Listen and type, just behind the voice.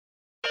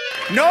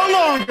No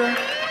longer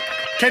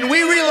can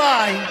we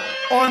rely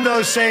on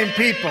those same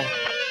people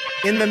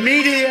in the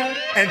media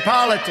and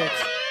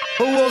politics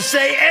who will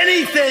say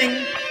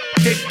anything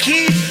to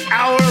keep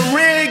our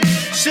rigged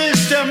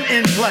system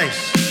in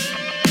place.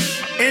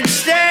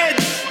 Instead,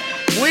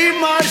 we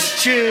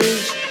must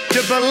choose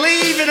to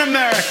believe in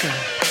America.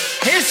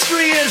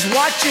 History is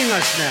watching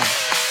us now.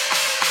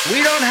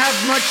 We don't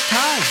have much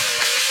time,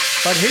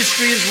 but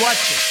history is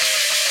watching.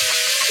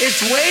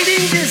 It's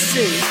waiting to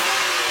see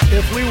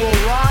if we will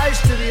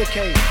rise to the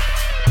occasion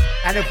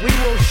and if we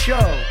will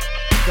show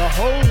the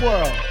whole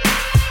world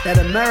that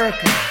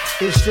America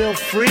is still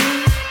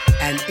free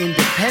and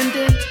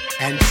independent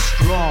and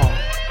strong.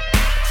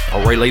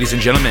 All right, ladies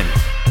and gentlemen,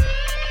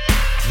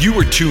 you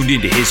are tuned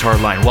into His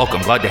Hardline.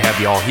 Welcome. Glad to have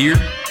you all here.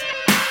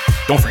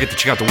 Don't forget to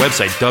check out the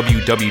website,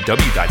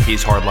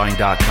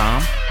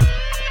 www.hishardline.com.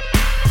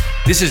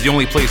 This is the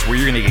only place where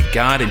you're going to get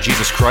God and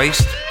Jesus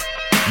Christ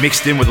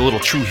mixed in with a little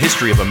true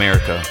history of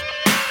America,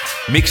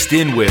 mixed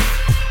in with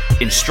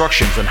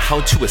instructions on how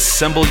to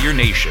assemble your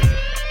nation.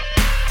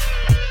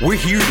 We're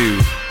here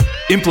to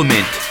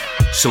implement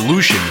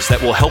solutions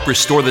that will help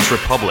restore this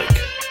republic.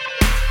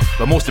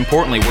 But most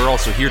importantly, we're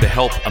also here to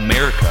help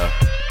America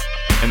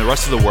and the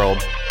rest of the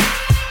world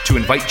to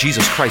invite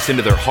Jesus Christ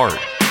into their heart.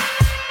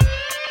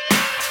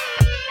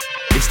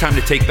 It's time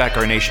to take back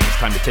our nation. It's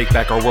time to take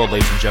back our world,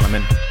 ladies and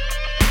gentlemen.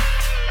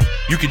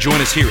 You can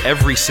join us here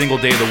every single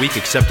day of the week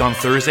except on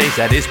Thursdays.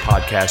 That is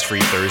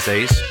podcast-free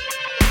Thursdays.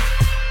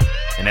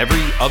 And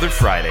every other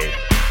Friday,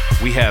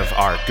 we have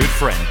our good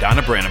friend,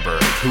 Donna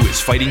Brandenburg, who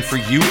is fighting for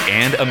you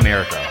and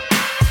America.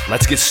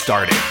 Let's get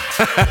started.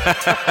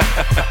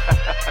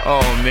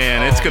 Oh,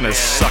 man, it's going to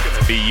suck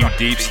to be you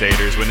deep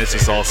staters when this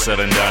is all said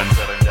and done.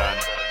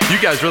 You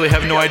guys really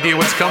have no idea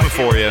what's coming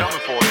for you.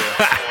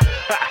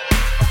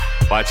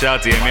 Watch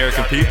out, the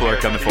American people are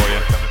coming for you.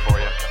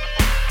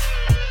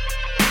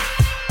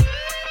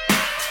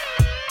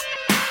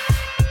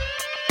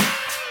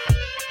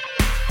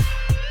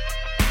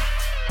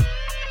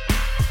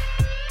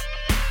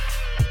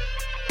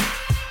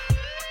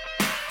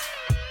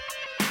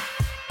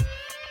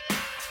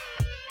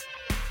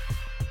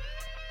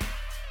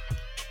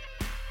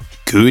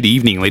 Good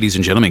evening, ladies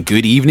and gentlemen.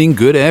 Good evening,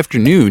 good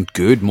afternoon,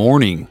 good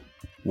morning,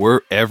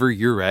 wherever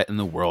you're at in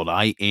the world.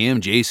 I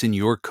am Jason,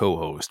 your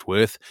co-host,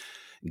 with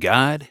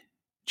God,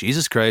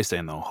 Jesus Christ,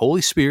 and the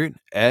Holy Spirit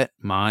at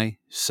my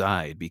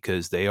side,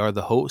 because they are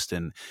the host,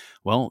 and,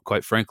 well,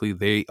 quite frankly,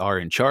 they are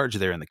in charge.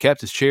 They're in the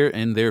captain's chair,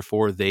 and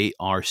therefore they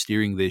are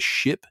steering this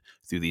ship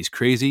through these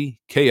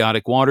crazy,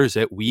 chaotic waters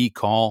that we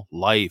call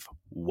life.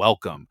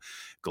 Welcome.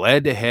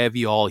 Glad to have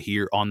you all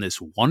here on this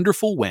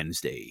wonderful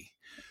Wednesday.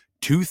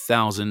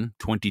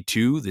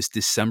 2022, this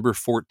December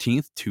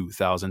 14th,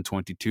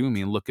 2022. I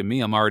mean, look at me.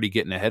 I'm already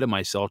getting ahead of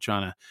myself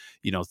trying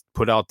to,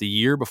 put out the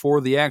year before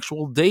the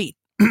actual date.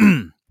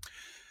 I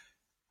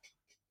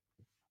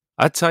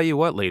tell you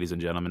what, ladies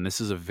and gentlemen,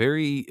 this is a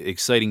very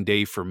exciting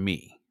day for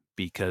me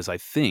because I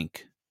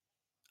think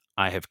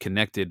I have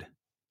connected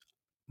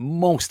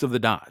most of the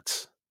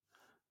dots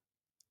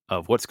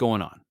of what's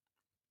going on.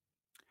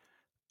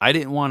 I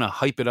didn't want to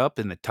hype it up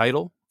in the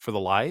title for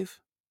the live,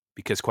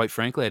 because quite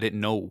frankly, I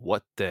didn't know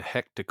what the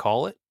heck to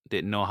call it,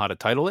 didn't know how to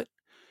title it.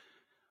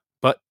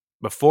 But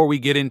before we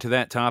get into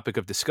that topic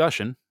of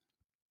discussion,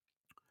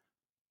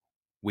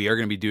 we are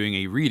going to be doing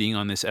a reading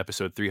on this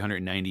episode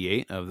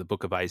 398 of the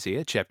book of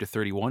Isaiah, chapter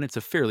 31. It's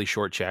a fairly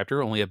short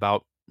chapter, only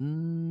about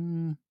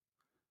 9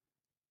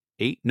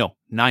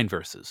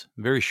 verses.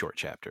 Very short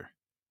chapter,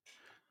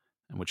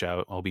 in which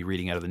I'll be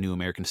reading out of the New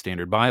American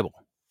Standard Bible.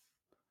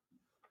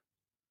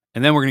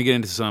 And then we're going to get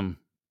into some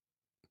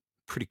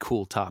pretty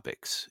cool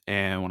topics.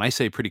 And when I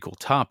say pretty cool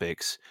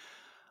topics,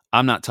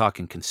 I'm not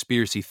talking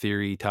conspiracy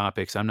theory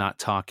topics. I'm not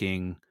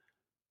talking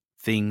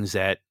things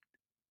that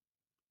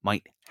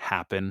might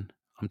happen.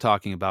 I'm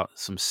talking about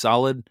some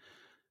solid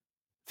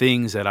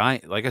things that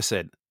like I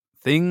said,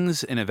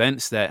 things and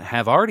events that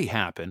have already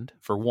happened,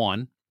 for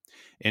one.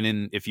 And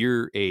then if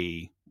you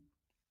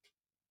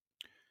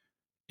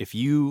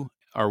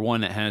are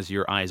one that has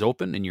your eyes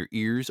open and your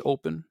ears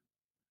open,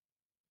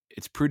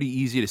 it's pretty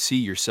easy to see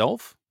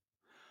yourself.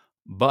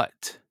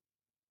 But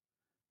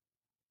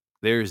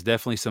there's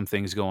definitely some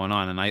things going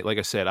on. And like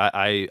I said,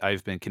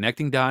 I've been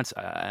connecting dots.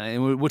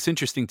 And what's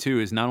interesting too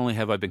is not only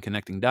have I been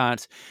connecting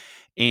dots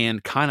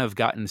and kind of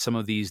gotten some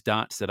of these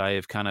dots that I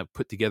have kind of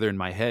put together in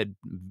my head,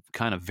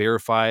 kind of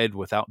verified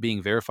without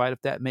being verified,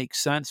 if that makes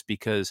sense.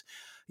 Because,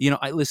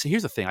 listen,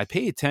 here's the thing. I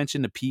pay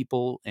attention to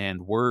people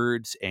and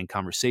words and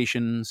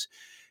conversations.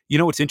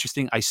 What's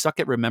interesting? I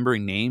suck at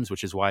remembering names,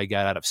 which is why I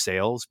got out of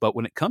sales. But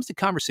when it comes to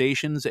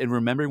conversations and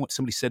remembering what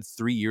somebody said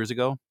 3 years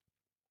ago,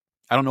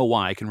 I don't know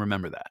why I can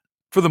remember that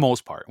for the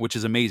most part, which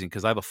is amazing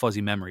because I have a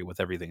fuzzy memory with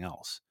everything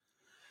else.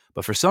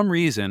 But for some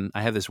reason,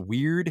 I have this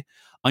weird,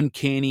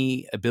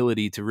 uncanny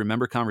ability to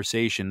remember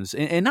conversations,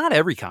 and not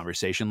every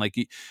conversation. Like,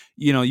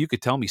 you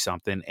could tell me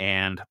something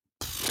and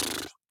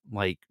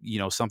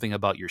something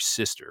about your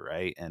sister,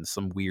 right? And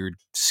some weird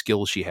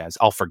skill she has.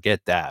 I'll forget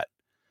that.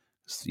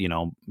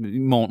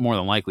 more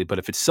than likely. But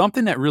if it's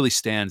something that really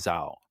stands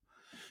out,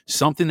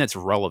 something that's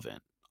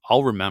relevant,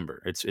 I'll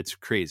remember. It's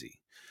crazy.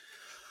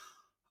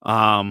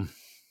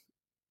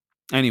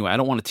 Anyway, I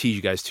don't want to tease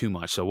you guys too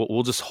much, so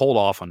we'll just hold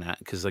off on that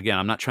because, again,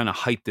 I'm not trying to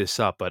hype this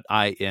up, but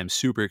I am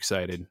super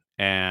excited,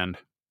 and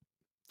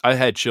I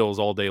had chills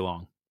all day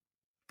long.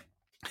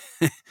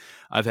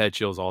 I've had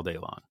chills all day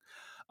long.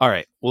 All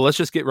right, well, let's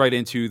just get right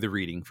into the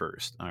reading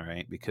first, all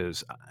right,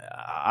 because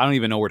I don't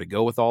even know where to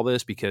go with all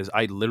this because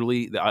I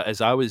literally, as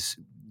I was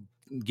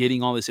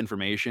getting all this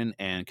information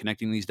and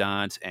connecting these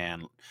dots,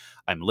 and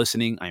I'm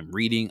listening, I'm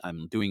reading,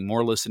 I'm doing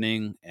more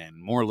listening, and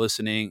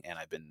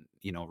I've been,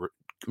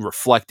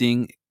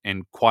 reflecting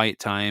in quiet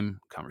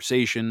time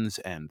conversations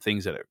and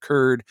things that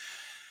occurred.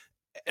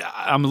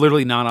 I'm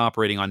literally not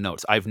operating on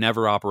notes. I've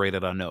never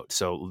operated on notes.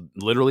 So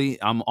literally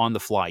I'm on the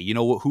fly. You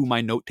know who my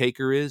note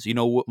taker is? You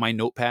know what my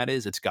notepad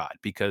is? It's God,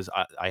 because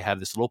I have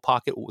this little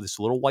pocket, this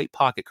little white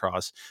pocket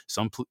cross.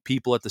 Some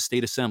people at the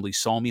state assembly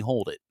saw me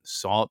hold it,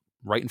 saw it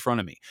right in front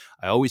of me.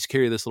 I always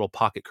carry this little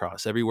pocket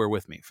cross everywhere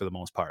with me for the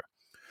most part.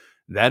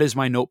 That is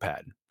my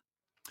notepad.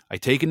 I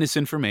take in this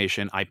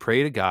information. I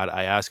pray to God.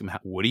 I ask him,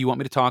 what do you want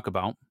me to talk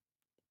about?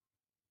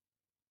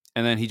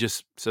 And then he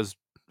just says,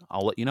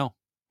 I'll let you know.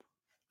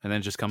 And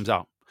then it just comes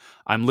out.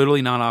 I'm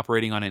literally not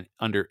operating on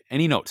under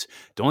any notes.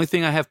 The only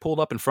thing I have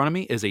pulled up in front of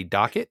me is a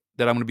docket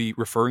that I'm going to be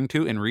referring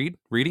to and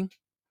reading,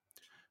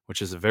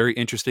 which is a very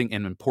interesting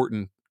and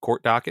important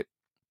court docket.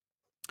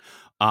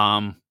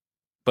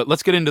 But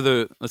let's get into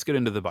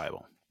the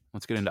Bible.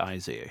 Let's get into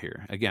Isaiah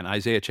here. Again,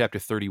 Isaiah chapter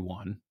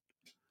 31.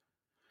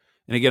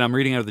 And again, I'm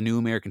reading out of the New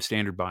American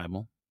Standard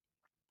Bible.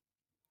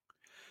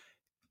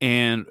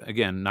 And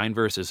again, 9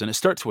 verses. And it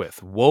starts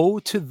with, "Woe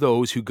to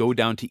those who go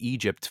down to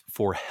Egypt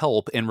for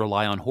help and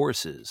rely on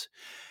horses,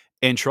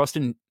 and trust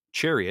in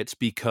chariots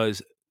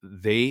because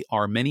they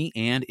are many,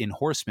 and in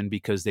horsemen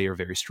because they are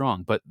very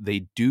strong. But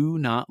they do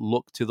not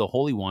look to the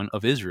Holy One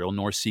of Israel,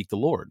 nor seek the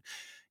Lord.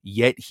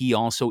 Yet he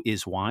also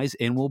is wise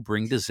and will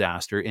bring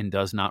disaster, and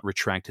does not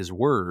retract his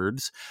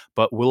words,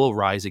 but will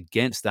arise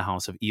against the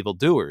house of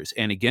evildoers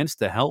and against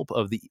the help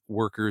of the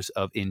workers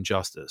of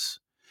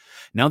injustice.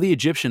 Now the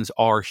Egyptians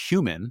are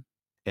human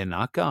and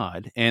not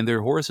God, and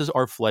their horses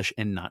are flesh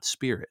and not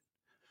spirit.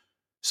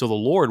 So the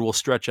Lord will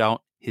stretch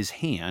out his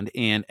hand,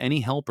 and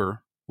any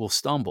helper will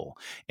stumble,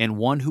 and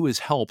one who is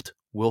helped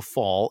will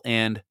fall,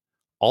 and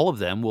all of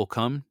them will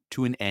come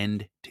to an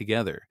end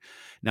together.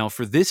 Now,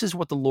 for this is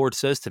what the Lord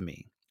says to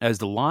me: as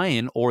the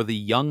lion or the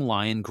young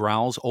lion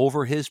growls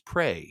over his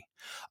prey,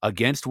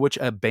 against which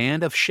a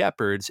band of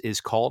shepherds is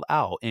called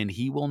out, and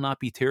he will not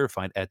be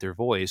terrified at their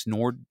voice,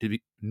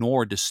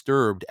 nor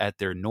disturbed at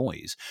their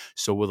noise.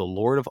 So will the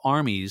Lord of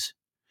armies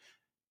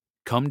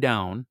come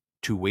down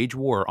to wage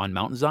war on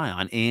Mount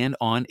Zion and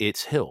on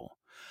its hill.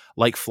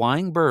 Like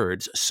flying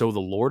birds, so the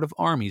Lord of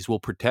armies will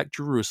protect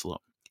Jerusalem.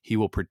 He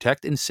will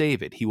protect and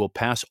save it. He will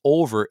pass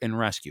over and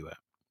rescue it.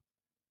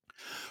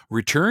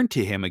 Return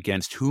to him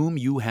against whom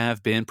you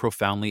have been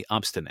profoundly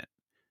obstinate,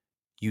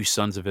 you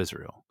sons of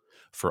Israel.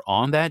 For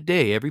on that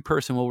day every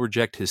person will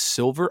reject his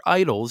silver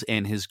idols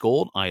and his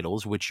gold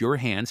idols, which your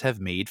hands have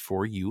made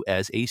for you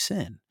as a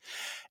sin.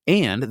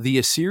 And the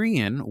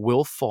Assyrian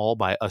will fall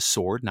by a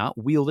sword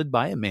not wielded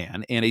by a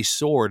man, and a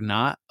sword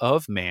not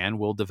of man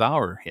will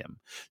devour him.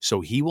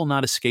 So he will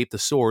not escape the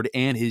sword,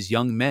 and his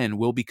young men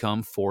will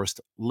become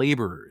forced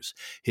laborers.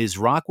 His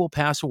rock will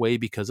pass away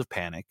because of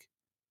panic,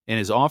 and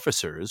his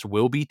officers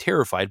will be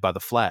terrified by the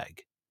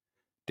flag,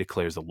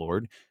 declares the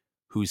Lord,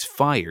 whose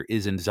fire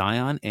is in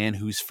Zion and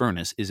whose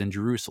furnace is in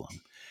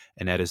Jerusalem.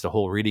 And that is the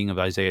whole reading of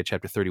Isaiah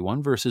chapter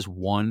 31, verses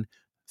 1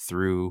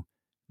 through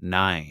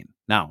 9.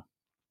 Now,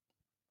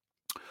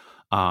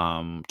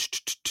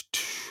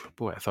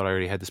 boy, I thought I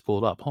already had this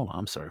pulled up. Hold on,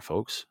 I'm sorry,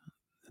 folks.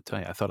 I tell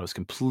you, I thought I was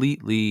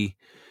completely,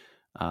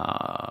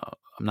 I'm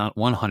not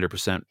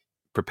 100%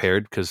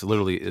 prepared because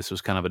literally this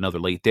was kind of another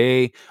late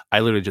day. I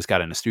literally just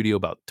got in the studio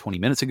about 20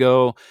 minutes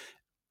ago.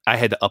 I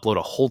had to upload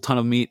a whole ton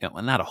of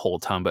not a whole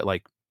ton, but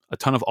like a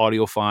ton of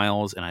audio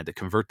files, and I had to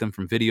convert them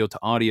from video to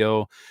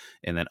audio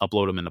and then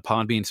upload them into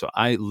Podbean. So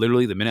I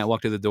literally, the minute I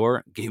walked through the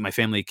door, gave my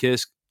family a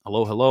kiss.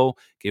 Hello,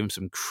 gave them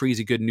some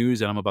crazy good news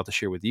that I'm about to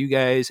share with you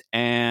guys.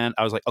 And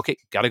I was like, okay,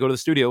 got to go to the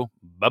studio.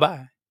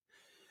 Bye-bye.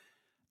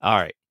 All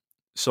right.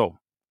 So,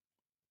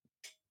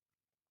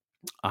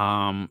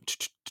 hold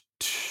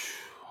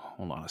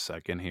on a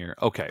second here.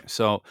 Okay.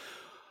 So,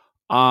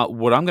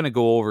 what I'm going to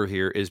go over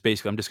here is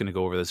basically, I'm just going to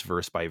go over this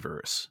verse by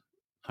verse.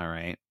 All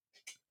right.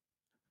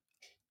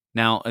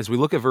 Now, as we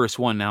look at verse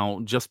 1, now,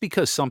 just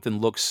because something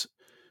looks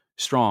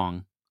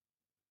strong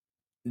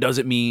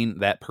doesn't mean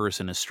that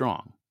person is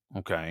strong.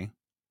 Okay.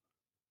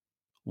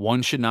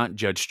 One should not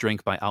judge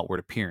strength by outward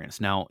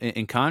appearance. Now,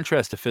 in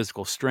contrast to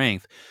physical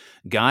strength,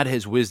 God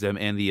has wisdom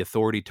and the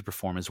authority to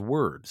perform his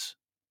words.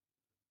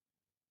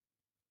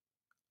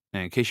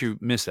 And in case you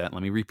missed that,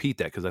 let me repeat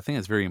that because I think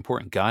it's very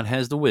important. God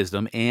has the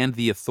wisdom and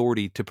the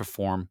authority to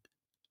perform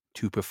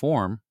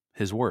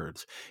his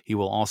words. He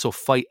will also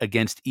fight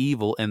against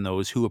evil and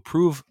those who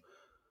approve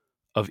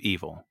of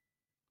evil.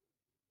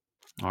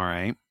 All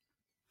right.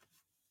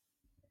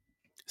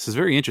 This is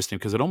very interesting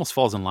because it almost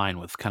falls in line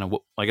with kind of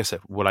what, like I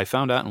said, what I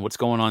found out and what's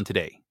going on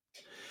today.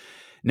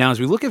 Now, as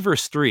we look at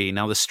verse 3,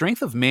 now the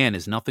strength of man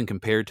is nothing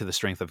compared to the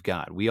strength of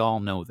God. We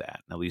all know that.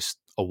 At least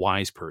a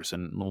wise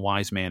person, a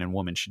wise man and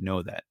woman should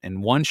know that.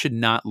 And one should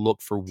not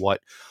look for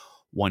what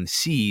one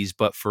sees,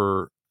 but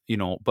for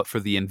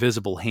the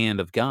invisible hand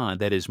of God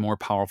that is more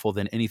powerful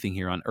than anything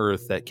here on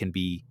earth that can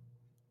be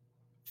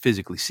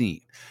physically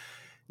seen.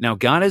 Now,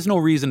 God has no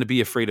reason to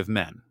be afraid of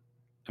men.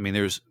 I mean,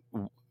 there's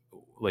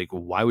like,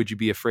 why would you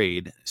be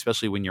afraid,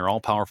 especially when you're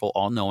all powerful,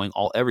 all knowing,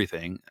 all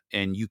everything,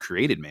 and you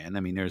created man? I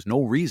mean, there's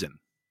no reason,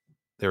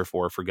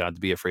 therefore, for God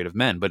to be afraid of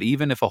men. But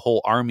even if a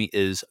whole army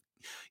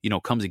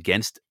comes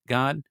against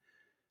God,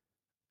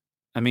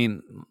 I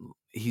mean,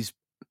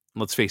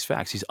 let's face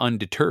facts, he's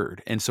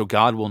undeterred. And so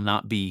God will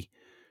not be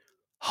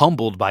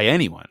humbled by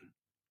anyone.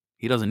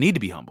 He doesn't need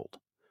to be humbled.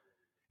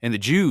 And the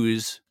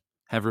Jews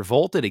have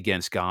revolted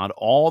against God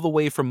all the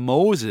way from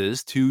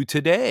Moses to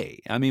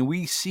today. I mean,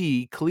 we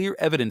see clear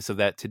evidence of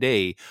that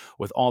today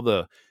with all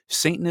the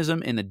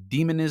Satanism and the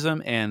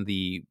demonism and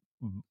the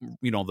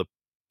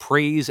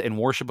praise and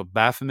worship of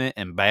Baphomet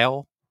and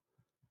Baal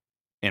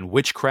and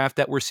witchcraft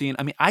that we're seeing.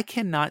 I mean, I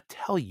cannot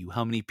tell you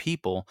how many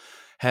people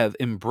have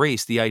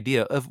embraced the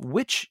idea of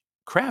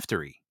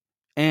witchcraftery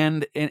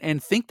and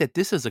think that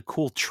this is a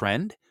cool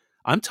trend.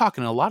 I'm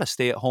talking a lot of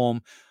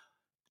stay-at-home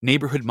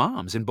neighborhood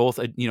moms in both,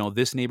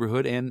 this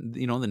neighborhood and,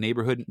 the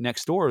neighborhood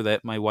next door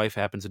that my wife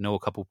happens to know a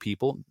couple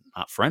people,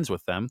 not friends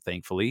with them,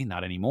 thankfully,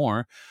 not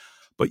anymore.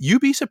 But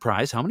you'd be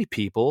surprised how many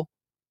people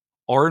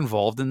are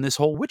involved in this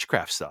whole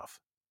witchcraft stuff.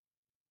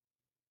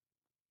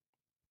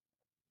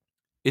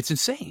 It's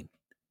insane.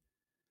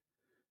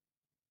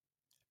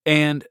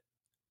 And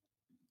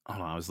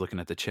hold on, I was looking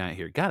at the chat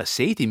here. Got a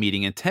safety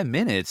meeting in 10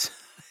 minutes.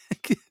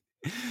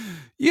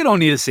 You don't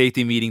need a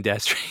safety meeting,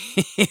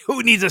 Destry.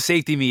 Who needs a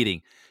safety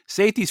meeting?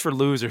 Safety's for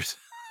losers.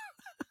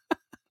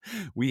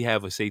 We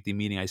have a safety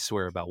meeting, I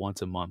swear, about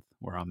once a month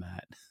where I'm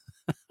at.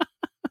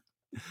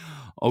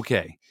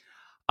 Okay.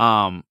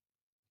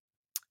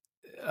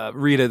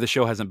 Rita, the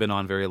show hasn't been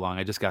on very long.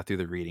 I just got through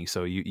the reading,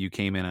 so you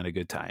came in at a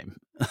good time.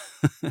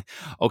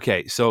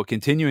 Okay, so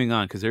continuing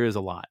on, because there is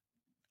a lot.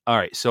 All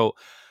right, so,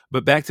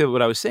 but back to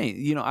what I was saying,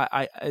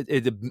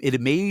 it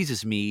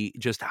amazes me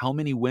just how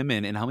many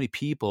women and how many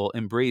people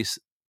embrace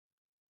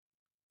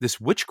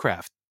this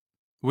witchcraft,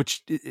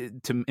 which,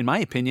 in my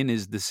opinion,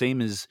 is the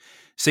same as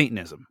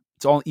Satanism.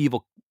 It's all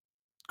evil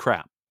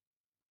crap,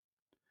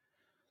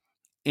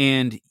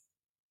 and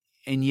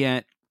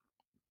yet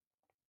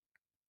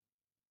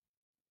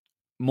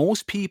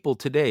most people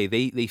today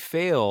they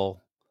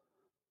fail.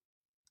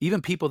 Even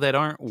people that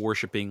aren't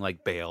worshiping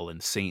like Baal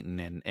and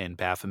Satan and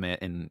Baphomet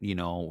and,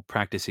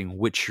 practicing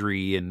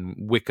witchery and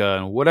Wicca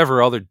and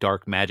whatever other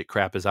dark magic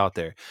crap is out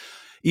there,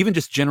 even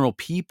just general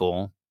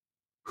people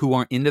who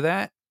aren't into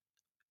that,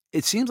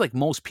 it seems like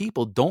most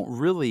people don't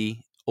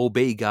really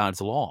obey God's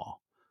law.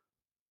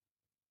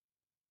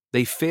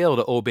 They fail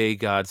to obey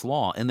God's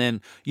law. And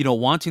then,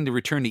 wanting to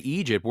return to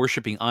Egypt,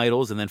 worshiping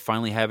idols, and then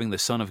finally having the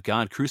Son of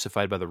God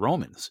crucified by the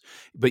Romans.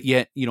 But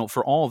yet,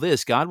 for all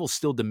this, God will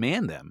still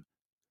demand them.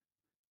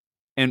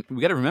 And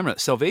we got to remember that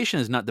salvation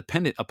is not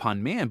dependent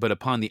upon man, but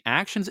upon the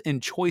actions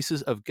and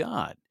choices of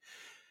God.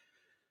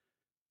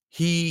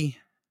 He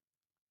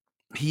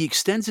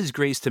extends his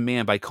grace to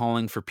man by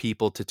calling for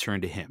people to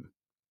turn to him.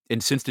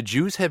 And since the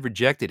Jews had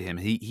rejected him,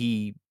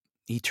 he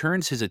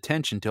turns his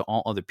attention to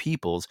all other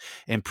peoples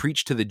and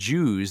preached to the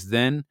Jews,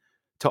 then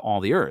to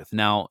all the earth.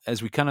 Now,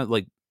 as we kind of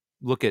like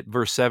look at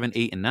verse 7,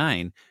 8, and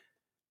 9,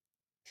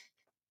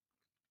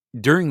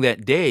 during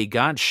that day,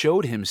 God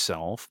showed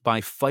himself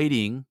by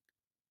fighting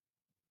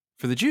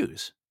for the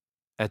Jews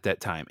at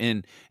that time.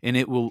 And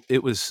it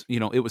was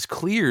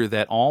clear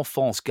that all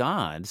false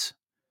gods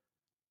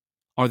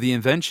are the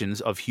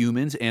inventions of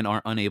humans and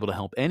are unable to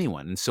help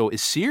anyone. And so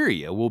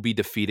Assyria will be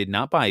defeated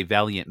not by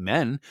valiant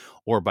men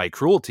or by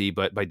cruelty,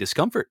 but by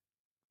discomfort.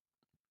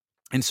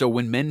 And so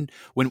when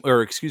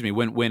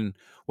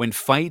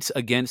fights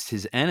against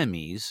his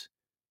enemies,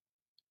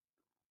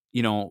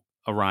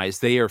 arise,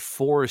 they are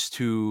forced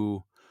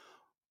to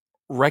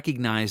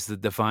recognize the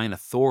divine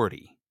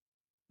authority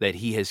that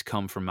he has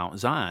come from Mount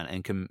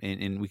Zion,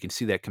 and we can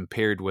see that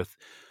compared with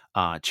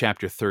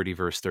chapter 30,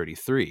 verse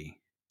 33.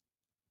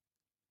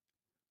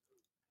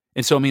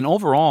 And so, I mean,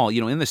 overall,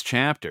 in this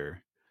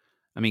chapter,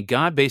 I mean,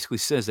 God basically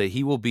says that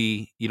he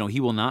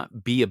will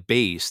not be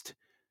abased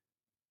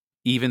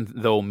even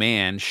though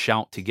man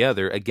shout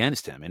together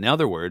against him. In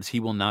other words, he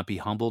will not be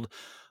humbled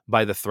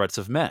by the threats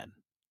of men.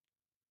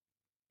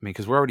 I mean,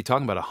 because we're already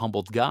talking about a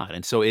humbled God.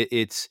 And so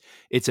it's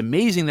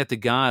amazing that the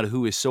God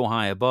who is so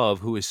high above,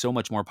 who is so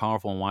much more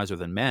powerful and wiser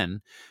than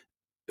men,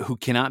 who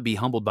cannot be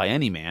humbled by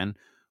any man,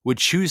 would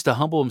choose to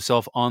humble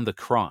himself on the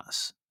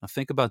cross. Now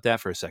think about that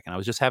for a second. I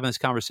was just having this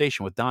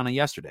conversation with Donna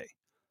yesterday.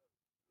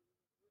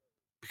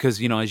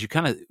 Because,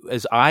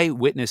 as I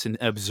witness and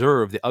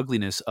observe the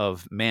ugliness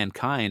of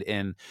mankind,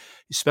 and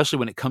especially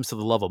when it comes to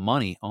the love of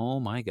money, oh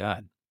my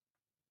God.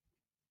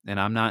 And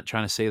I'm not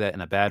trying to say that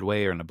in a bad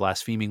way or in a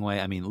blaspheming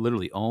way. I mean,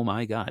 literally, oh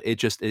my God.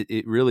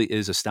 It really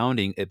is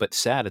astounding, but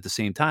sad at the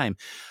same time.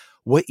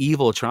 What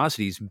evil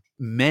atrocities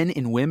men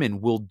and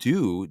women will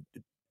do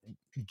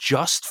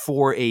just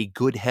for a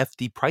good,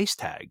 hefty price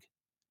tag.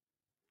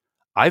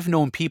 I've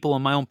known people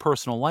in my own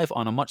personal life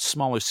on a much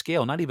smaller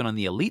scale, not even on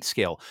the elite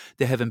scale,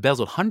 that have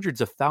embezzled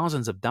hundreds of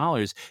thousands of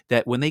dollars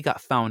that when they got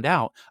found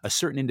out, a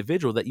certain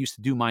individual that used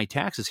to do my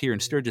taxes here in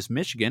Sturgis,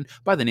 Michigan,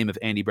 by the name of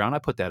Andy Brown, I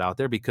put that out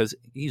there because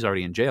he's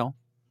already in jail.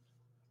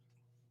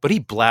 But he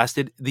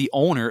blasted the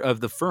owner of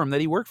the firm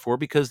that he worked for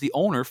because the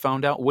owner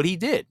found out what he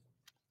did.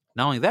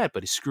 Not only that,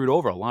 but he screwed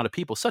over a lot of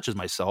people, such as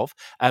myself,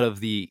 out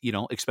of the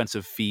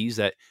expensive fees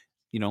that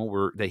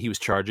were that he was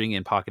charging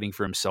and pocketing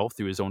for himself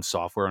through his own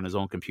software on his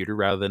own computer,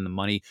 rather than the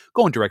money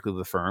going directly to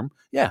the firm.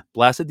 Yeah,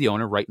 blasted the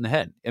owner right in the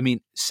head. I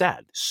mean,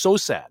 sad, so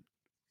sad.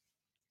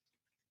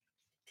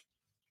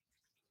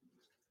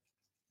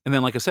 And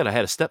then, like I said, I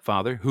had a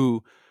stepfather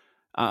who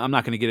I'm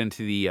not going to get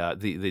into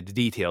the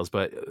details,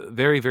 but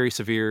very, very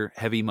severe,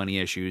 heavy money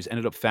issues.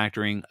 Ended up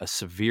factoring a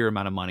severe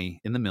amount of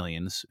money in the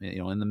millions,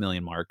 in the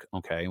million mark.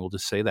 Okay, we'll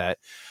just say that.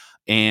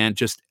 And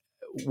just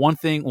one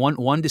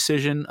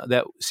decision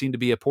that seemed to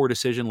be a poor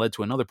decision led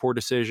to another poor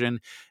decision,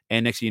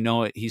 and next thing you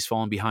know, he's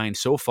fallen behind,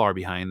 so far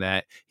behind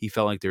that he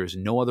felt like there's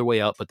no other way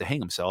out but to hang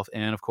himself.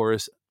 And of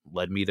course,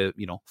 led me to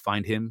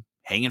find him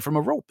hanging from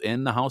a rope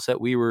in the house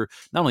that we were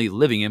not only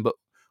living in but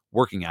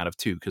working out of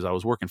too, because I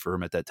was working for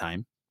him at that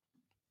time.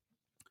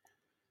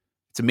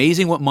 It's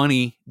amazing what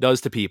money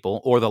does to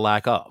people, or the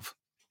lack of.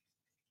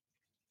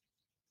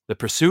 The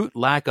pursuit,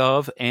 lack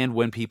of, and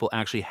when people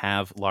actually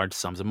have large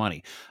sums of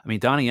money. I mean,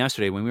 Donnie,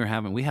 yesterday when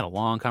we had a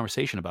long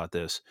conversation about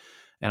this,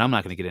 and I'm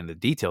not going to get into the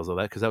details of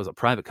that because that was a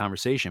private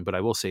conversation, but I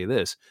will say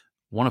this.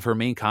 One of her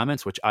main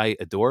comments, which I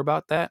adore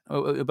about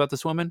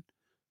this woman,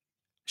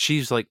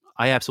 she's like,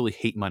 I absolutely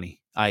hate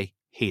money. I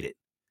hate it.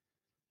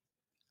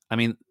 I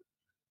mean,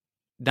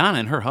 Donna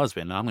and her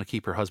husband, and I'm going to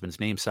keep her husband's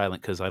name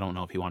silent because I don't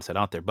know if he wants that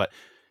out there, but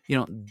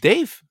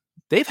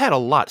they've had a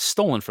lot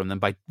stolen from them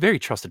by very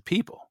trusted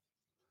people.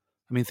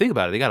 I mean, think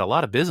about it. They got a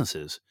lot of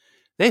businesses.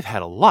 They've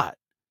had a lot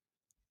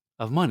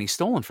of money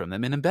stolen from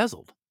them and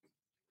embezzled.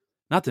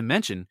 Not to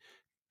mention,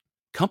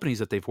 companies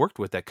that they've worked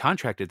with that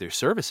contracted their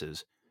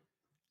services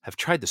have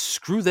tried to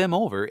screw them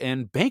over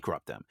and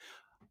bankrupt them.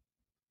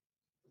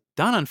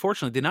 Donna,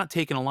 unfortunately, did not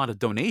take in a lot of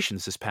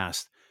donations this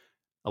past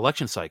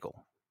election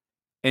cycle.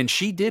 And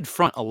she did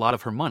front a lot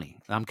of her money.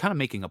 I'm kind of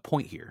making a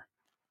point here.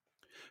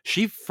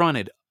 She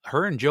fronted,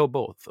 her and Joe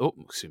both,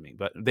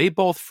 but they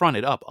both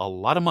fronted up a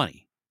lot of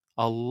money.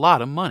 A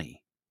lot of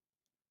money.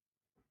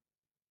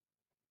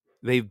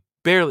 They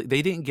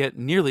didn't get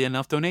nearly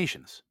enough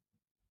donations.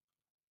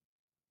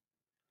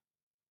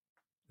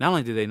 Not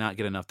only did they not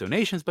get enough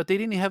donations, but they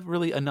didn't have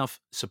really enough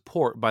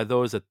support by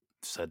those that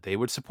said they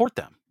would support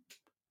them.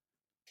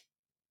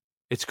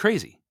 It's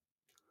crazy.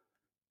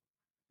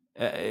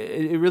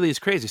 It really is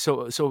crazy.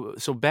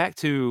 So back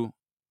to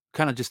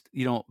kind of just,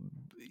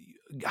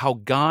 how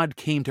God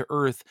came to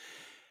earth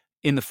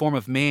in the form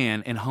of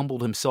man and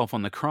humbled himself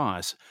on the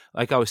cross.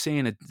 Like I was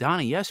saying to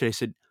Donnie yesterday, I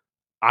said,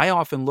 I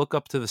often look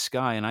up to the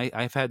sky, and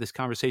I've had this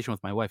conversation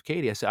with my wife,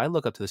 Katie. I said, I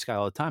look up to the sky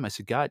all the time. I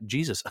said, God,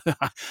 Jesus,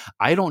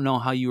 I don't know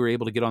how you were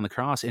able to get on the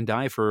cross and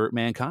die for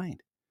mankind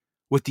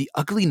with the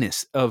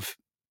ugliness of,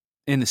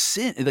 and the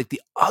sin, like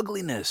the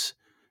ugliness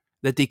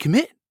that they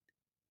commit.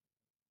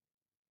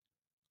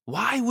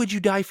 Why would you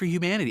die for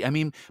humanity? I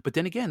mean, but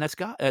then again, that's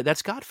God.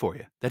 That's God for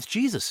you. That's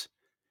Jesus.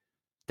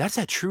 That's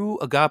that true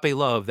agape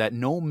love that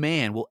no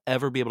man will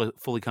ever be able to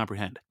fully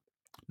comprehend.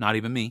 Not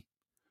even me.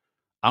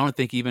 I don't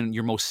think even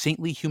your most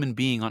saintly human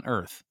being on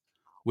earth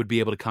would be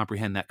able to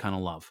comprehend that kind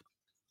of love.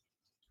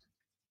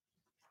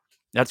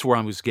 That's where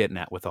I was getting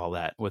at with all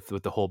that, with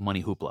the whole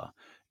money hoopla.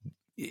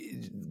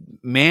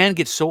 Man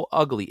gets so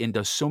ugly and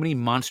does so many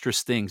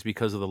monstrous things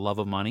because of the love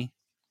of money,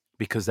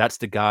 because that's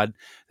the God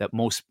that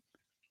most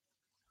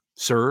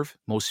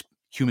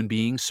human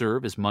beings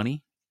serve, is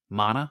money,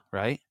 mana,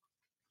 right?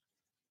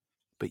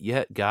 But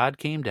yet God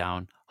came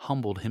down,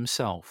 humbled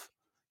himself,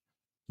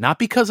 not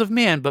because of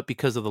man, but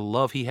because of the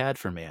love he had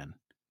for man.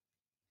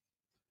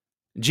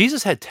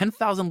 Jesus had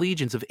 10,000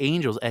 legions of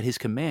angels at his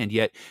command,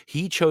 yet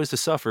he chose to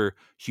suffer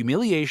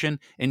humiliation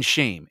and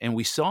shame. And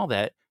we saw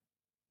that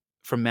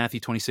from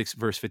Matthew 26,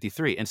 verse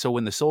 53. And so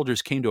when the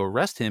soldiers came to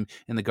arrest him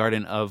in the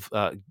Garden of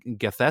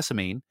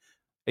Gethsemane,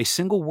 a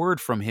single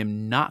word from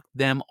him knocked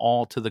them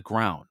all to the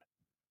ground.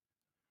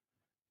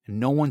 And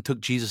no one took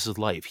Jesus'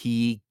 life.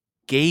 He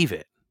gave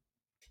it.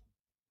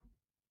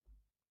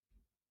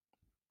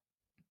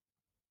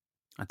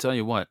 I tell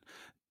you what,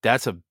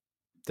 that's a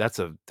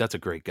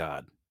great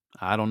God.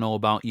 I don't know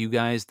about you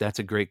guys. That's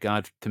a great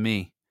God to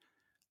me.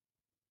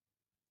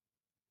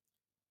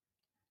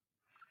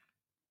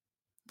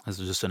 This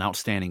is just an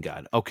outstanding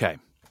God. Okay.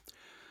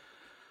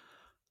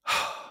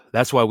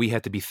 That's why we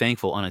have to be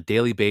thankful on a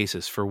daily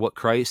basis for what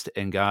Christ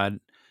and God,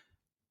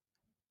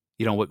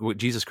 what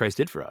Jesus Christ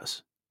did for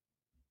us.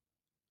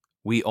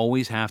 We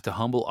always have to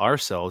humble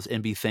ourselves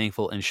and be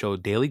thankful and show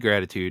daily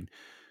gratitude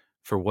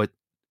for what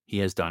he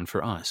has done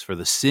for us, for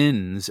the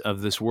sins of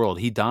this world.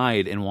 He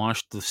died and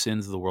washed the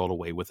sins of the world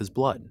away with his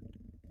blood.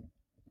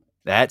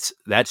 That's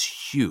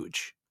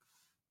huge.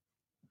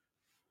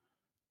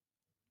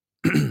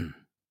 And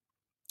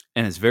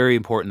it's very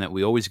important that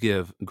we always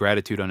give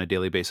gratitude on a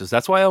daily basis.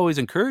 That's why I always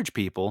encourage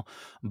people,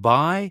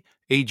 buy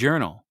a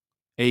journal,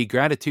 a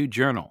gratitude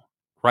journal.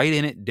 Write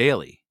in it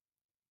daily.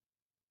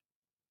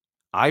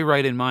 I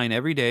write in mine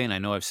every day, and I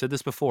know I've said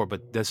this before,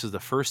 but this is the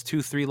first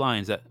 2-3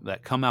 lines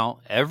that come out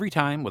every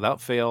time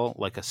without fail,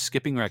 like a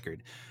skipping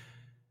record.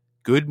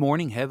 Good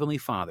morning, Heavenly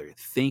Father.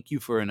 Thank you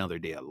for another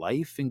day of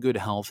life and good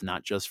health,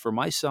 not just for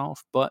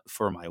myself, but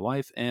for my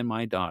wife and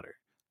my daughter.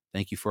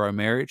 Thank you for our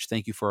marriage.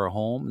 Thank you for our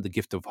home, the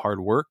gift of hard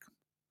work.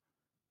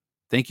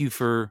 Thank you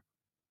for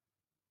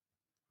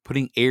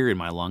putting air in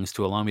my lungs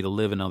to allow me to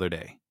live another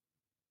day.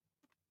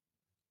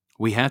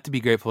 We have to be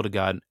grateful to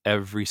God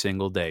every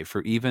single day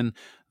for even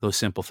those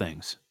simple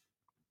things.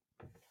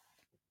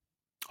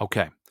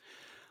 Okay,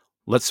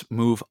 let's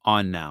move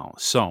on now.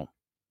 So,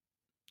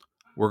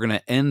 we're going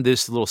to end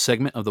this little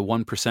segment of the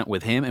 1%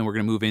 with him, and we're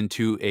going to move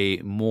into a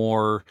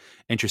more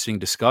interesting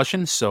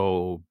discussion.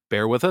 So,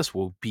 bear with us.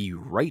 We'll be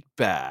right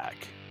back.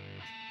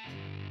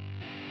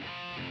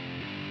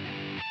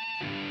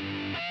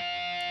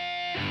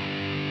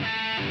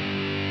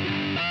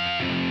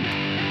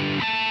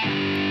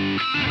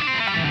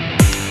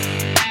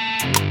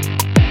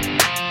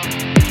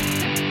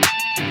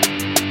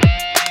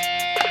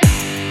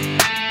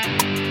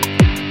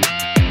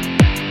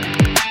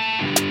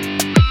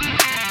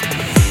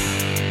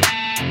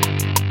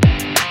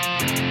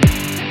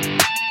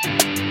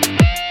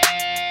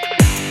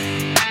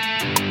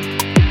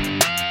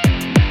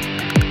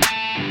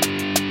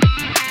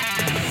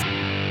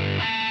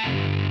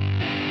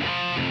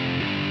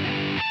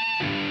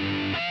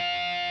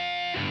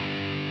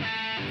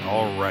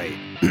 All right,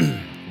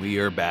 we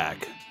are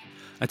back.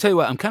 I tell you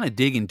what, I'm kind of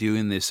digging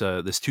doing this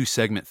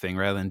 2-segment thing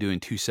rather than doing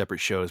 2 separate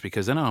shows,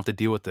 because then I don't have to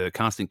deal with the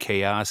constant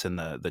chaos and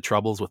the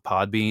troubles with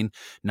Podbean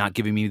not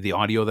giving me the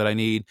audio that I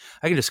need.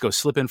 I can just go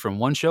slip in from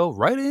one show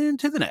right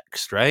into the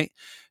next, right?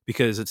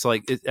 Because it's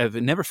like it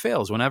never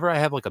fails. Whenever I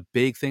have like a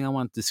big thing I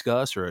want to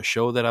discuss or a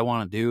show that I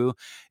want to do,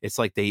 it's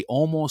like they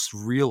almost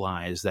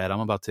realize that I'm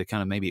about to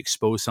kind of maybe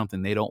expose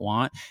something they don't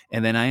want,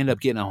 and then I end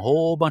up getting a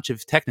whole bunch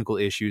of technical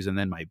issues, and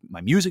then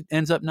my music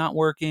ends up not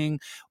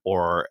working,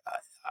 or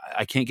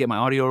I can't get my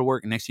audio to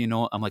work. And next thing you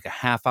know, I'm like a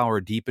half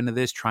hour deep into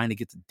this trying to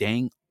get the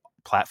dang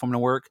platform to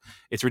work.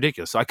 It's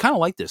ridiculous. So I kind of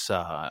like this.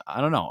 I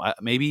don't know.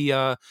 Maybe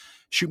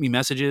shoot me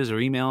messages or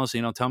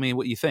emails. Tell me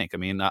what you think. I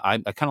mean, I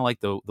kind of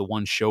like the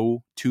one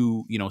show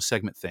 2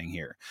 segment thing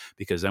here,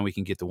 because then we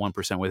can get the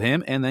 1% with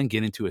him and then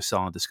get into a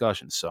solid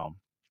discussion. So,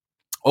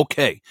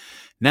 okay,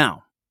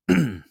 now.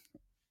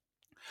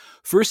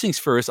 First things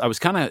first, I was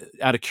kind of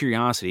out of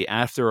curiosity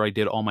after I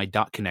did all my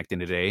dot connecting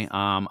today.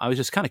 I was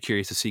just kind of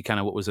curious to see kind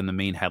of what was in the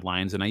main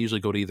headlines, and I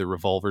usually go to either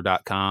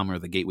revolver.com or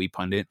the Gateway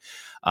Pundit.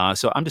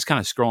 So I'm just kind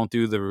of scrolling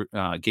through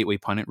the Gateway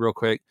Pundit real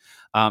quick.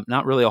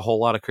 Not really a whole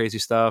lot of crazy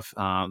stuff.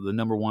 The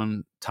number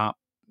one top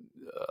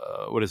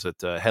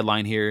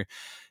headline here.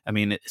 I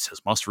mean, it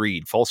says must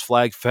read. False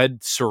flag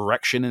Fed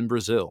surrection in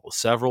Brazil.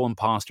 Several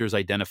imposters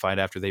identified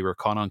after they were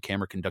caught on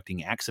camera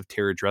conducting acts of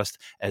terror dressed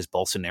as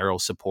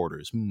Bolsonaro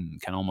supporters. Kind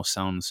of almost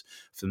sounds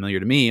familiar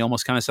to me.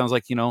 Almost kind of sounds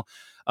like,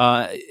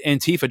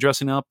 Antifa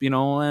dressing up,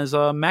 as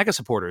MAGA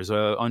supporters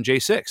on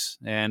J6,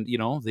 and,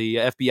 the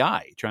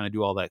FBI trying to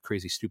do all that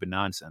crazy, stupid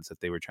nonsense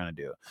that they were trying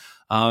to do.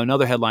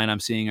 Another headline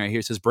I'm seeing right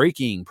here says,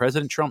 breaking,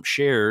 President Trump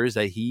shares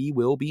that he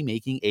will be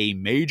making a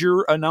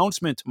major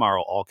announcement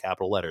tomorrow, all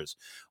capital letters.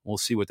 We'll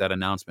see what that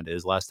announcement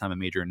is. Last time a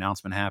major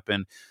announcement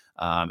happened,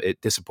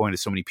 it disappointed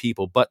so many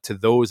people, but to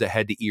those that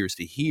had the ears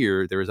to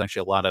hear, there was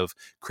actually a lot of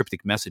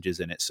cryptic messages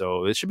in it.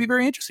 So it should be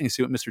very interesting to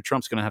see what Mr.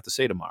 Trump's going to have to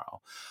say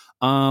tomorrow.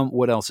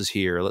 What else is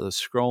here? We're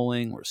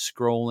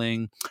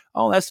scrolling.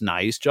 Oh, that's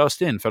nice.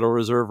 Just in, Federal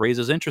Reserve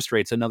raises interest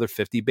rates another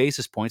 50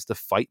 basis points to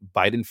fight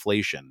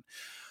Bidenflation.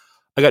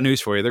 I got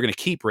news for you. They're going to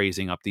keep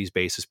raising up these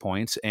basis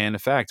points. And in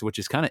fact, which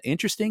is kind of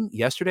interesting,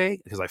 yesterday,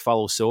 because I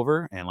follow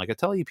silver, and like I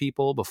tell you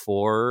people,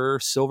 before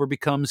silver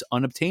becomes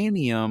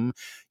unobtainium,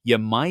 you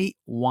might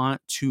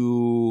want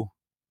to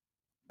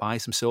buy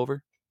some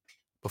silver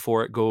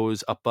before it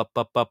goes up, up,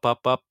 up, up,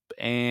 up, up,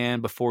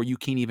 and before you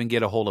can even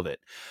get a hold of it.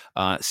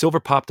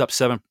 Silver popped up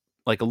a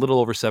little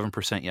over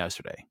 7%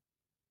 yesterday.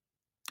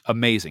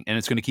 Amazing. And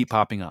it's going to keep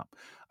popping up.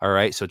 All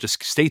right. So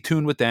just stay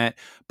tuned with that.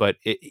 But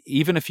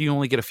even if you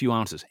only get a few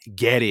ounces,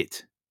 get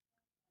it.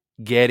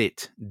 Get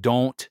it.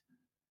 Don't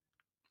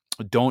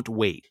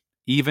wait.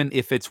 Even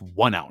if it's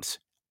 1 ounce,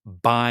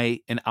 buy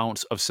an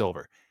ounce of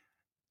silver.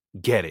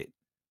 Get it.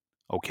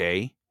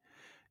 Okay.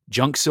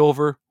 Junk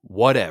silver,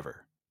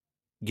 whatever.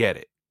 Get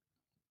it.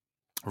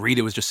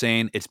 Rita was just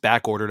saying it's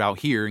back ordered out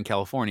here in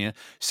California,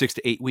 6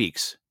 to 8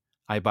 weeks.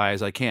 I buy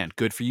as I can.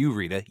 Good for you,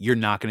 Rita. You're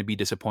not going to be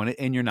disappointed,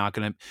 and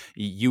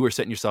you are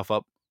setting yourself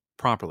up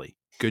properly.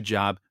 Good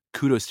job.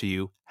 Kudos to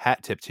you.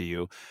 Hat tip to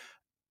you.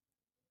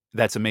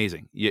 That's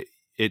amazing. You're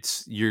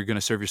going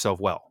to serve yourself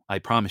well. I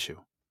promise you.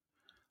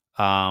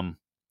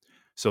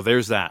 So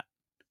there's that.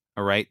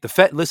 All right. The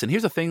Fed, listen,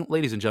 here's the thing,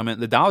 ladies and gentlemen,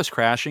 the dollar's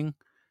crashing.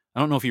 I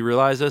don't know if you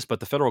realize this, but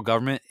the federal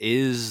government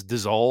is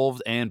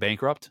dissolved and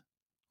bankrupt.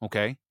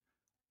 Okay.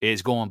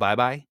 It's going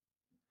bye-bye.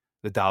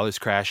 The dollar's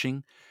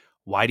crashing.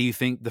 Why do you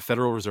think the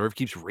Federal Reserve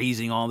keeps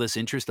raising all this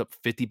interest up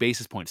 50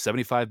 basis points,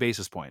 75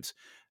 basis points?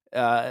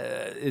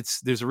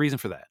 There's a reason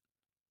for that.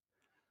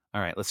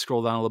 All right, let's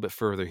scroll down a little bit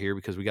further here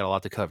because we got a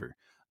lot to cover.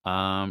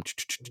 Let's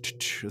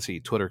see.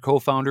 Twitter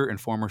co-founder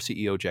and former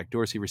CEO Jack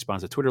Dorsey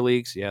responds to Twitter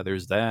leaks. Yeah,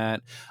 there's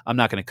that. I'm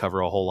not going to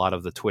cover a whole lot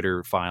of the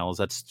Twitter files.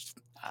 That's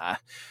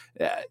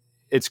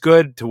it's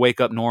good to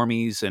wake up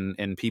normies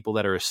and people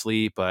that are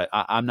asleep, but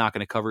I'm not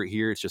going to cover it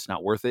here. It's just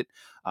not worth it.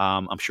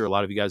 I'm sure a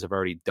lot of you guys have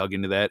already dug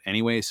into that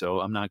anyway,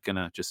 so I'm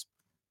just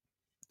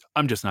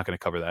not going to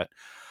cover that.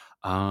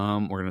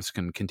 We're just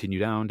going to continue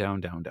down. There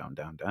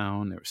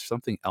was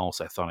something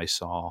else I thought I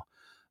saw.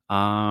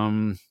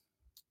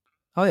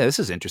 Oh yeah, this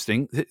is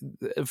interesting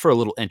for a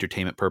little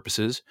entertainment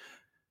purposes.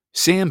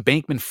 Sam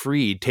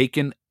Bankman-Fried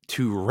taken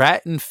to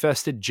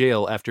rat-infested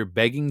jail after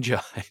begging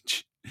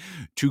judge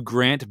to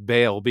grant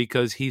bail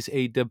because he's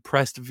a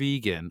depressed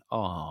vegan.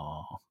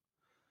 Oh,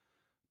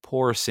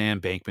 poor Sam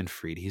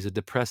Bankman-Fried. He's a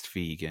depressed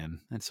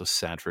vegan. That's so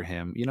sad for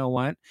him. You know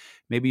what?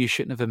 Maybe you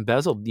shouldn't have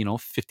embezzled,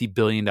 $50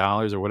 billion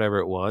or whatever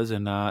it was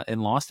and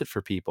lost it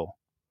for people.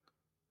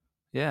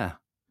 Yeah.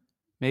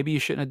 Maybe you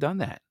shouldn't have done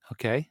that.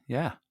 Okay.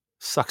 Yeah.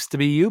 Sucks to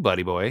be you,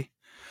 buddy boy.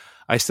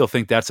 I still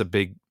think that's a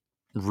big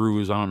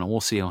ruse. I don't know. We'll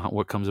see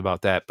what comes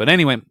about that. But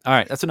anyway, all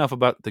right. That's enough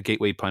about the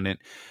Gateway Pundit.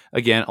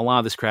 Again, a lot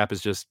of this crap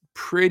is just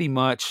pretty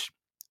much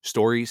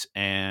stories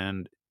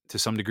and to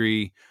some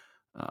degree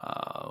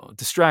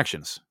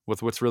distractions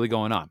with what's really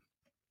going on.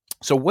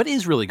 So what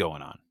is really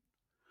going on?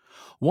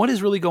 What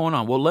is really going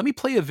on? Well, let me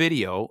play a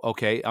video.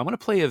 Okay, I'm going to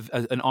play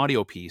an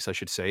audio piece, I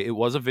should say. It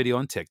was a video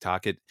on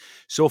TikTok.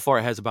 So far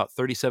it has about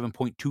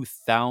 37.2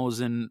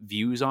 thousand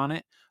views on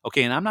it.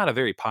 Okay, and I'm not a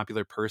very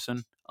popular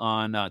person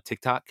on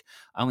TikTok.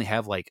 I only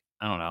have I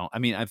don't know. I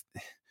mean, I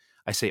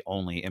say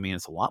only. I mean,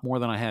 it's a lot more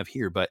than I have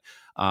here, but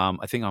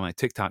I think on my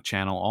TikTok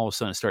channel, all of a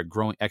sudden it started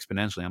growing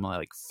exponentially. I'm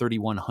like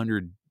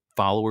 3,100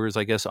 followers,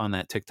 I guess, on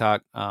that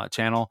TikTok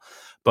channel.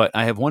 But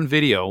I have one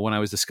video when I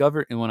was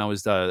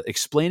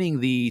explaining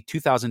the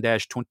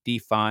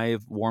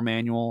 2000-25 War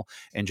Manual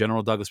and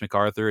General Douglas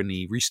MacArthur and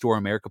the Restore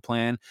America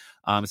plan.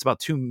 It's about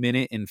 2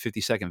 minute and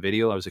 50-second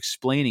video. I was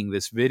explaining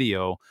this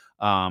video,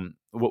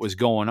 what was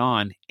going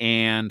on,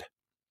 and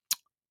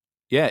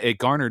yeah, it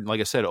garnered, like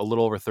I said, a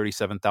little over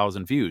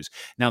 37,000 views.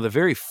 Now, the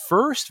very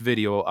first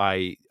video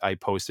I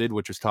posted,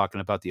 which was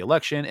talking about the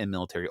election and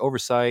military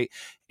oversight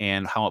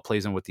and how it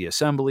plays in with the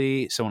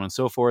assembly, so on and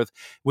so forth,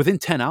 within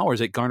 10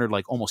 hours, it garnered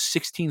like almost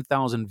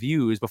 16,000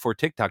 views before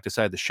TikTok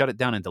decided to shut it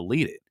down and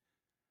delete it.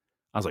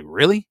 I was like,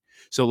 really?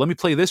 So let me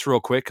play this real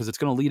quick because it's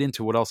going to lead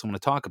into what else I'm going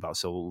to talk about.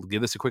 So we'll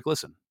give this a quick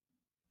listen.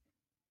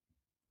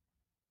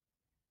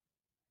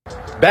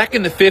 Back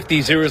in the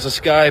 50s, there was this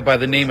guy by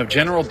the name of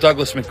General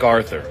Douglas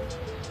MacArthur.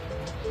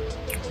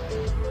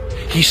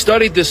 He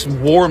studied this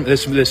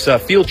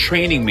field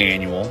training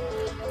manual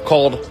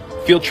called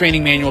Field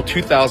Training Manual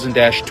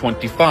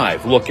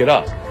 2000-25. Look it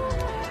up.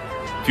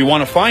 If you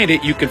want to find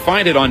it, you can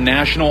find it on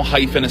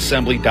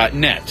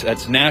national-assembly.net.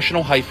 That's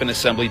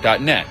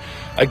national-assembly.net.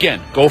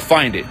 Again, go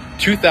find it.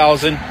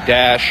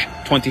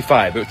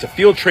 2000-25. It's a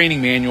field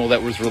training manual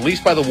that was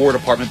released by the War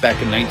Department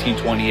back in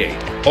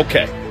 1928.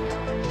 Okay.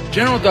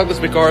 General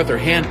Douglas MacArthur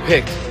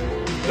handpicked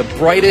the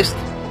brightest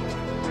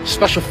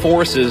Special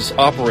Forces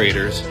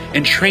operators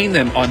and trained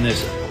them on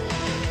this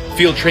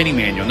field training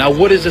manual. Now,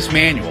 what is this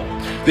manual?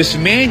 This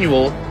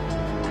manual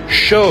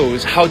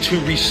shows how to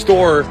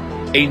restore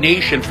a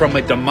nation from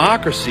a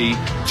democracy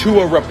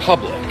to a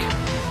republic.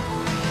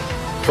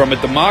 From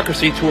a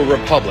democracy to a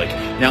republic.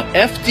 Now,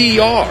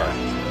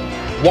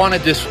 FDR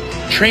wanted this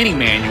training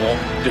manual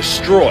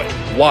destroyed.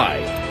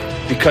 Why?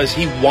 Because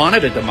he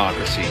wanted a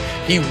democracy.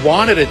 He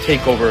wanted to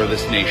take over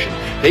this nation.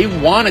 They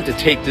wanted to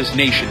take this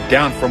nation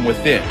down from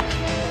within.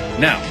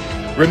 Now,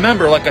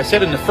 remember, like I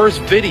said in the first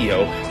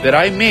video that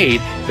I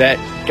made that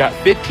got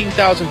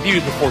 15,000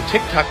 views before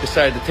TikTok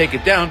decided to take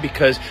it down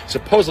because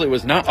supposedly it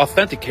was not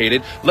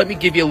authenticated. Let me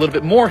give you a little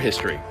bit more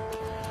history.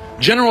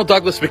 General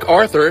Douglas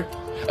MacArthur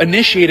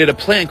initiated a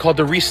plan called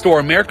the Restore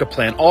America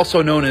Plan,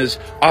 also known as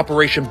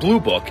Operation Blue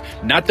Book.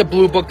 Not the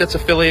Blue Book that's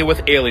affiliated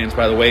with aliens,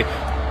 by the way.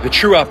 The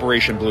true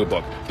Operation Blue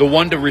Book. The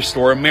one to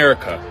restore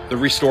America. The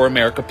Restore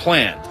America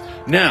Plan.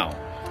 Now,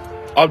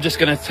 I'm just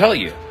going to tell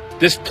you,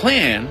 this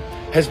plan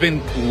has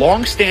been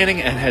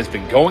long-standing and has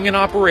been going in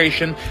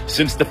operation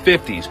since the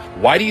 50s.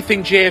 Why do you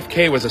think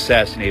JFK was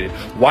assassinated?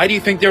 Why do you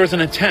think there was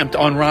an attempt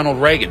on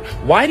Ronald Reagan?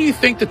 Why do you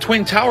think the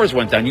Twin Towers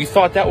went down? You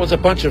thought that was a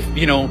bunch of,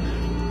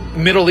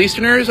 Middle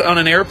Easterners on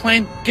an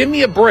airplane? Give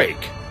me a break.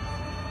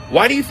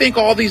 Why do you think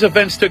all these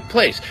events took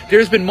place?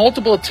 There's been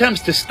multiple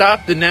attempts to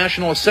stop the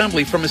National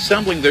Assembly from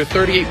assembling their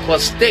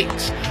 38-plus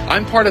states.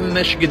 I'm part of the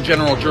Michigan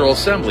General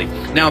Assembly.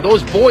 Now,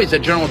 those boys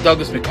that General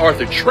Douglas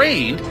MacArthur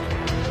trained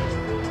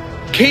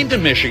came to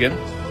Michigan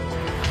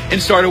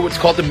and started what's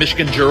called the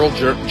Michigan General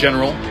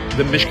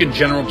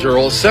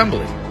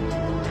Assembly.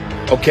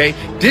 Okay,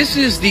 this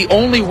is the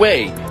only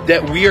way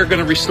that we are going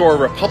to restore a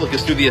republic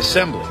is through the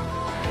assembly.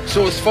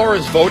 So as far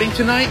as voting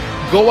tonight,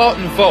 go out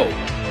and vote.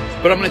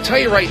 But I'm going to tell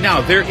you right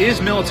now, there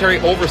is military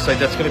oversight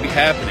that's going to be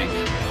happening.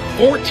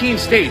 14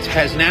 states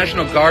has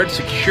National Guard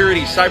security,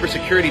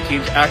 cybersecurity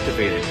teams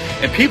activated.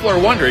 And people are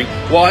wondering,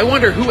 well, I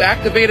wonder who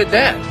activated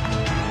that.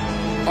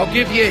 I'll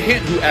give you a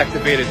hint who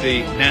activated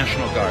the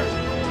National Guard.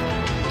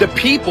 The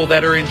people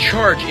that are in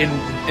charge in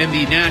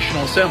the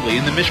National Assembly,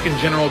 in the Michigan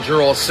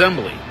General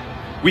Assembly.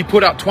 We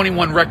put out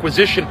 21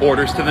 requisition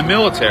orders to the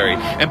military.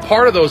 And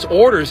part of those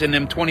orders in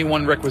them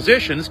 21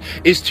 requisitions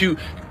is to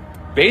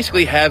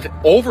basically have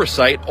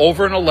oversight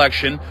over an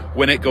election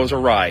when it goes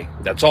awry.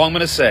 That's all I'm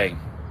going to say.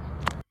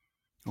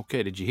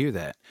 Okay, did you hear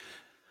that?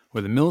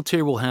 Where the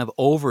military will have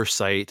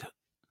oversight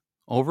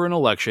over an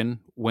election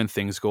when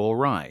things go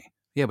awry.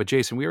 Yeah, but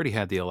Jason, we already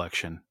had the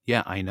election.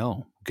 Yeah, I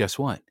know. Guess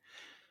what?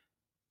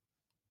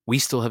 We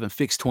still haven't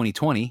fixed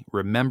 2020.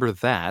 Remember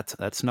that.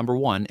 That's number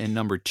one. And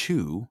number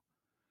two,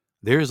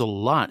 there's a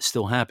lot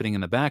still happening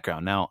in the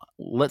background. Now,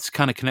 let's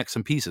kind of connect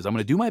some pieces. I'm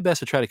going to do my best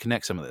to try to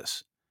connect some of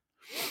this.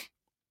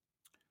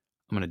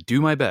 I'm going to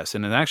do my best.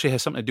 And it actually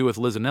has something to do with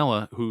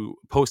Lizanella, who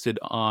posted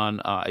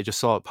on, I just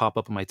saw it pop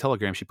up on my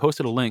Telegram. She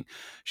posted a link.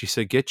 She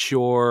said, get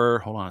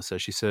your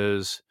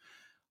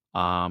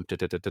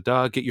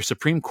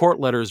Supreme Court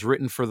letters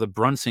written for the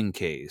Brunson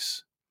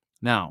case.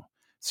 Now,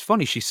 it's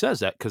funny she says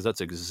that because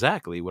that's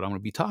exactly what I'm going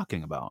to be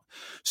talking about.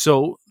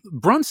 So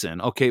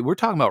Brunson, okay, we're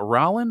talking about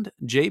Roland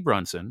J.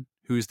 Brunson,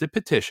 who's the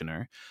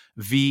petitioner,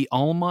 v.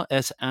 Alma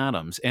S.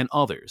 Adams and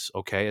others,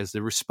 okay, as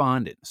the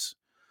respondents.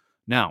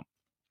 Now,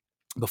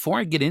 before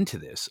I get into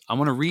this, I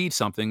want to read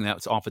something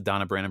that's off of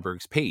Donna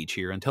Brandenburg's page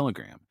here on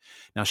Telegram.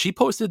 Now, she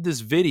posted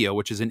this video,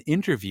 which is an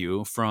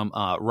interview from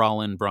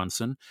Roland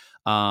Brunson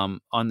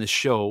on this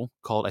show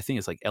called, I think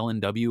it's like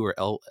LNW or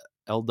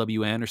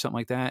LWN or something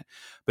like that.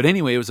 But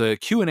anyway, it was a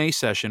Q&A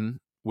session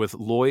with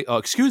Lloyd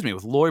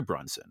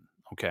Brunson.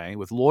 Okay,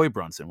 with Lloyd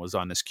Brunson was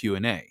on this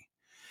Q&A.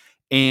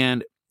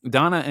 And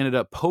Donna ended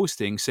up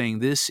posting saying,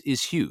 this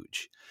is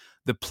huge.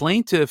 The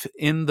plaintiff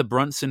in the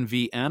Brunson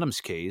v. Adams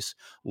case,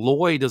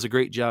 Lloyd does a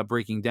great job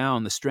breaking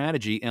down the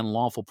strategy and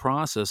lawful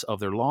process of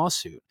their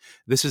lawsuit.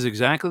 This is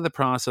exactly the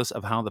process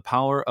of how the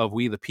power of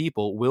we the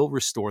people will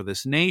restore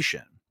this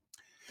nation.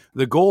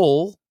 The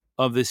goal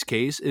of this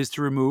case is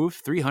to remove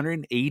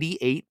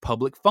 388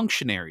 public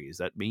functionaries.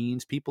 That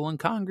means people in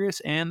Congress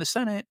and the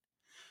Senate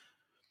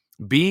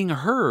being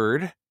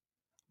heard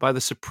by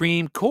the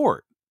Supreme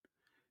Court.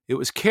 It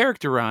was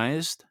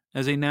characterized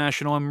as a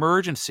national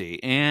emergency,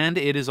 and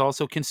it is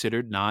also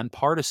considered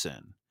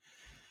nonpartisan.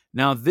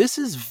 Now, this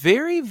is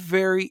very,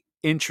 very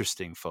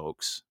interesting,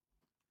 folks.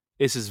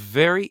 This is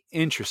very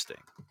interesting.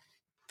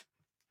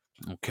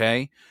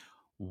 Okay?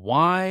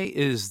 Why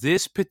is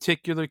this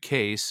particular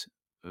case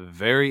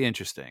very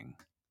interesting?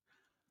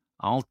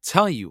 I'll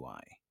tell you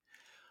why.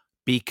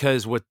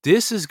 Because what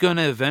this is going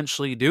to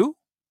eventually do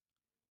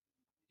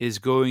is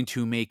going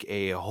to make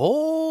a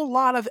whole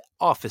lot of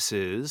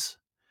offices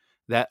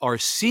that are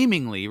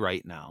seemingly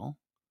right now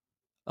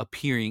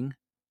appearing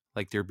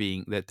like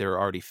they're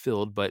already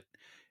filled, but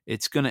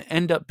it's going to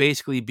end up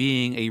basically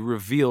being a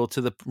reveal to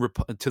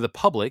the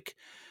public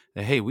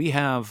that, hey, we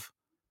have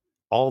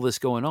all this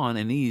going on,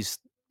 and these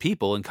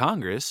people in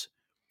Congress,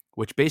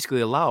 which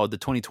basically allowed the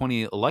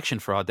 2020 election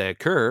fraud to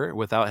occur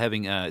without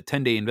having a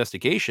 10-day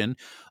investigation,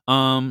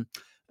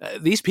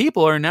 these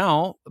people are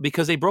now,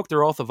 because they broke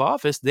their oath of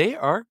office,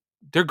 they're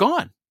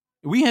gone.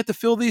 We had to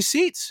fill these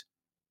seats.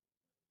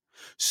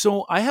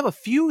 So I have a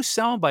few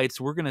sound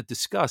bites we're going to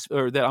discuss,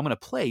 or that I'm going to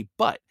play,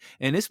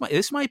 and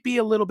this might be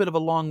a little bit of a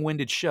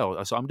long-winded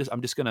show. So I'm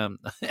just going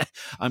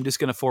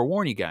to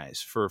forewarn you guys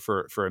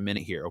for a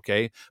minute here,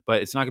 okay?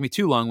 But it's not going to be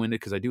too long-winded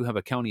because I do have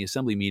a county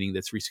assembly meeting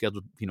that's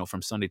rescheduled,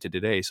 from Sunday to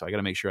today. So I got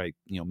to make sure I,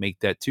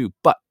 make that too.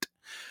 But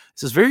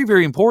this is very,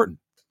 very important.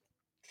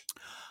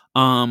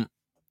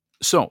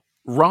 So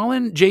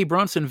Roland J.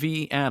 Brunson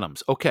v.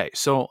 Adams. Okay,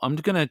 so I'm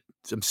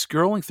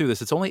scrolling through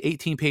this. It's only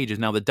 18 pages.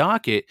 Now, the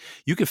docket,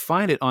 you can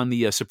find it on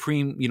the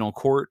Supreme,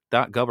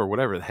 court.gov or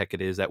whatever the heck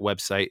it is, that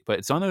website, but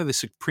it's under the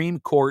Supreme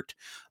Court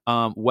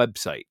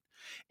website.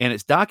 And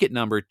it's docket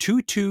number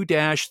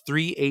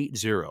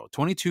 22-380,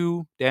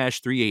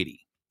 22-380.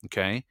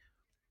 Okay,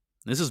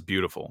 this is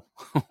beautiful.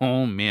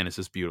 Oh, man, this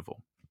is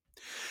beautiful.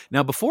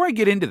 Now, before I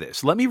get into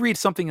this, let me read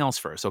something else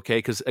first, okay?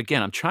 Because,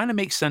 again, I'm trying to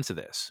make sense of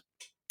this,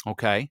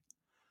 okay?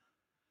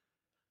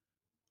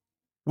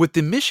 With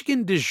the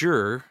Michigan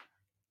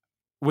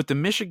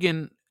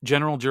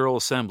General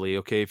Assembly,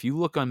 okay, if you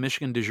look on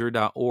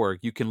michigandejure.org,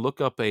 you can look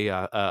up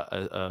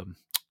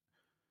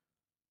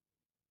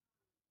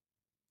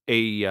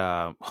it's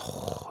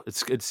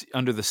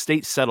under the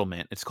state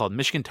settlement. It's called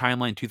Michigan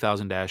Timeline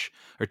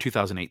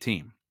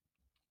 2018.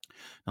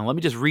 Now, let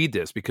me just read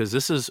this because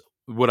this is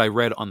what I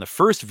read on the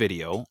first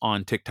video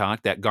on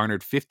TikTok that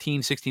garnered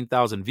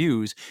 16,000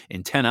 views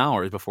in 10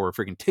 hours before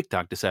freaking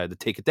TikTok decided to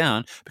take it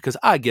down because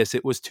I guess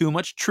it was too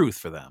much truth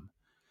for them.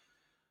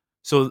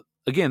 So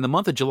again, the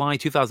month of July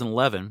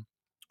 2011,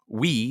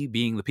 we,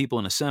 being the people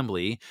in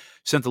assembly,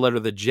 sent a letter to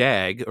the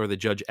JAG, or the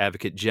Judge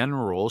Advocate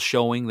General,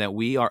 showing that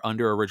we are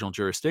under original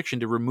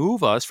jurisdiction to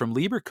remove us from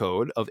Lieber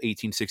Code of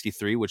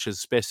 1863, which is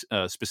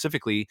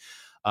specifically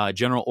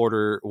General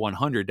Order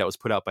 100 that was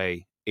put out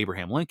by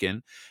Abraham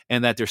Lincoln,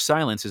 and that their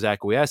silence is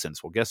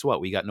acquiescence. Well, guess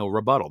what? We got no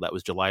rebuttal. That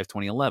was July of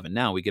 2011.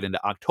 Now we get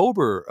into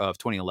October of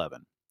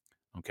 2011.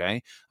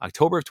 Okay.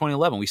 October of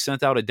 2011, we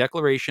sent out a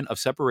declaration of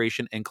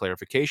separation and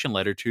clarification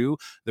letter to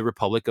the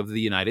Republic of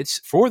the United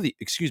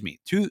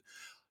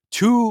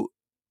to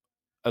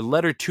a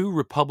letter to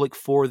Republic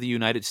for the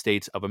United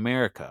States of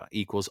America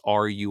equals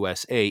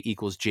RUSA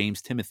equals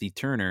James Timothy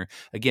Turner.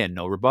 Again,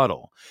 no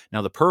rebuttal.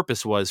 Now, the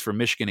purpose was for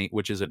Michigan,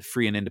 which is a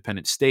free and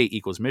independent state,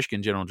 equals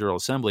Michigan General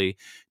Assembly,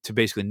 to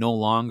basically no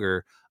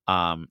longer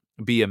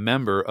be a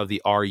member of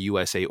the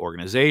RUSA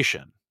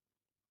organization.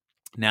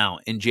 Now,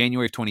 in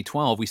January of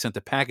 2012, we sent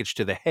the package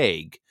to The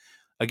Hague.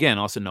 Again,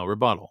 also no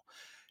rebuttal.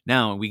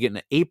 Now, we get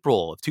in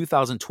April of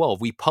 2012,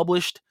 we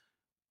published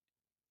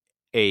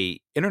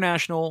a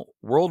international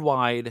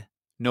worldwide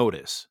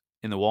notice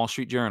in the Wall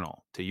Street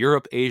Journal to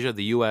Europe, Asia,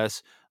 the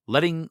US,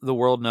 letting the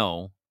world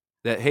know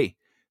that, hey,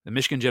 the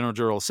Michigan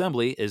General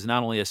Assembly is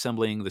not only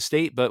assembling the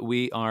state, but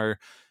we are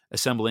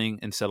assembling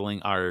and settling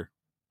our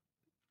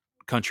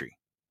country.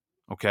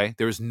 Okay?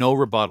 There was no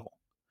rebuttal.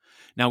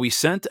 Now, we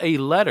sent a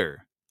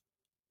letter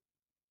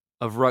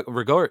of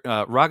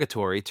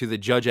rogatory to the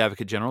Judge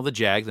Advocate General, the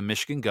JAG, the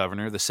Michigan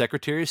Governor, the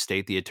Secretary of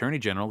State, the Attorney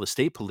General, the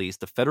State Police,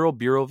 the Federal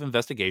Bureau of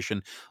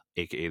Investigation,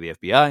 aka the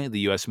FBI, the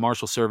U.S.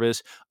 Marshal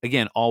Service,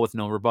 again, all with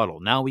no rebuttal.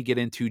 Now we get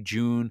into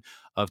June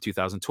of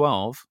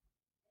 2012.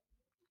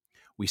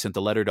 We sent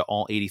the letter to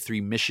all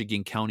 83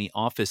 Michigan County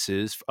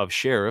offices of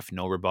sheriff,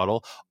 no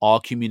rebuttal. All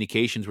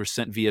communications were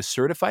sent via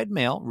certified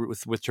mail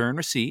with return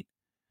receipt.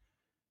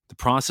 The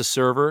process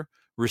server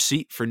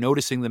receipt for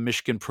noticing the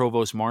Michigan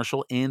Provost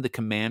Marshal and the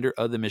commander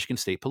of the Michigan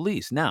State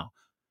Police. Now,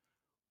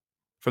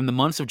 from the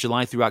months of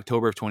July through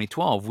October of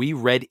 2012, we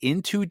read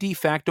into de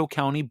facto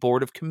County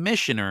Board of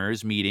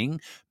Commissioners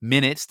meeting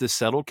minutes, the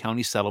settled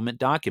county settlement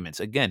documents.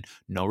 Again,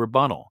 no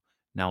rebuttal.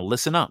 Now,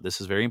 listen up. This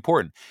is very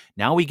important.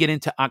 Now we get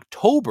into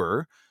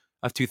October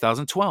of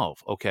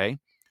 2012, okay?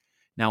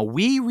 Now,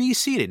 we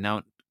reseated.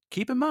 Now,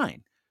 keep in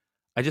mind,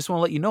 I just want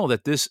to let you know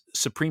that this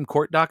Supreme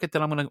Court docket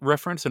that I'm going to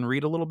reference and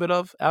read a little bit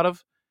out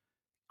of,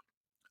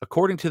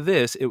 according to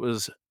this, it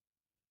was,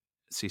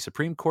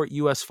 Supreme Court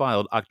U.S.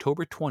 filed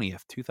October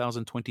 20th,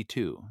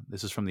 2022.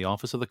 This is from the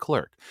Office of the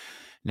Clerk.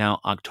 Now,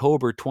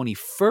 October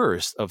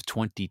 21st of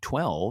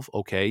 2012,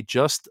 okay,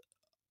 just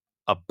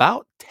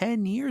about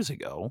 10 years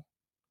ago,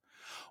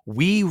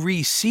 we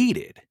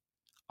reseated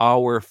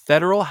our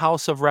Federal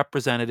House of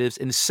Representatives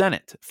and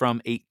Senate from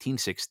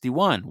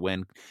 1861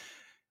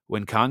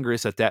 when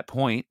Congress at that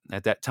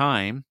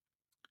time,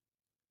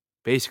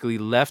 basically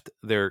left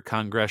their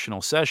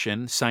congressional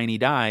session sine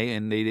die,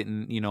 and they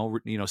didn't,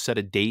 set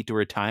a date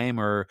or a time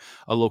or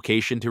a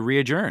location to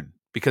re-adjourn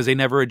because they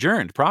never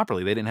adjourned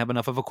properly. They didn't have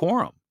enough of a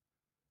quorum.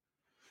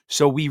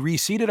 So we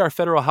reseated our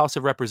Federal House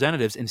of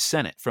Representatives and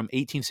Senate from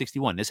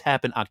 1861. This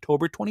happened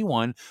October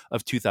 21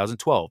 of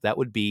 2012. That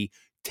would be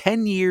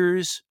 10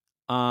 years.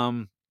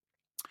 10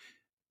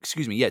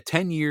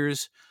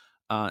 years.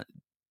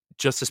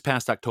 Just this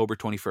past October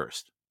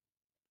 21st.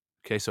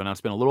 Okay, so now it's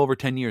been a little over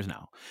 10 years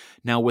now.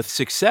 Now, with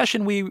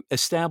succession, we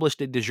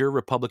established a de jure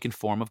Republican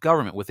form of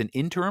government with an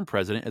interim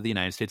president of the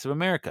United States of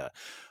America.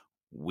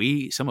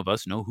 Some of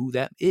us know who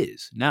that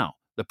is. Now,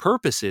 the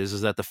purpose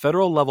is that the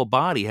federal level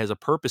body has a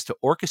purpose to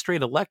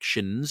orchestrate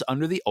elections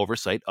under the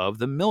oversight of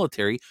the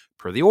military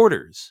per the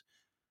orders.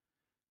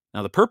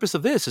 Now, the purpose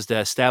of this is to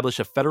establish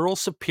a federal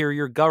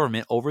superior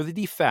government over the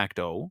de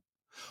facto,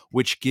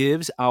 which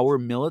gives our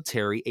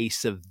military a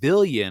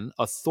civilian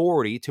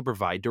authority to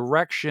provide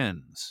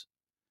directions.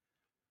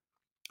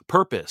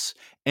 Purpose.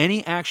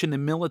 Any action the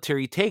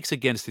military takes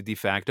against the de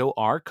facto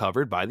are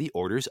covered by the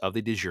orders of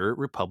the de jure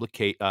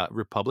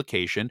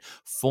republication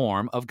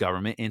form of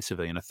government and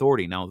civilian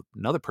authority. Now,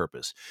 another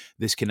purpose.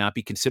 This cannot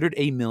be considered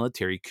a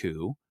military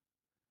coup.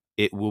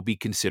 It will be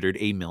considered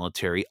a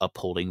military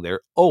upholding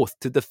their oath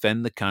to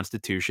defend the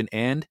Constitution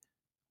and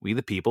we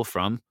the people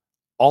from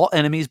all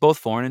enemies, both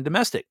foreign and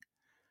domestic.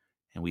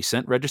 And we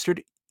sent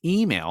registered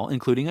email,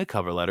 including a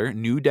cover letter,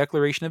 new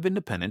Declaration of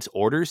Independence,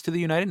 orders to the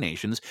United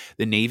Nations,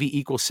 the Navy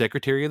equals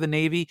Secretary of the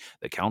Navy,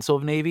 the Council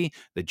of Navy,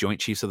 the Joint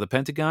Chiefs of the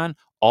Pentagon,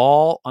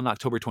 all on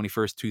October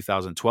 21st,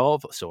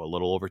 2012, so a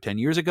little over 10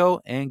 years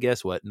ago, and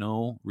guess what?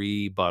 No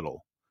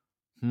rebuttal.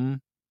 So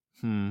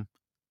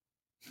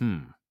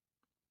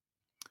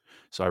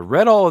I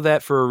read all of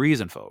that for a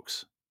reason,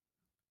 folks.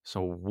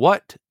 So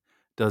what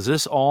does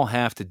this all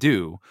have to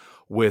do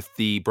with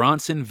the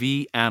Bronson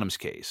v. Adams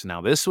case? Now,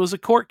 this was a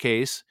court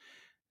case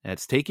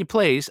that's taking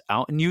place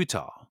out in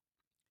Utah.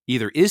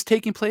 Either is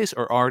taking place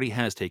or already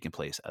has taken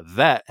place.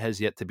 That has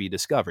yet to be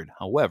discovered.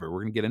 However,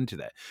 we're going to get into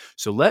that.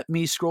 So let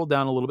me scroll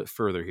down a little bit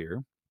further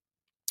here.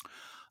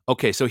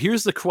 Okay, so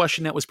here's the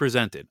question that was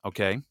presented.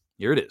 Okay,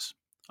 here it is.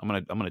 I'm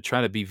going to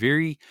try to be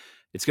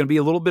it's going to be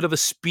a little bit of a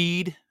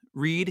speed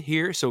read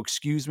here, so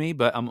excuse me,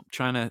 but I'm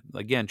trying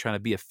to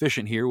be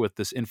efficient here with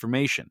this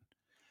information.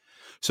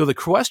 So the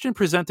question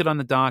presented on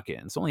the docket,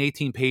 it's only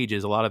 18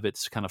 pages, a lot of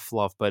it's kind of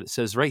fluff, but it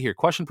says right here,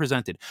 question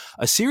presented.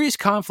 A serious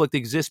conflict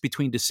exists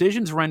between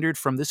decisions rendered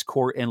from this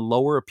court and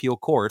lower appeal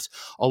courts,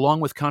 along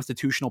with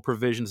constitutional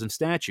provisions and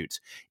statutes,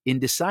 in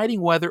deciding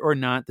whether or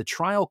not the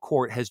trial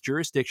court has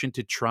jurisdiction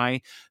to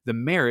try the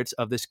merits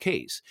of this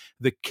case.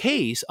 The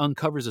case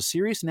uncovers a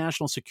serious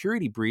national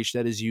security breach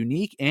that is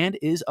unique and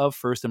is of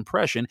first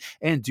impression,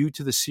 and due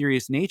to the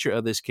serious nature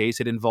of this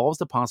case, it involves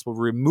the possible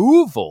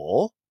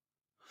removal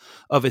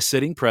of a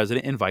sitting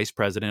president and vice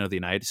president of the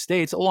United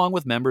States, along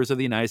with members of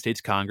the United States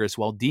Congress,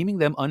 while deeming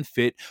them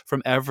unfit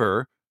from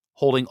ever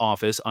holding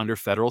office under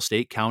federal,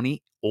 state,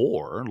 county,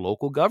 or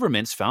local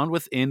governments found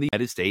within the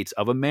United States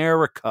of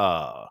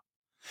America.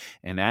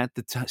 And at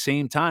the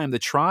same time, the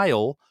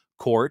trial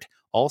court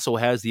also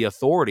has the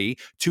authority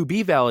to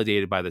be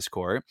validated by this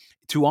court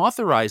to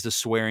authorize the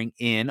swearing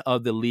in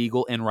of the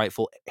legal and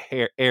rightful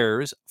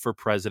heirs for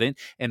president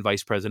and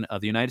vice president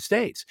of the United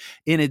States.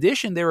 In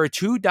addition, there are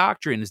two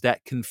doctrines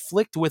that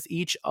conflict with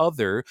each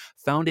other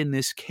found in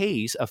this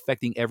case,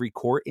 affecting every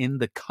court in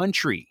the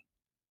country.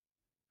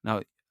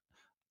 Now,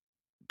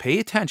 pay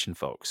attention,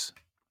 folks.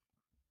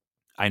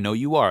 I know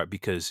you are,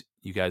 because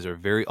you guys are a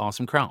very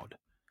awesome crowd.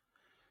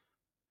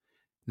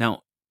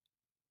 Now,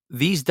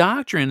 these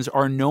doctrines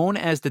are known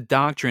as the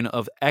doctrine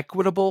of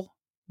equitable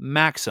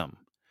maxim.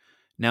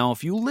 Now,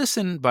 if you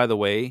listen, by the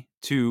way,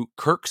 to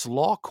Kirk's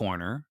Law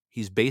Corner,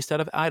 he's based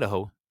out of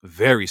Idaho,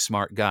 very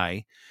smart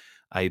guy.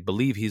 I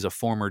believe he's a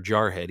former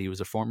jarhead. He was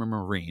a former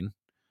Marine.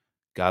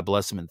 God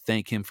bless him and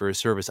thank him for his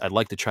service. I'd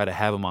like to try to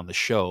have him on the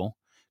show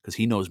because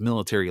he knows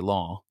military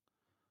law.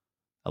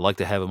 I'd like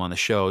to have him on the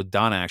show.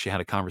 Donna actually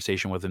had a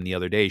conversation with him the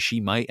other day. She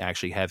might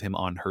actually have him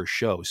on her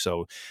show.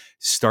 So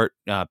start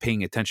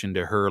paying attention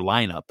to her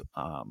lineup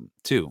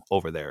too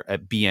over there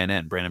at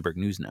BNN, Brandenburg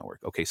News Network.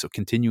 Okay, so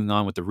continuing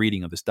on with the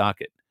reading of this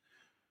docket.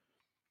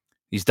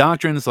 These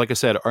doctrines, like I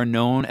said, are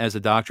known as the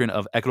doctrine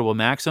of equitable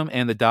maxim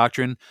and the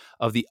doctrine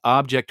of the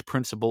object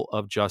principle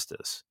of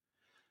justice.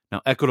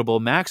 Now, equitable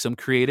maxim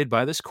created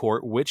by this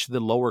court, which the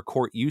lower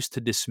court used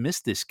to dismiss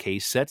this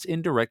case, sets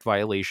in direct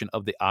violation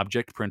of the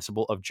object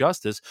principle of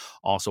justice,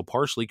 also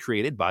partially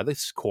created by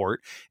this court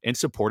and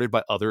supported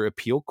by other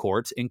appeal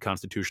courts in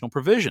constitutional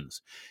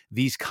provisions.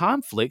 These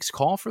conflicts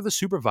call for the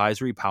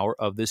supervisory power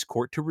of this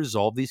court to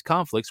resolve these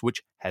conflicts,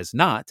 which has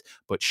not,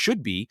 but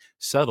should be,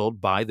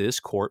 settled by this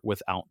court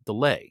without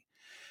delay.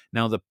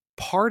 Now, the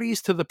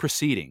parties to the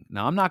proceeding.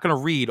 Now, I'm not going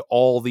to read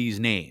all these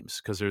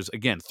names because there's,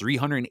 again,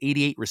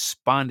 388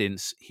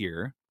 respondents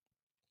here.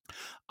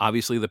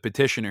 Obviously, the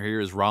petitioner here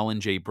is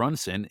Roland J.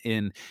 Brunson,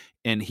 and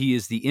he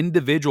is the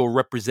individual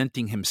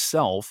representing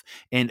himself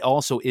and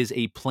also is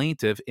a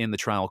plaintiff in the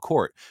trial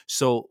court.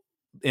 So,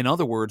 in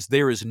other words,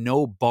 there is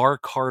no bar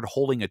card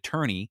holding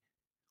attorney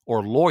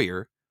or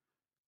lawyer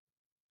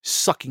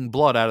sucking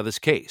blood out of this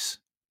case.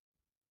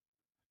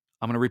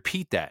 I'm going to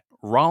repeat that.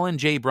 Roland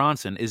J.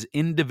 Bronson is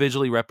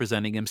individually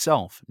representing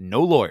himself.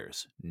 No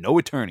lawyers, no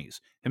attorneys,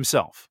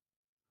 himself.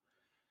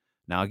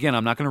 Now, again,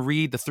 I'm not going to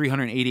read the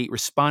 388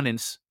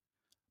 respondents,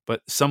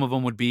 but some of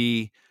them would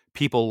be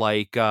people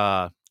like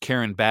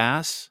Karen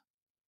Bass.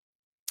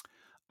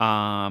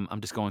 I'm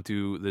just going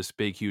through this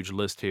big, huge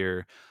list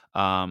here.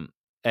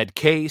 Ed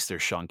Case,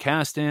 there's Sean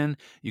Caston.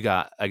 You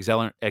got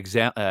AOC.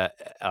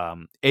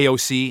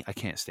 I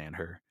can't stand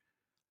her.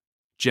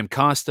 Jim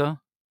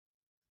Costa.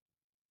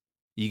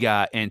 You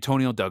got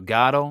Antonio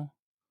Delgado.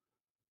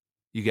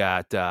 You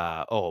got,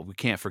 we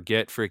can't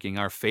forget freaking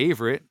our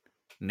favorite,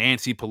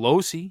 Nancy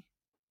Pelosi.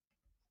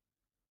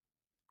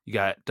 You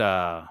got,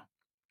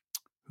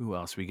 who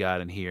else we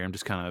got in here? I'm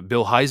just kind of,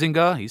 Bill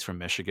Huizenga, he's from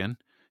Michigan.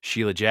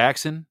 Sheila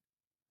Jackson.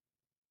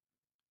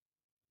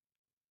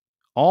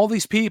 All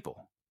these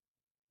people.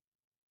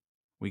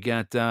 We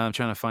got, I'm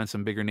trying to find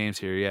some bigger names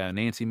here. Yeah,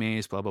 Nancy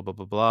Mace, blah, blah, blah,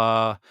 blah,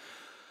 blah.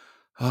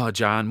 Oh,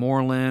 John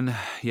Moreland.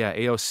 Yeah,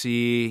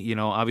 AOC,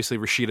 obviously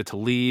Rashida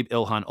Tlaib,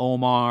 Ilhan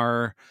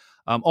Omar,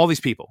 all these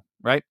people,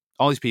 right?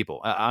 All these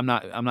people. I'm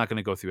not going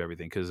to go through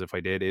everything because if I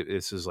did,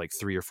 this is like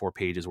 3 or 4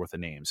 pages worth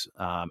of names.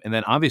 And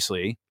then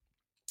obviously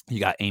you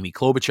got Amy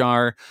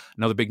Klobuchar,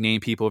 another big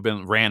name. People have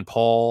been Rand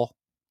Paul,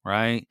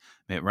 right?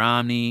 Mitt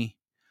Romney.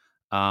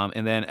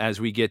 And then as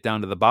we get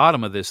down to the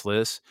bottom of this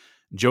list,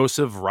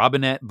 Joseph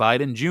Robinette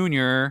Biden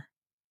Jr.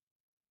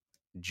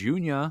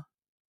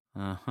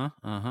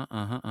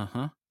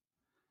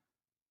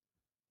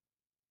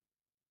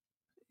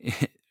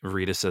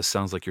 Rita says,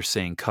 sounds like you're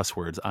saying cuss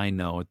words. I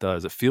know it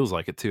does. It feels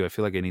like it too. I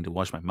feel like I need to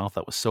wash my mouth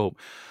out with soap.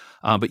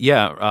 But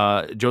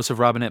yeah, Joseph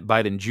Robinette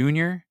Biden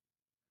Jr.,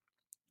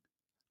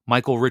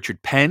 Michael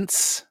Richard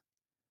Pence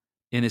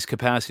in his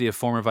capacity of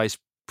former vice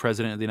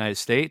president of the United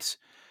States,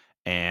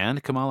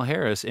 and Kamala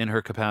Harris in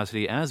her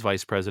capacity as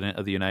vice president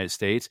of the United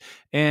States,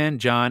 and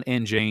John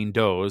and Jane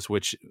Doe's,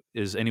 which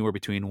is anywhere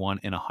between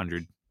 1 and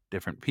 100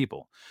 different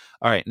people.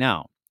 All right,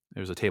 now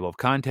there's a table of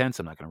contents.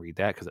 I'm not going to read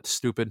that because that's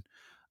stupid.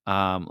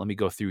 Let me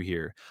go through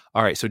here.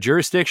 All right, so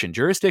jurisdiction.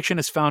 Jurisdiction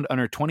is found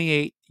under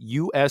 28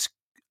 U.S.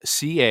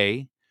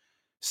 CA,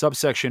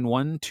 subsection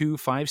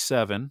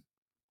 1257.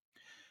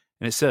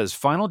 And it says,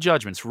 final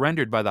judgments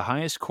rendered by the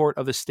highest court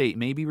of the state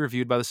may be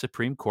reviewed by the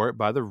Supreme Court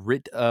by the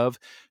writ of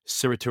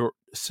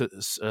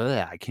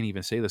I can't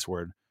even say this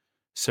word.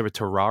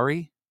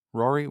 Certiorari,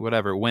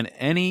 whatever, when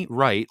any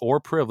right or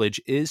privilege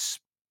is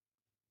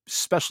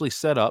specially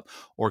set up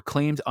or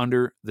claimed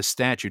under the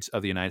statutes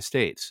of the United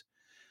States.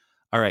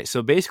 All right,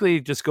 so basically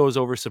it just goes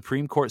over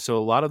Supreme Court. So a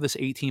lot of this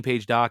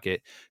 18-page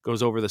docket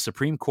goes over the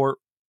Supreme Court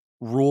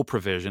rule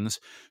provisions.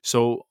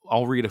 So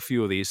I'll read a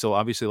few of these. So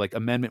obviously, like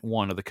Amendment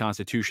 1 of the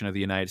Constitution of the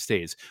United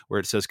States, where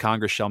it says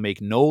Congress shall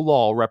make no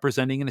law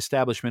representing an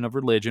establishment of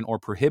religion or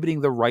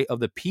prohibiting the right of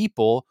the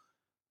people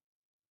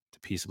to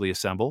peaceably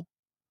assemble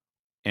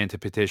and to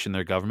petition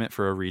their government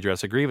for a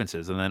redress of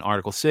grievances. And then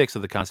Article 6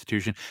 of the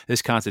Constitution,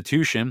 this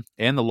Constitution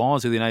and the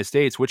laws of the United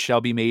States, which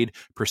shall be made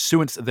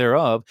pursuant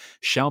thereof,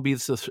 shall be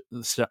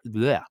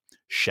the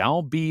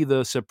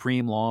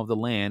supreme law of the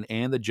land,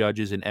 and the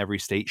judges in every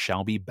state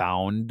shall be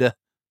bound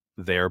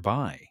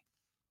thereby.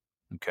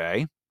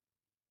 Okay.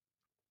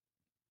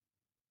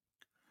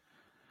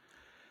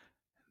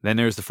 Then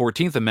there's the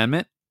 14th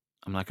Amendment.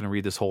 I'm not going to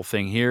read this whole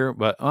thing here,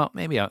 but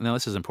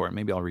this is important.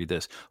 Maybe I'll read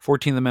this.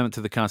 14th Amendment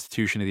to the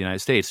Constitution of the United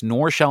States.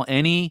 Nor shall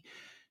any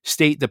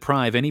state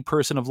deprive any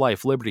person of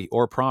life, liberty,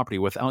 or property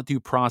without due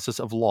process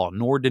of law,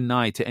 nor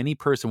deny to any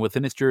person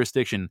within its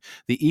jurisdiction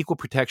the equal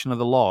protection of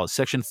the laws.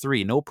 Section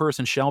 3, no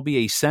person shall be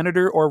a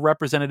senator or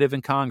representative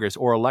in Congress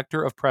or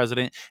elector of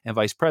president and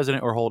vice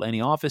president or hold any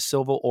office,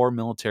 civil or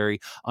military,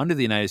 under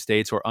the United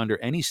States or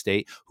under any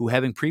state, who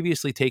having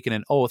previously taken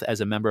an oath as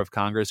a member of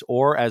Congress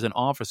or as an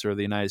officer of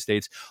the United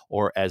States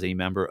or as a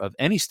member of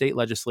any state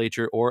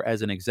legislature or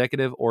as an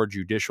executive or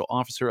judicial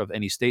officer of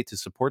any state to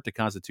support the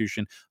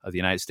Constitution of the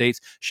United States,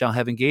 shall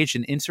have engaged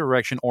in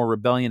insurrection or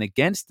rebellion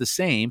against the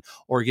same,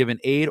 or given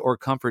aid or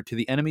comfort to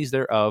the enemies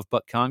thereof,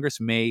 but Congress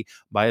may,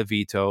 by a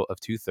veto of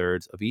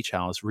 2/3 of each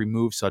house,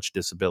 remove such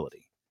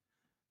disability.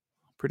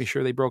 Pretty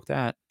sure they broke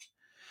that.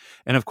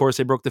 And of course,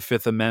 they broke the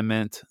 5th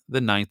Amendment, the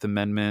 9th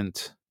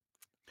Amendment.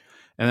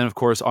 And then, of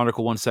course,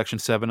 Article 1, Section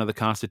 7 of the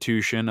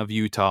Constitution of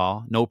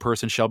Utah, no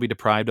person shall be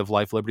deprived of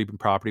life, liberty, and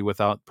property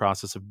without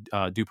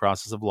due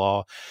process of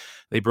law.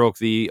 They broke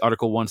the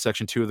Article 1,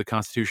 Section 2 of the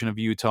Constitution of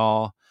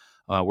Utah,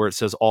 where it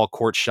says all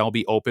courts shall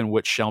be open,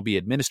 which shall be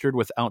administered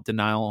without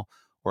denial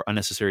or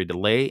unnecessary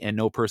delay, and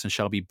no person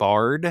shall be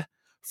barred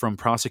from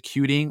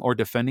prosecuting or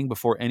defending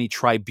before any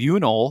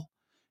tribunal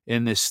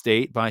in this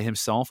state by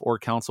himself or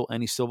counsel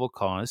any civil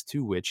cause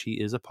to which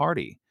he is a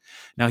party.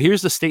 Now,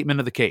 here's the statement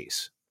of the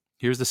case.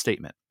 Here's the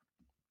statement.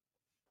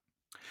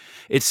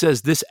 It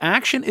says, this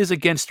action is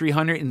against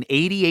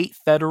 388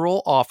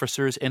 federal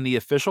officers in the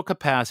official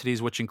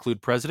capacities, which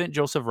include President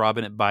Joseph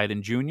Robinette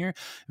Biden Jr.,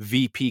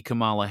 VP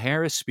Kamala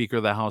Harris, Speaker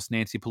of the House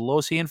Nancy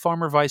Pelosi, and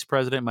former Vice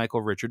President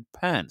Michael Richard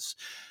Pence,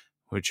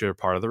 which are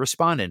part of the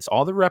respondents.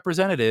 All the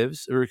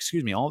respondents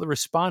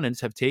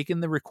have taken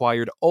the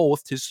required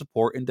oath to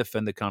support and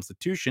defend the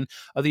Constitution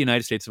of the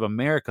United States of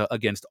America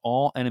against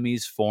all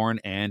enemies, foreign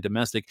and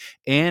domestic,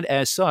 and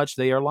as such,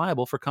 they are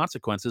liable for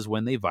consequences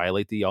when they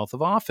violate the oath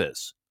of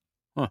office.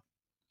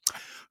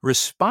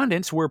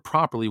 Respondents were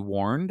properly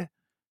warned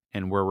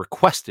and were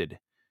requested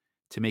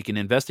to make an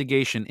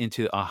investigation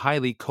into a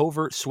highly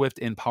covert, swift,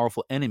 and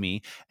powerful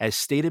enemy, as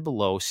stated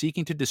below,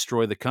 seeking to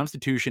destroy the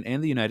Constitution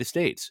and the United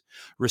States.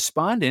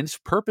 Respondents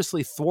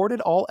purposely thwarted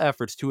all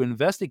efforts to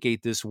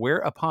investigate this,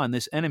 whereupon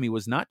this enemy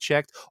was not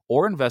checked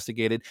or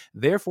investigated.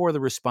 Therefore, the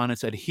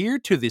respondents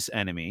adhered to this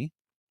enemy.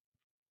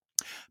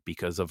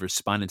 Because of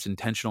respondents'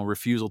 intentional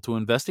refusal to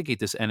investigate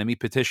this enemy,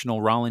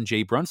 petitioner Roland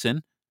J.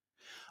 Brunson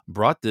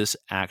brought this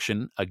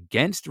action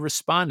against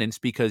respondents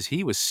because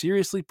he was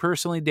seriously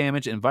personally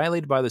damaged and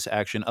violated by this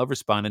action of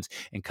respondents,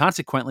 and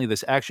consequently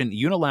this action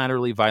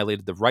unilaterally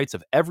violated the rights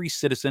of every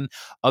citizen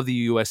of the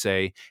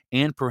USA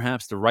and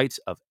perhaps the rights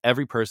of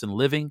every person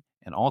living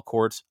in all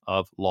courts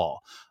of law.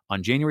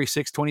 On January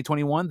 6,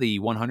 2021, the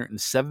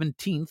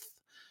 117th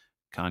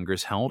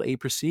Congress held a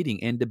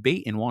proceeding and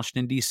debate in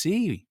Washington,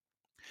 D.C.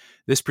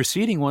 This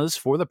proceeding was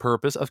for the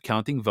purpose of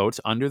counting votes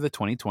under the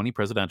 2020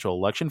 presidential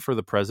election for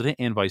the President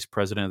and Vice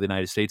President of the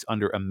United States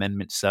under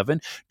Amendment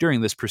 7.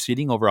 During this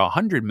proceeding, over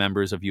 100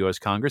 members of U.S.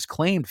 Congress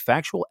claimed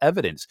factual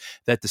evidence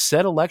that the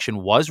said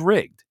election was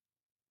rigged.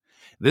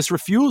 This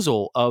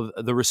refusal of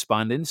the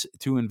respondents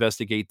to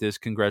investigate this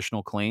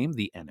congressional claim,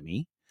 the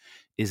enemy,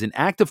 is an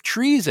act of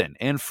treason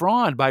and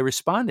fraud by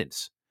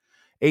respondents.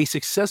 A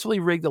successfully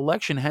rigged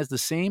election has the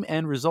same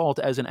end result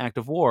as an act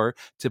of war,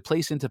 to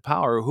place into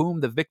power whom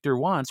the victor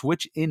wants,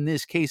 which in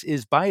this case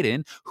is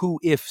Biden, who,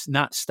 if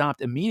not stopped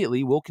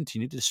immediately, will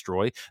continue to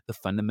destroy the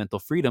fundamental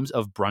freedoms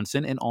of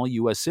Brunson and all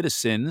U.S.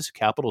 citizens,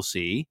 capital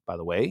C, by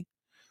the way,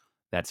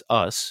 that's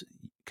us,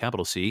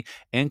 capital C,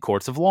 and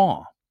courts of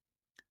law.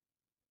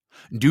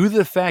 Due to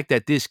the fact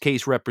that this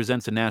case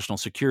represents a national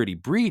security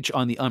breach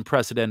on the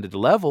unprecedented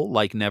level,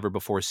 like never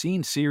before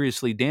seen,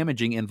 seriously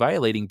damaging and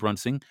violating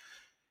Brunson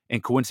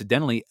and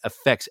coincidentally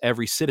affects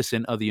every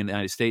citizen of the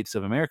United States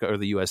of America or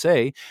the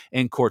USA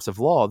in courts of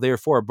law.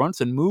 Therefore,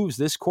 Brunson moves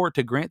this court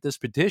to grant this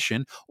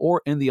petition,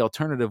 or in the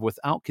alternative,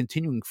 without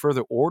continuing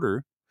further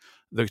order,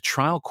 the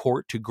trial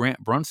court to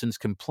grant Brunson's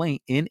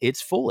complaint in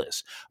its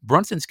fullest.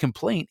 Brunson's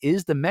complaint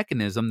is the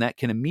mechanism that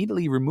can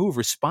immediately remove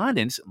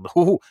respondents.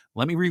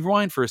 Let me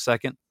rewind for a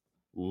second.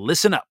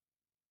 Listen up.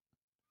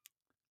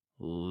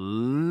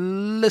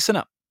 Listen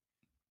up.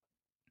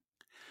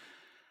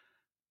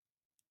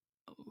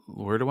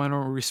 Where do I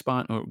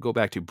respond? Go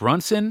back to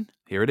Brunson.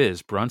 Here it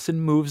is. Brunson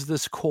moves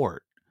this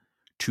court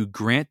to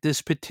grant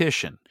this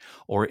petition,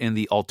 or in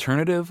the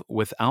alternative,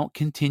 without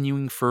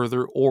continuing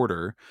further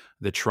order,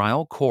 the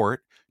trial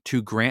court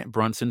to grant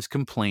Brunson's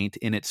complaint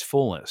in its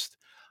fullest.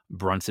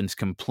 Brunson's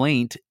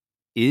complaint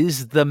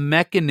is the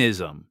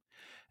mechanism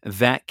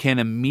that can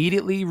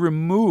immediately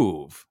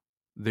remove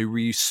the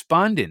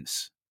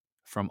respondents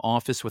from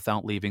office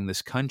without leaving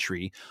this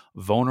country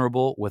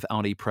vulnerable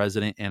without a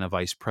president and a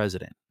vice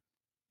president.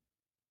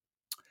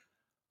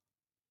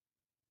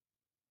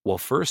 Well,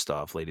 first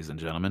off, ladies and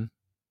gentlemen,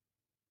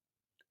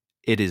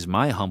 it is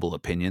my humble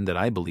opinion that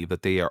I believe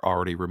that they are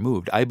already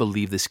removed. I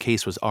believe this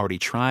case was already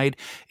tried.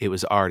 It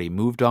was already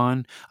moved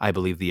on. I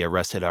believe the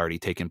arrest had already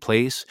taken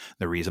place.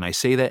 The reason I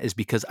say that is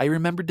because I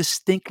remember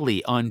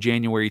distinctly on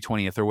January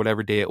 20th or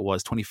whatever day it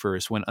was,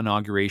 21st, when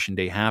Inauguration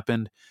Day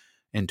happened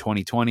in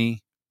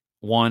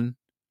 2021.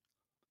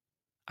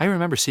 I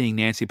remember seeing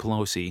Nancy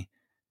Pelosi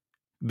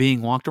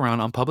being walked around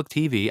on public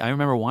TV. I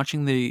remember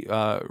watching the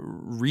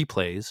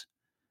replays.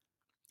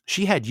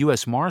 She had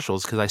U.S.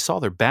 Marshals, because I saw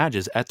their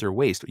badges at their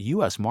waist,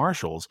 U.S.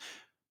 Marshals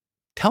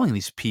telling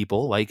these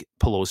people like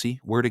Pelosi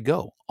where to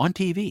go on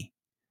TV.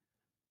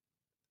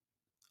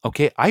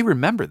 Okay, I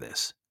remember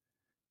this.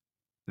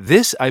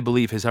 This, I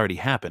believe, has already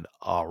happened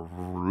a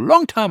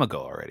long time ago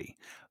already.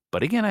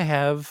 But again, I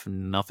have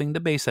nothing to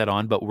base that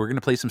on, but we're going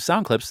to play some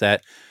sound clips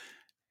that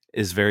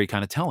is very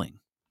kind of telling.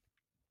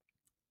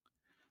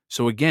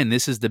 So again,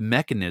 this is the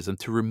mechanism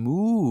to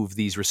remove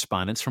these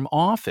respondents from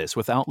office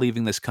without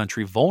leaving this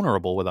country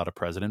vulnerable without a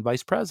president,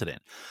 vice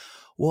president.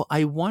 Well,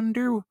 I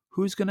wonder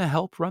who's going to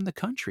help run the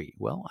country.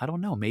 Well, I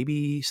don't know.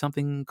 Maybe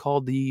something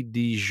called the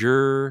de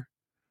jure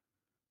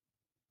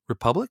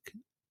republic,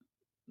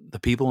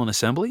 the people in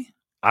assembly.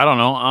 I don't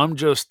know. I'm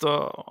just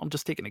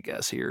taking a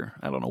guess here.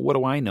 I don't know. What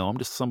do I know? I'm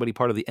just somebody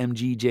part of the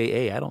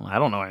MGJA. I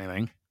don't know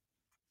anything.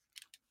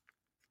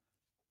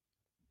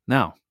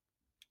 Now,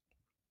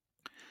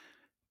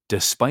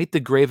 despite the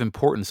grave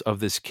importance of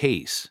this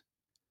case,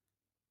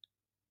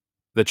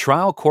 the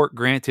trial court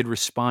granted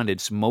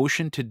respondents'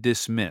 motion to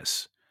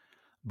dismiss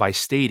by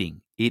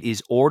stating it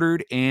is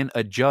ordered and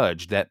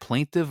adjudged that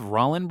plaintiff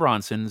Roland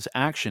Brunson's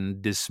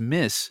action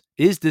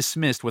is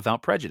dismissed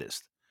without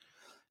prejudice.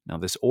 Now,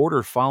 this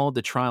order followed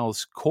the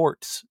trial's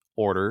court's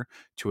order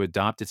to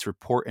adopt its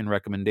report and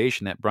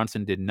recommendation that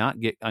Brunson did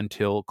not get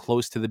until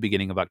close to the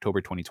beginning of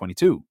October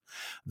 2022,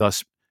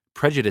 thus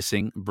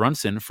prejudicing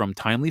Brunson from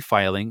timely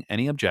filing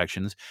any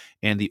objections,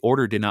 and the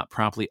order did not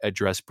properly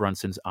address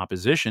Brunson's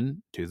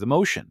opposition to the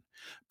motion.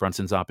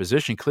 Brunson's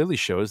opposition clearly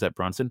shows that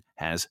Brunson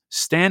has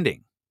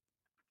standing.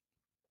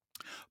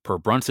 Per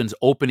Brunson's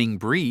opening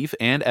brief,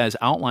 and as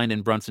outlined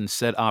in Brunson's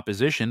said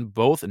opposition,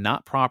 both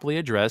not properly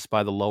addressed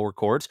by the lower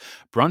courts,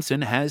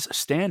 Brunson has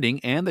standing,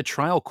 and the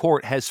trial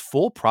court has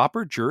full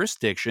proper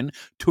jurisdiction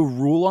to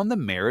rule on the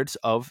merits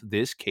of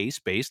this case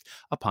based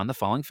upon the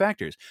following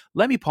factors.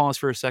 Let me pause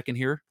for a second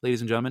here,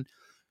 ladies and gentlemen.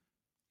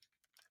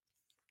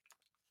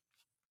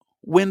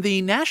 When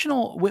the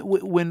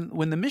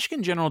when the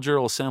Michigan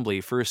General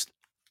Assembly first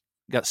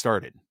got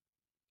started,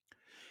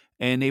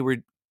 and they were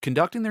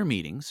conducting their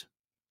meetings,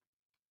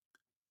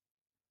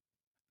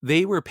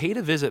 they were paid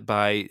a visit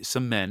by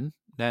some men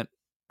that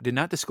did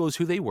not disclose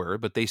who they were,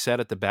 but they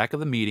sat at the back of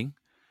the meeting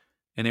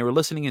and they were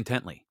listening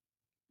intently.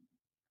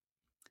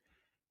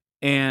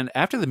 And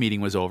after the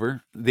meeting was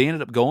over, they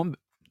ended up going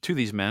to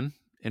these men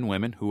and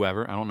women,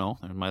 whoever, I don't know.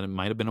 There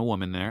might have been a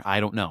woman there. I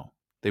don't know.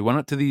 They went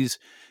up to these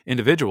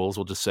individuals,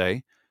 we'll just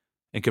say,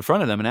 and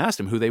confronted them and asked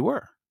them who they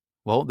were.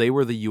 Well, they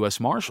were the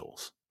U.S.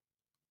 Marshals.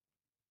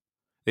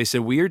 They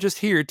said, we are just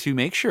here to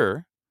make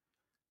sure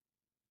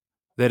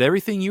that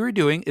everything you are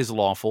doing is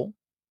lawful,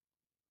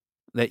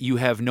 that you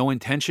have no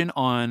intention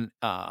on,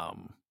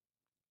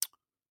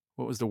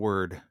 what was the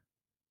word?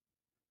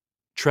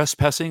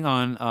 Trespassing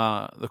on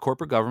the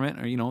corporate government,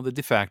 or, the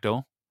de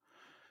facto,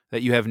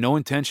 that you have no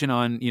intention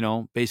on,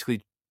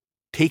 basically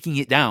taking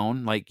it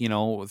down, like,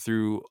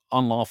 through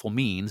unlawful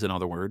means, in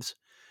other words.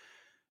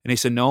 And they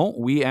said, no,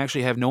 we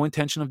actually have no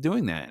intention of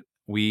doing that.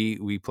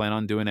 We plan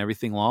on doing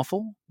everything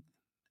lawful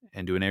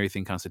and doing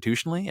everything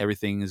constitutionally.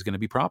 Everything is going to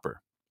be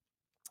proper.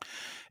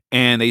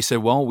 And they said,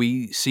 well,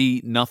 we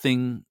see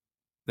nothing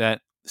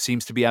that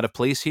seems to be out of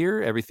place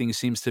here. Everything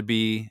seems to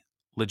be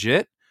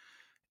legit.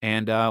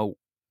 And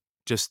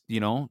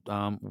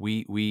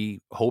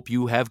we hope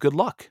you have good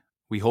luck.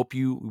 We hope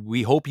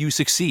you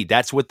succeed.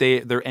 That's what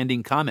their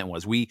ending comment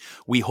was. We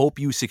hope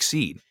you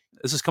succeed.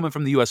 This is coming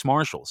from the U.S.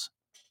 Marshals.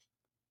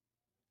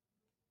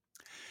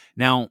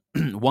 Now,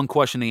 one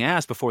question they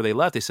asked before they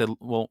left, they said,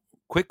 well,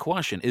 quick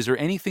question. Is there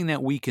anything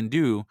that we can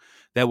do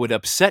that would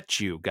upset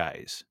you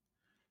guys?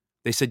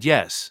 They said,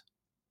 yes.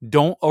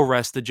 Don't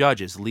arrest the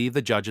judges. Leave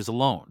the judges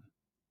alone.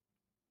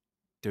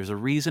 There's a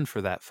reason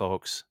for that,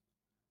 folks.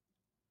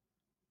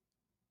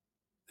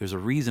 There's a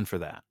reason for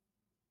that.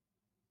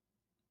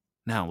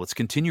 Now, let's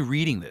continue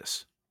reading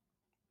this.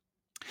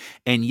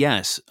 And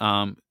yes,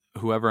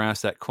 whoever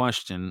asked that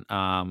question,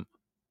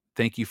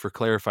 thank you for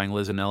clarifying,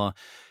 Lizanella.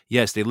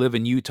 Yes, they live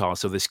in Utah.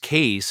 So this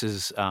case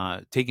is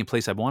taking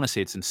place, I want to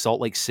say it's in Salt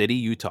Lake City,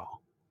 Utah.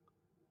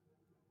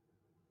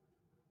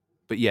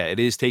 But yeah, it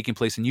is taking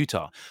place in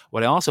Utah.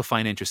 What I also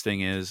find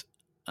interesting is,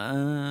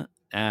 I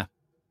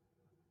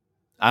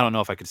don't know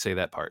if I could say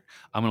that part.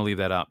 I'm going to leave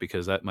that out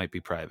because that might be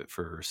private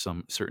for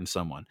some certain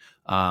someone.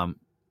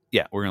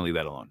 Yeah, we're going to leave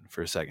that alone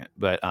for a second.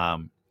 But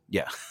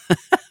yeah.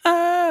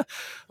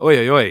 Oi,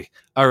 oi, oi.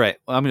 All right.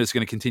 Well, I'm just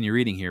going to continue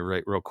reading here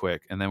real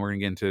quick. And then we're going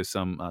to get into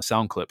some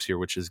sound clips here,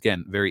 which is,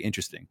 again, very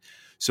interesting.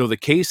 So the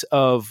case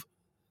of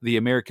the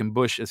American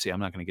Bush. Let's see. I'm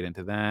not going to get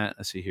into that.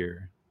 Let's see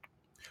here.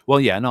 Well,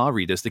 yeah, no, I'll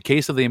read this. The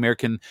case of the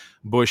American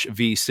Bush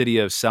v. City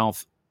of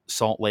South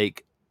Salt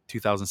Lake,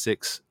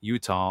 2006,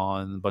 Utah,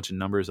 and a bunch of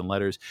numbers and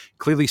letters,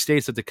 clearly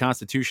states that the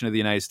Constitution of the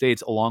United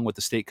States, along with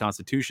the state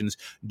constitutions,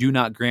 do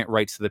not grant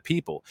rights to the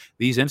people.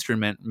 These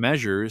instruments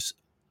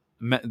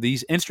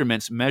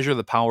measure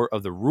the power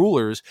of the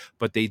rulers,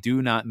 but they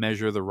do not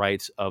measure the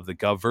rights of the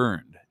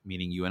governed,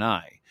 meaning you and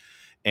I.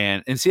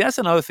 And see, that's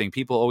another thing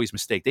people always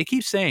mistake. They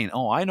keep saying,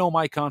 oh, I know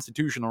my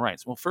constitutional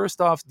rights. Well, first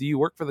off, do you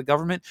work for the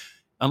government?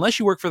 Unless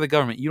you work for the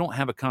government, you don't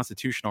have a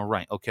constitutional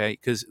right, okay?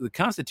 Because the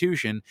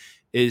Constitution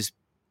is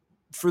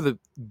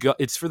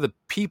it's for the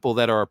people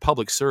that are our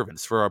public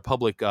servants, for our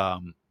public, they're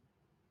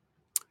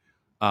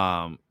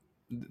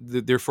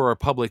for our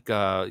public,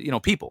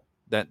 people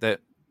that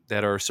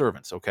are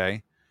servants,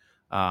 okay?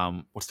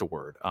 What's the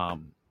word? I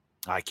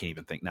can't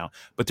even think now.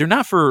 But they're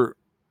not for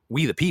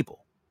we the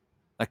people.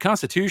 A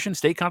constitution,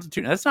 state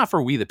constitution, that's not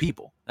for we the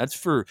people. That's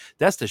to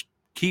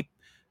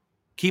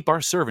keep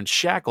our servants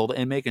shackled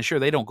and making sure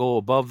they don't go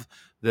above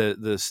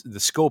the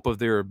scope of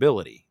their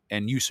ability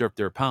and usurp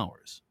their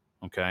powers.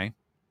 Okay.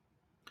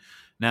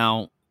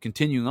 Now,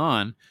 continuing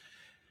on.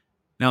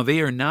 Now,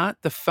 they are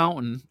not the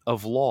fountain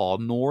of law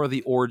nor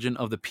the origin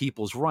of the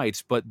people's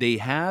rights, but they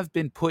have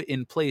been put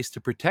in place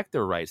to protect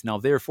their rights. Now,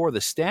 therefore,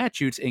 the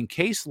statutes and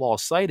case law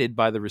cited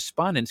by the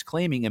respondents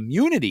claiming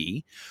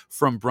immunity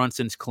from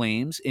Brunson's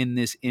claims in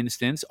this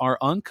instance are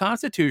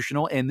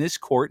unconstitutional, and this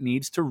court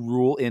needs to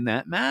rule in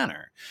that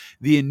manner.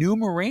 The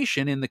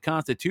enumeration in the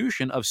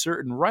Constitution of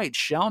certain rights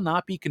shall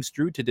not be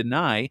construed to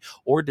deny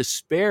or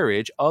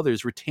disparage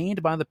others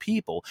retained by the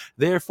people.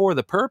 Therefore,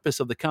 the purpose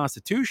of the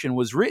Constitution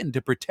was written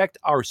to protect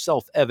our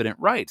self-evident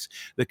rights.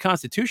 The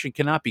Constitution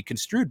cannot be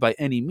construed by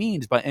any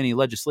means by any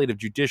legislative,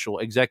 judicial,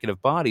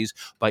 executive bodies,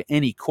 by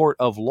any court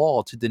of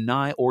law to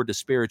deny or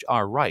disparage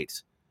our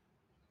rights.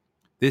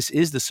 This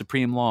is the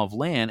supreme law of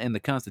land, and the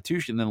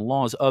Constitution and the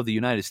laws of the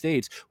United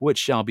States, which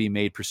shall be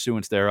made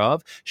pursuance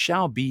thereof,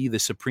 shall be the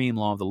supreme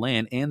law of the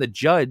land, and the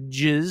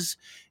judges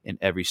in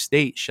every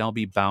state shall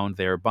be bound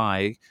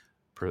thereby,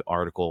 per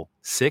Article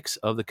 6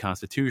 of the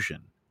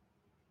Constitution.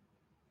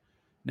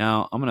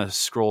 Now, I'm going to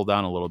scroll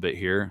down a little bit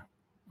here.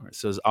 It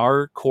says,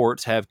 our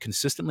courts have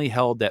consistently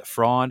held that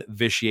fraud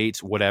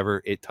vitiates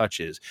whatever it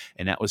touches.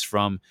 And that was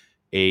from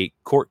a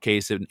court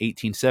case in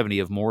 1870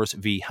 of Morris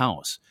v.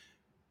 House.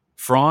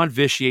 Fraud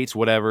vitiates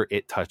whatever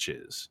it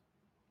touches.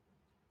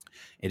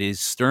 It is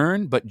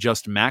stern but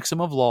just maxim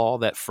of law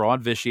that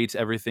fraud vitiates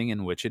everything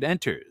in which it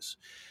enters.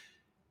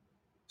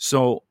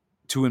 So,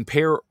 to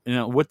impair,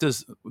 what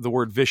does the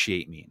word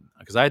vitiate mean?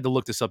 Because I had to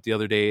look this up the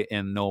other day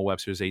in Noah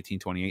Webster's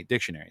 1828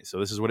 dictionary. So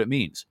this is what it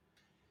means.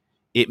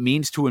 It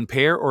means to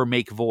impair or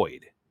make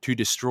void, to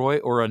destroy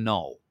or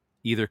annul,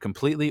 either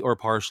completely or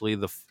partially,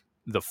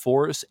 the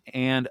force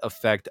and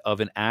effect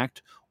of an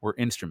act or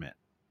instrument.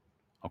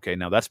 Okay,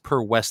 now that's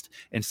per West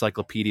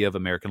Encyclopedia of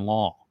American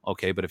Law.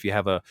 Okay, but if you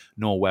have a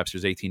Noah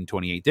Webster's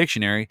 1828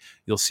 dictionary,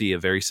 you'll see a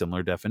very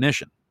similar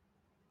definition.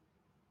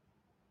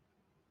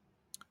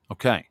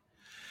 Okay.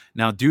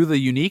 Now, due to the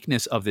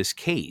uniqueness of this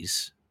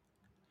case,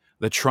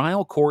 the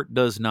trial court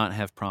does not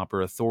have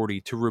proper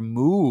authority to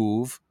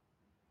remove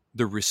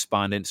the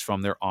respondents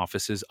from their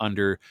offices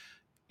under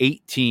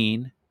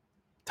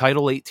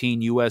Title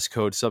 18 U.S.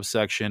 Code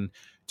subsection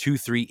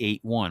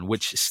 2381,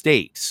 which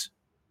states,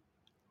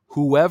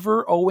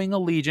 whoever owing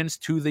allegiance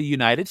to the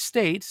United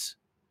States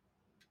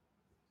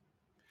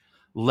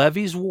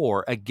levies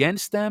war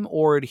against them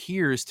or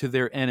adheres to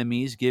their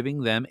enemies,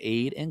 giving them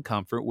aid and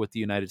comfort with the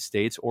United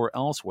States or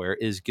elsewhere,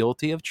 is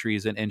guilty of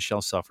treason and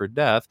shall suffer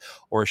death,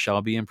 or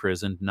shall be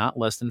imprisoned not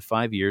less than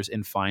 5 years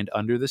and fined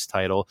under this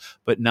title,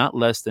 but not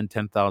less than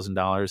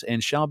 $10,000,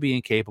 and shall be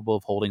incapable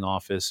of holding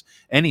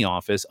any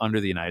office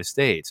under the United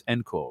States.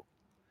 End quote.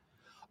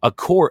 A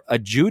court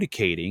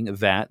adjudicating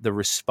that the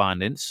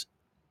respondents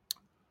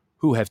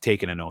who have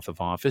taken an oath of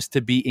office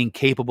to be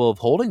incapable of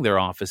holding their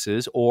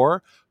offices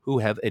or who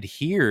have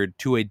adhered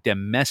to a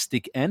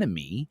domestic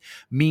enemy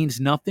means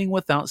nothing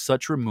without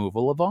such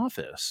removal of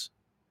office.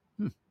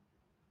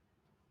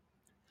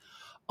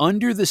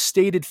 Under the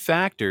stated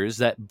factors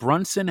that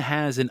Brunson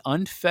has an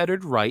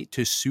unfettered right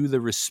to sue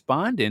the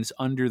respondents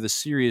under the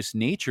serious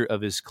nature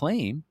of his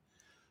claim,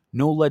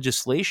 no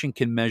legislation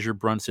can measure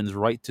Brunson's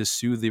right to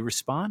sue the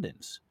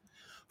respondents.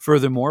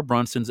 Furthermore,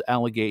 Brunson's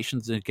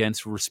allegations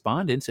against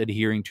respondents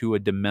adhering to a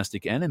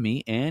domestic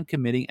enemy and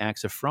committing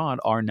acts of fraud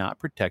are not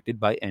protected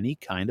by any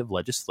kind of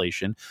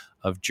legislation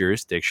of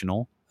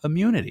jurisdictional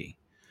immunity.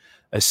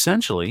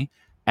 Essentially,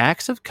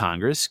 acts of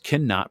Congress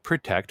cannot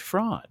protect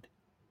fraud,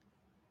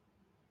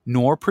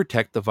 nor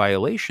protect the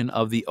violation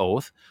of the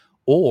oath,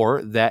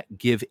 or that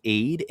give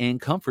aid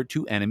and comfort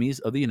to enemies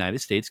of the United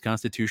States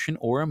Constitution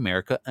or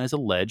America as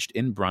alleged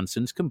in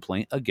Brunson's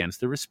complaint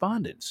against the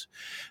respondents.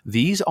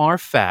 These are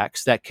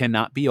facts that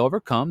cannot be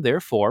overcome.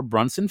 Therefore,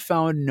 Brunson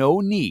found no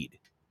need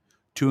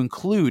to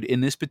include in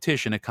this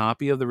petition a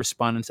copy of the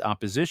respondent's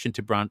opposition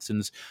to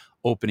Brunson's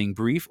opening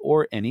brief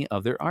or any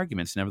other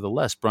arguments.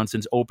 Nevertheless,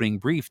 Brunson's opening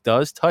brief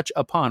does touch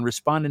upon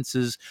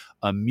respondents'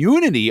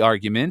 immunity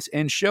arguments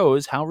and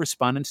shows how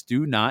respondents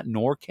do not,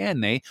 nor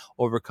can they,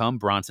 overcome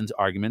Brunson's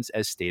arguments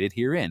as stated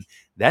herein.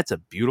 That's a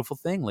beautiful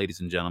thing, ladies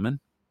and gentlemen.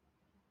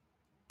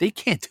 They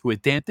can't do a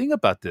damn thing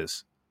about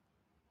this.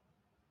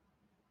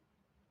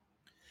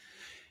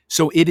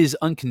 So it is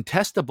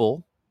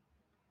uncontestable.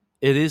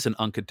 It is an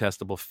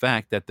uncontestable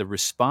fact that the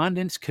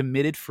respondents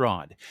committed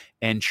fraud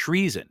and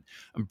treason,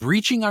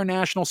 breaching our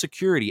national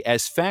security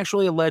as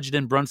factually alleged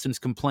in Brunson's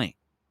complaint,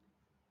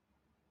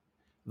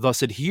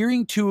 thus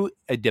adhering to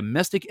a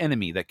domestic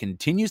enemy that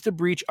continues to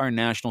breach our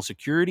national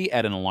security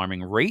at an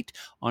alarming rate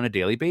on a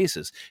daily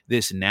basis.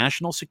 This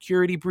national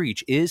security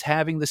breach is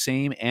having the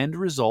same end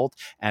result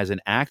as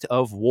an act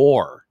of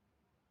war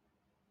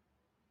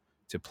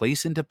to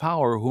place into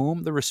power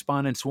whom the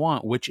respondents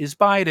want, which is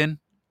Biden.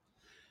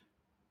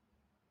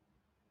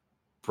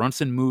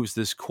 Brunson moves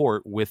this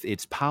court with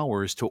its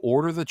powers to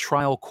order the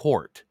trial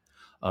court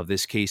of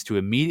this case to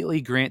immediately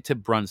grant to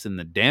Brunson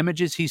the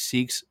damages he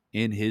seeks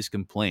in his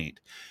complaint.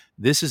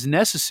 This is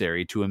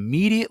necessary to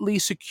immediately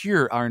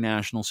secure our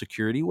national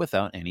security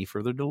without any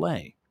further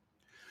delay.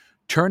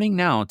 Turning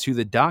now to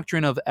the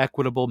doctrine of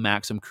equitable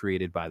maxim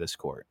created by this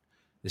court.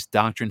 This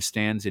doctrine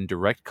stands in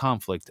direct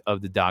conflict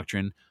of the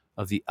doctrine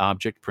of the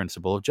object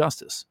principle of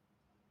justice.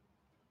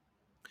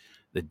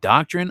 The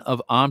doctrine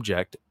of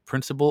object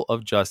principle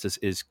of justice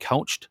is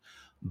couched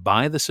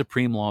by the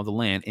supreme law of the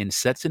land and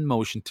sets in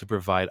motion to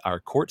provide our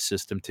court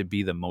system to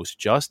be the most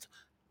just,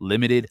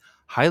 limited,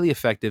 highly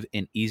effective,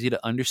 and easy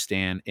to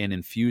understand, and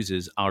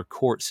infuses our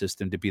court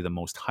system to be the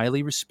most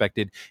highly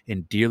respected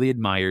and dearly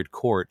admired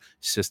court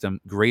system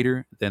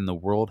greater than the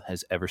world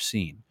has ever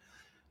seen.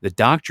 The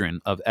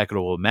doctrine of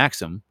equitable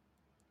maxim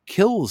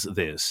kills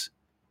this,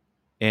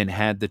 and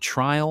had the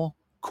trial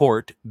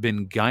court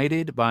been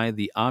guided by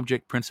the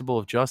object principle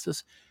of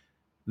justice,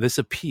 this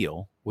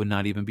appeal would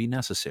not even be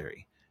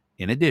necessary.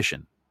 In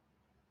addition,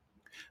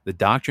 the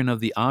doctrine of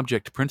the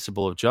object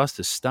principle of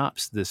justice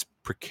stops this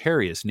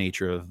precarious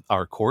nature of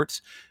our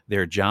courts.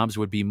 Their jobs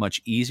would be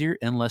much easier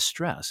and less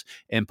stress,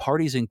 and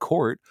parties in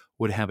court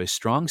would have a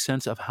strong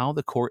sense of how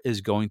the court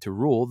is going to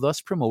rule, thus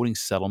promoting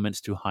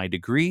settlements to a high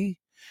degree,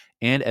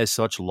 and as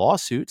such,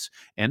 lawsuits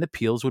and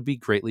appeals would be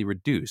greatly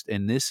reduced,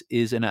 and this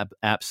is an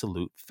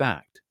absolute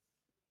fact.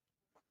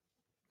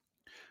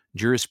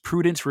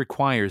 Jurisprudence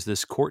requires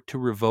this court to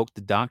revoke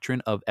the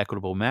doctrine of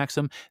equitable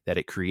maxim that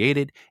it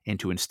created and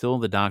to instill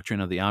the doctrine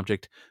of the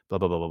object, blah,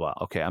 blah, blah, blah, blah.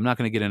 Okay, I'm not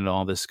going to get into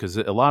all this because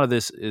a lot of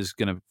this is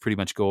going to pretty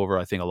much go over,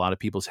 I think, a lot of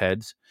people's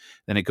heads.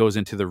 Then it goes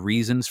into the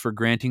reasons for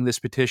granting this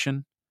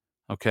petition,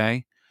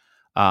 okay?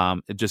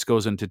 It just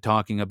goes into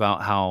talking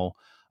about how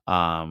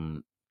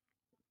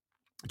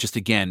just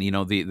again,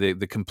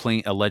 the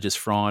complaint alleges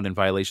fraud and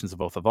violations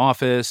of oath of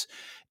office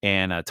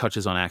and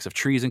touches on acts of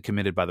treason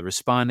committed by the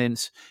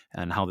respondents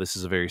and how this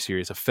is a very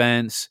serious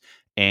offense.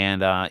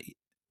 And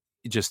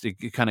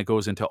it kind of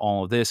goes into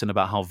all of this and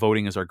about how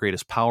voting is our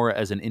greatest power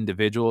as an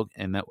individual,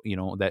 and that,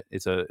 that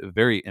it's a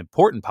very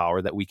important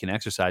power that we can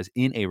exercise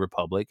in a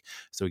republic.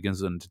 So he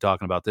goes into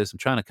talking about this. I'm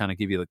trying to kind of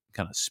give you the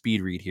kind of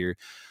speed read here.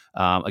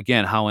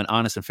 Again, how an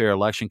honest and fair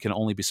election can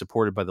only be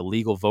supported by the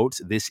legal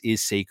votes. This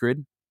is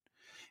sacred,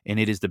 and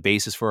it is the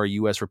basis for our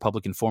U.S.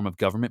 Republican form of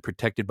government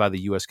protected by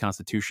the U.S.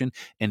 Constitution,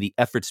 and the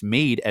efforts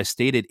made, as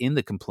stated in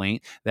the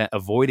complaint, that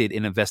avoided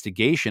an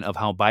investigation of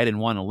how Biden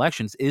won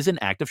elections is an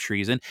act of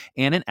treason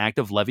and an act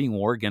of levying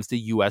war against the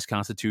U.S.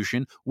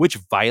 Constitution, which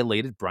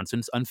violated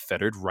Brunson's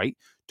unfettered right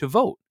to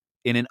vote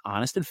in an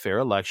honest and fair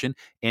election,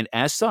 and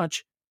as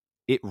such,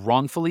 it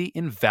wrongfully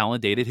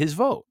invalidated his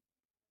vote,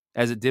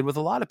 as it did with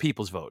a lot of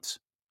people's votes.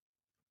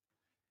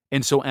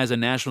 And so as a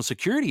national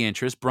security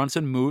interest,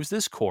 Brunson moves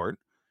this court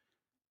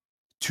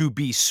to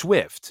be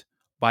swift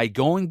by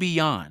going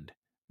beyond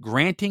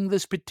granting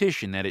this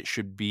petition that it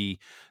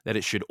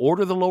should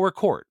order the lower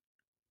court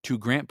to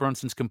grant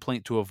Brunson's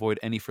complaint to avoid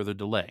any further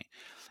delay.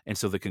 And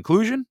so the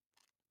conclusion,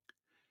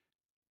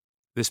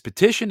 This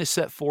petition is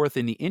set forth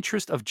in the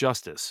interest of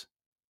justice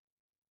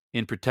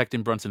in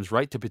protecting Brunson's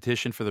right to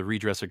petition for the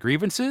redress of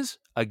grievances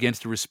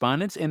against the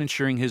respondents and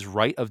ensuring his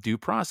right of due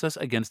process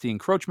against the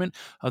encroachment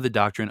of the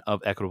doctrine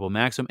of equitable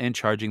maxim and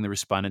charging the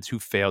respondents who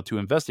failed to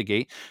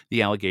investigate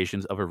the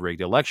allegations of a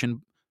rigged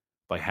election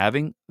by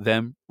having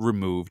them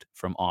removed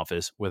from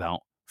office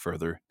without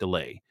further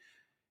delay.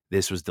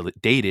 This was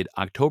dated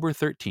October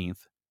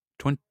 13th,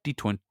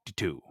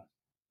 2022.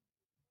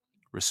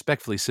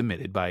 Respectfully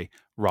submitted by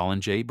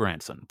Roland J.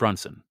 Brunson.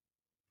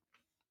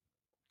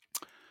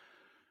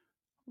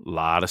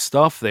 Lot of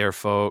stuff there,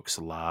 folks.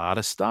 A lot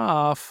of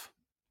stuff.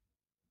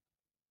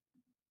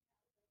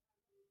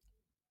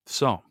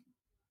 So,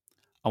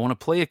 I want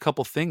to play a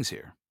couple things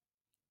here.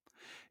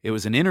 It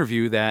was an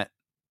interview that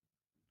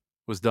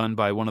was done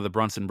by one of the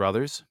Brunson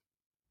brothers.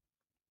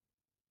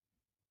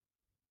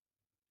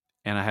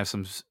 And I have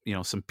some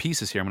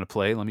pieces here I'm going to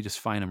play. Let me just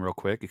find them real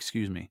quick.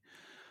 Excuse me.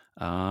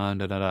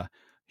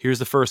 Here's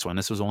the first one.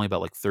 This was only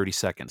about like 30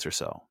 seconds or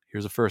so.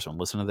 Here's the first one.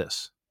 Listen to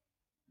this.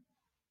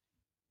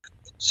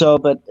 So,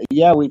 but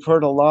yeah, we've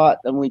heard a lot,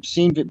 and we've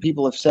seen that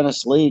people have sent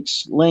us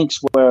links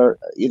where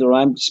either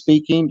I'm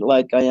speaking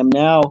like I am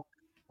now,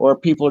 or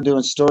people are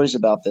doing stories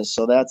about this.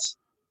 So that's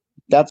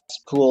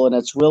cool, and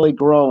it's really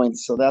growing.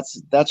 So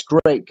that's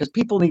great, because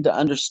people need to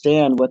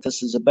understand what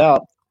this is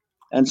about.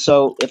 And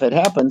so if it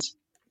happens,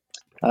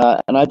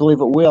 and I believe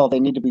it will, they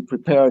need to be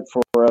prepared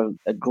for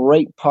a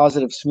great,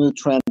 positive, smooth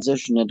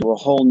transition into a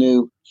whole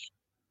new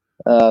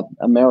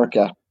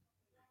America.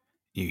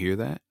 You hear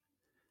that?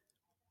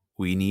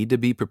 We need to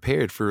be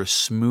prepared for a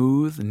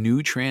smooth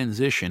new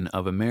transition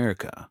of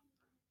America.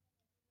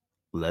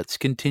 Let's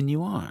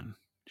continue on,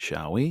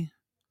 shall we?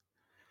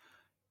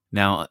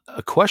 Now,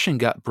 a question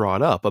got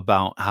brought up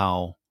about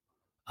how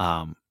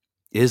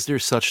is there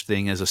such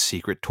thing as a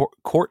secret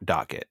court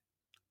docket?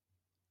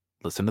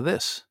 Listen to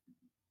this.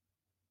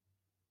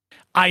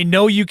 I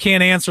know you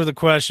can't answer the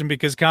question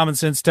because common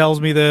sense tells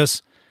me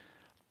this.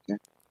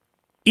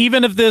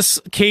 Even if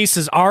this case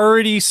has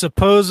already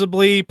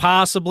supposedly,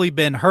 possibly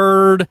been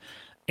heard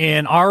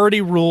and already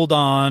ruled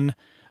on,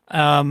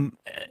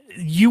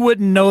 you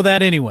wouldn't know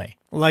that anyway.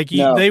 Like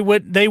No.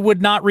 they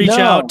would not reach No.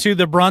 out to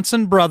the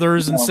Brunson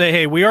brothers and say,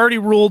 "Hey, we already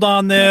ruled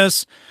on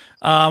this.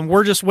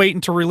 We're just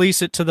waiting to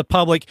release it to the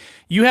public."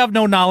 You have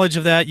no knowledge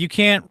of that. You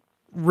can't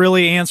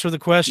really answer the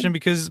question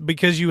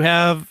because you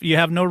have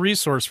no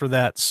resource for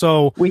that.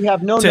 So We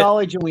have no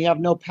knowledge, and we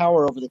have no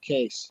power over the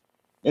case.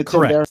 It's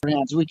Correct. in their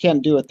hands. We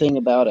can't do a thing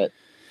about it.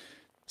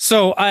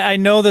 So I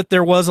know that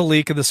there was a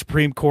leak of the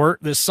Supreme Court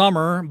this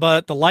summer,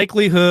 but the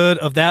likelihood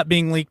of that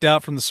being leaked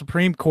out from the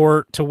Supreme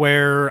Court to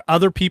where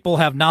other people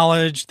have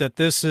knowledge that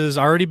this has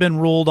already been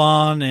ruled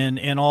on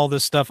and all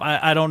this stuff,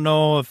 I don't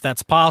know if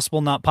that's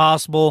possible, not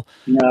possible.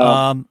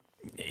 No.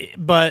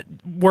 But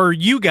where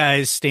you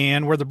guys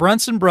stand, where the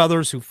Brunson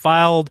brothers who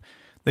filed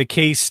the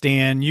case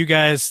stand, you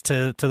guys,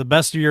 to the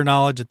best of your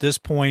knowledge at this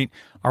point,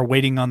 are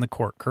waiting on the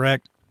court,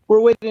 correct? We're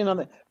waiting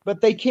on it,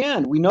 but they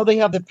can. We know they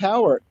have the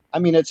power. I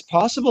mean, it's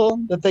possible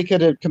that they could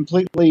have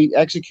completely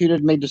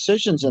executed, made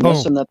decisions in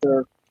this, and that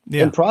they're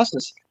in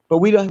process. But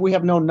we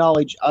have no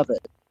knowledge of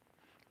it.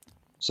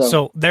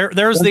 So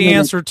there's the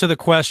answer to the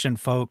question,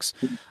 folks.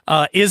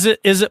 Is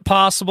it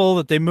possible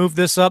that they moved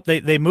this up?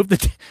 They moved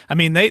it. I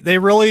mean, they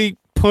really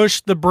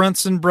pushed the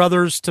Brunson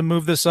brothers to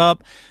move this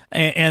up,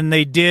 and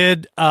they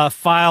did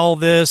file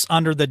this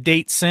under the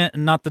date sent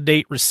and not the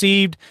date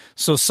received.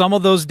 So some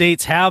of those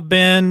dates have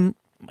been,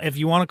 if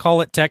you want to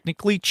call it,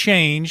 technically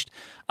changed.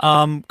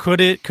 Could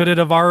it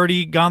have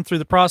already gone through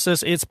the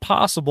process? It's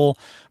possible,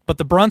 but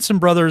the Brunson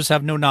brothers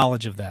have no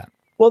knowledge of that.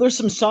 Well, there's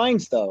some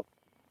signs, though.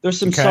 There's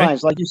some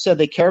signs. Like you said,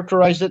 they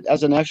characterized it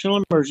as a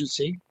national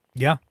emergency.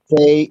 Yeah.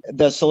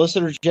 The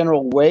Solicitor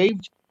General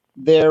waived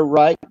their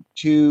right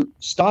to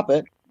stop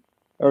it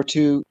or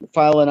to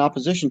file an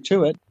opposition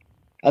to it.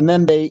 And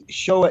then they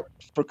show it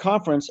for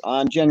conference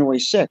on January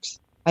 6th.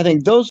 I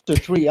think those are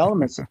three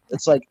elements.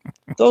 It's like,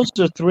 those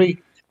are three.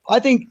 I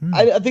think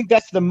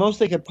that's the most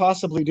they could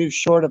possibly do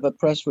short of a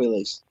press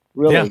release.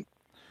 Really,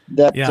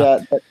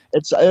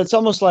 it's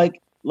almost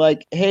like,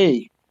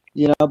 hey,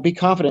 be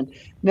confident.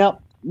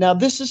 Now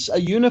this is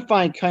a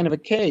unifying kind of a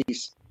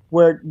case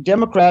where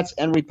Democrats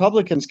and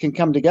Republicans can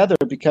come together,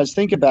 because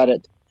think about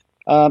it.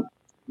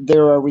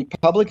 There are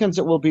Republicans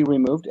that will be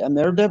removed, and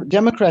there are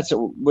Democrats that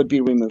would be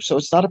removed. So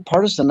it's not a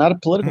partisan, not a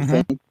political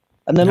thing.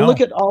 And then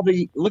look at all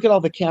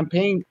the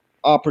campaign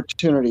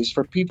opportunities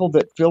for people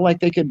that feel like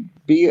they could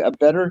be a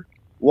better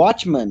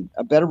watchman,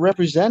 a better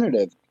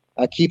representative,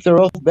 keep their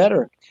oath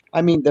better.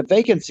 I mean, the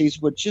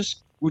vacancies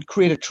would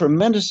create a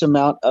tremendous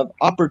amount of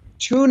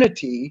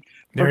opportunity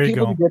for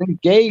people to get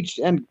engaged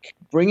and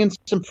bring in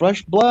some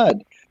fresh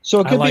blood. So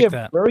it could be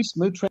a very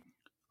smooth transition.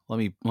 Let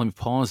me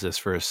pause this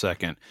for a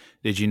second.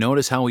 Did you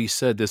notice how he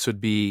said this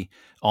would be,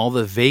 all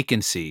the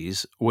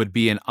vacancies would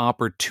be an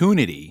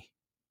opportunity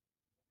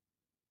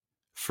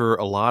for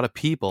a lot of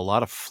people, a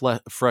lot of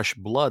fresh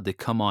blood to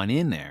come on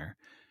in there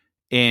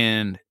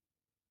and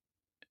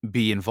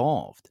be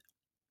involved?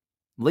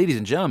 Ladies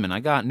and gentlemen, I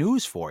got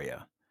news for you.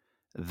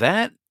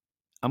 That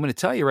I'm going to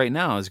tell you right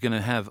now, it's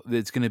going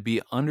to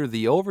be under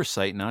the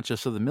oversight, not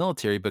just of the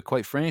military, but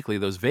quite frankly,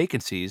 those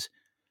vacancies.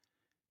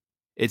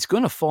 It's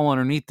going to fall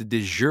underneath the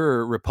de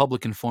jure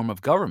Republican form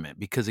of government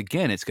because,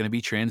 again, it's going to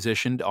be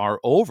transitioned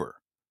over.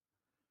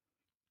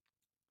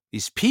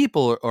 These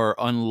people are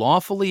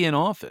unlawfully in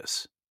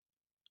office.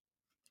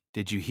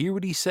 Did you hear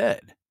what he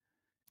said?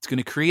 It's going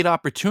to create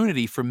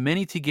opportunity for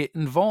many to get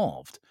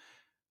involved.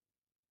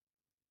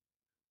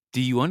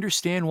 Do you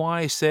understand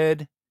why I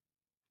said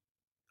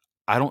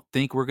I don't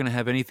think we're going to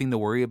have anything to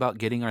worry about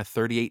getting our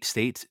 38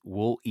 states?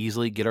 We'll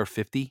easily get our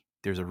 50.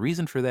 There's a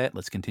reason for that.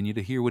 Let's continue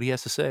to hear what he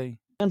has to say.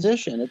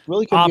 Transition. It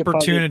really could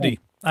Opportunity. be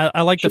a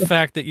I like the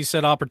fact that you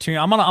said opportunity.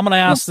 I'm gonna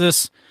ask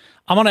this.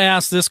 I'm gonna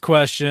ask this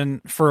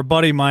question for a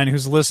buddy of mine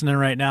who's listening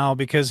right now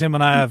because him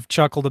and I have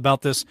chuckled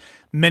about this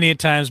many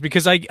times.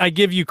 Because I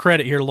give you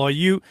credit here, Loy.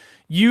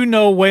 You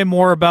know way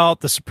more about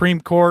the Supreme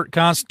Court,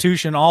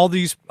 Constitution, all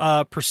these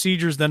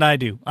procedures than I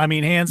do. I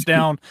mean, hands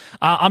down.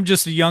 I'm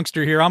just a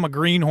youngster here. I'm a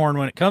greenhorn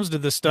when it comes to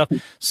this stuff.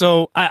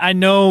 So I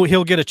know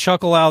he'll get a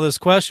chuckle out of this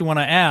question when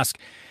I ask.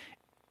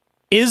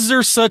 Is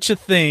there such a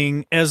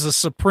thing as the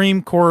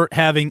Supreme Court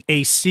having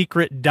a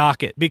secret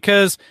docket?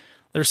 Because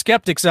there's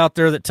skeptics out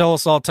there that tell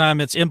us all the time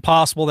it's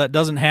impossible, that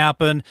doesn't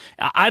happen.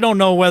 I don't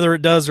know whether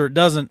it does or it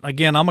doesn't.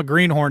 Again, I'm a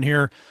greenhorn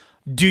here.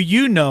 Do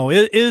you know,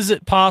 is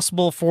it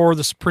possible for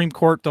the Supreme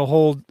Court to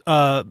hold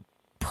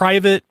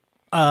private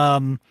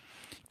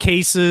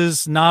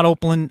cases not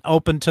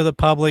open to the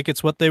public?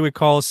 It's what they would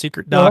call a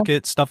secret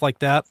docket, stuff like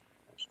that.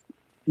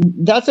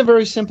 That's a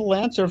very simple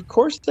answer. Of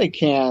course they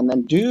can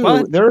and do.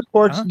 What? There are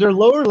courts, there are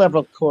lower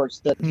level courts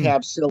that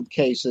have sealed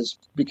cases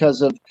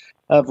because of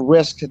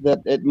risk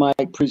that it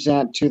might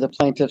present to the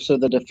plaintiffs or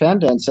the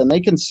defendants, and they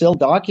can seal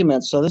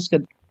documents. So this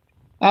could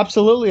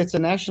absolutely, it's a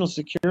national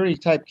security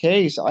type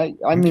case. I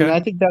mean, I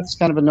think that's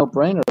kind of a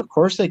no-brainer. Of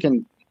course they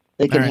can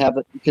have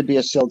it. It could be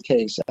a sealed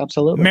case.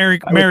 Absolutely. Merry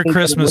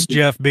Christmas,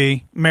 Jeff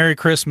B. Merry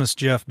Christmas,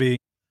 Jeff B.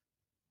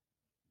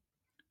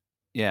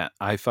 Yeah,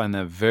 I find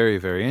that very,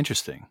 very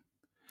interesting.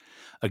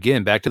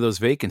 Again, back to those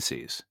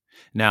vacancies.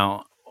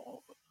 Now,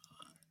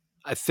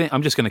 I think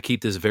I'm just going to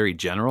keep this very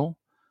general,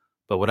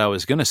 but what I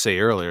was going to say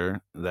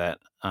earlier that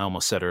I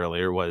almost said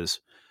earlier was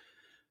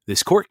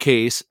this court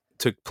case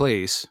took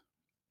place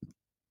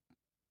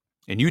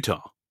in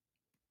Utah.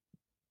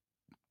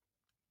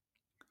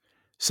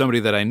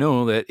 Somebody that I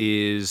know that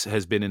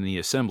has been in the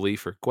assembly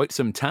for quite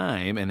some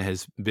time and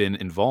has been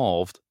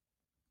involved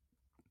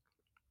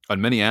on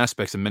many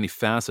aspects and many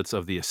facets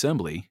of the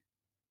assembly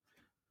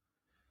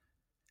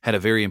had a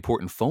very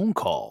important phone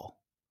call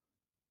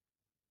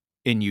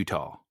in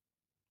Utah.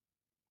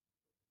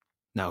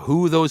 Now,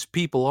 who those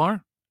people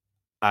are,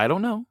 I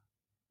don't know.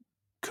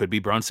 Could be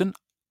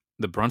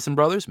the Brunson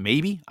brothers,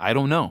 maybe. I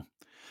don't know.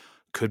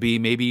 Could be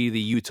maybe the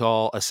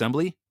Utah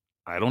Assembly.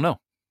 I don't know.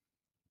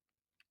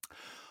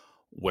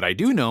 What I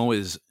do know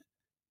is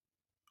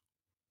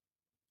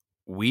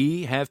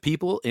we have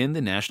people in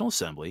the National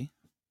Assembly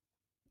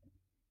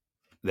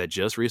that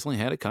just recently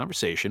had a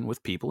conversation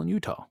with people in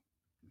Utah.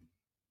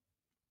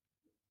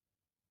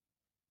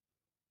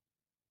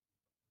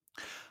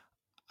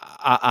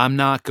 I'm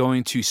not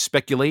going to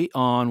speculate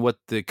on what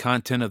the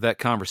content of that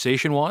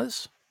conversation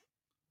was,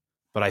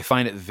 but I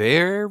find it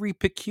very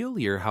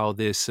peculiar how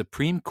this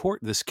Supreme Court,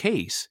 this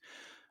case,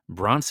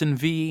 Bronson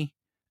v.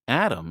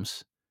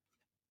 Adams,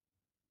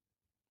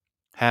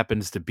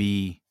 happens to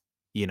be,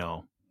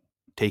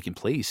 taking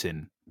place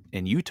in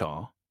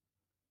Utah.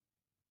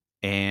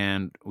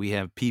 And we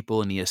have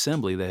people in the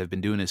assembly that have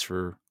been doing this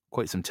for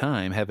quite some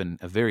time, having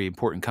a very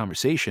important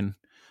conversation,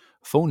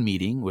 phone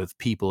meeting with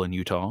people in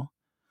Utah.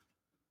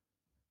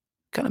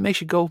 Kind of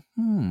makes you go,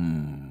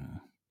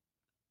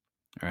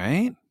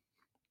 right?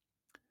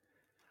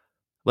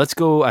 Let's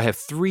go. I have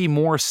 3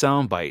 more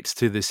sound bites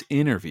to this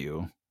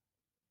interview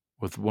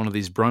with one of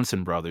these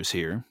Brunson brothers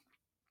here.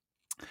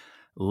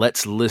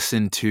 Let's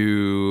listen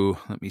to,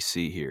 let me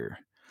see here.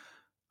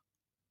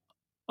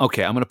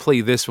 Okay, I'm going to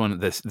play this one.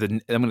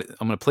 I'm going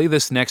to play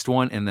this next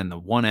one, and then the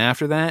one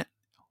after that.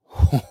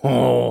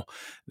 Oh,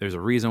 there's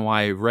a reason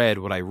why I read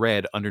what I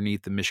read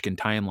underneath the Michigan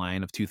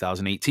timeline of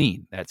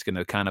 2018. That's going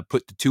to kind of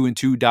put the 2 and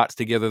 2 dots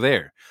together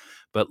there.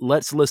 But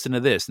let's listen to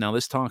this. Now,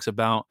 this talks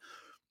about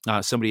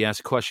somebody asked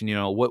a question.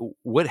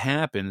 What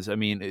happens? I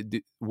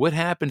mean, what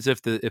happens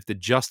if the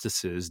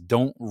justices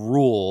don't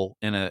rule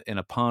in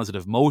a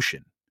positive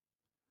motion?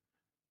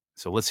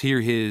 So let's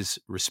hear his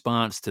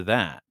response to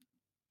that.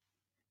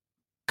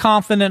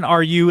 Confident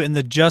are you in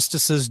the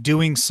justices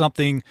doing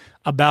something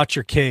about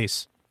your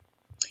case?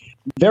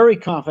 Very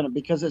confident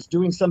because it's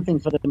doing something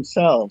for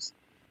themselves.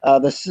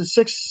 The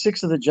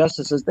six of the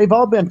justices, they've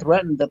all been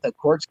threatened that the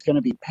court's going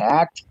to be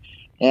packed.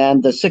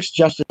 And the 6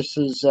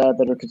 justices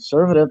that are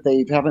conservative,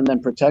 they haven't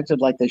been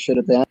protected like they should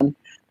have been.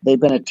 They've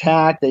been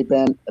attacked. They've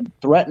been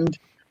threatened.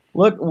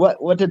 Look,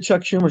 what did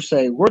Chuck Schumer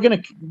say? We're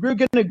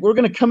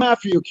gonna come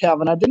after you,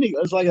 Kavanaugh. Didn't he?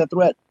 It was like a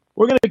threat.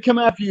 We're gonna come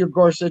after you,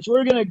 Gorsuch.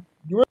 We're gonna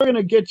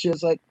get you.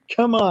 It's like,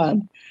 come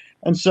on.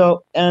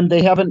 And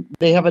they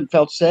haven't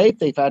felt safe.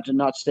 They've had to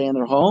not stay in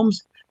their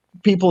homes.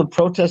 people have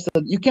protested.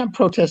 You can't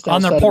protest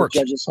on their outside porch.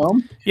 of a judge's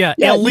home. Yeah,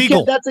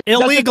 illegal.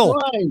 Illegal.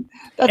 That's a crime.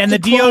 And the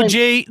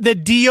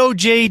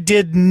DOJ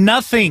did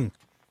nothing.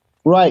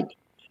 Right.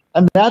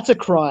 And that's a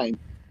crime.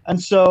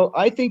 And so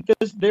I think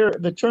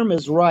the term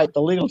is right.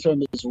 The legal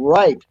term is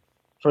right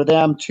for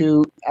them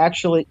to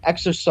actually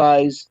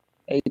exercise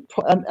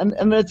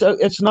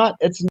it's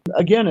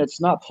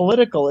not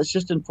political. It's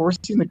just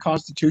enforcing the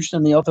Constitution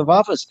and the oath of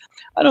office.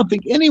 I don't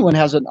think anyone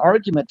has an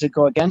argument to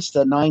go against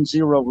the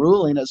 9-0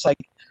 ruling. It's like,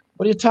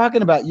 what are you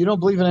talking about? You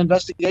don't believe in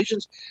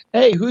investigations?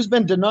 Hey, who's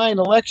been denying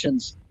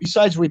elections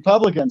besides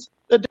Republicans?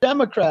 The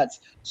Democrats.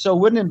 So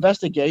wouldn't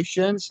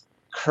investigations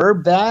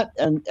curb that?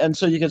 And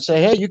so you could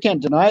say, hey, you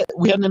can't deny it.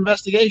 We had an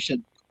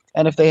investigation.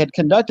 And if they had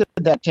conducted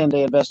that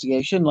 10-day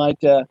investigation like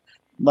the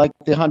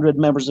 100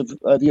 members of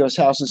the U.S.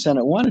 House and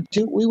Senate wanted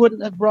to, we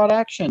wouldn't have brought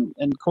action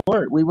in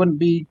court. We wouldn't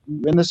be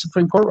in the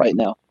Supreme Court right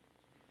now.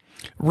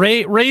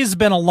 Ray's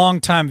been a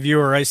long-time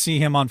viewer. I see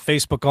him on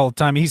Facebook all the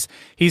time.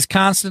 He's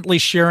constantly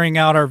sharing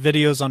out our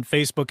videos on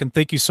Facebook, and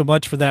thank you so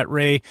much for that,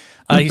 Ray.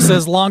 He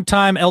says,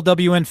 long-time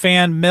LWN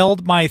fan,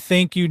 mailed my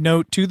thank you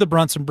note to the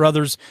Brunson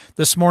brothers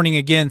this morning.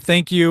 Again,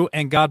 thank you,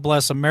 and God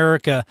bless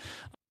America.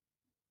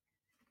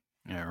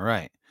 All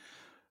right.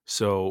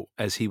 So,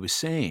 as he was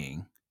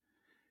saying,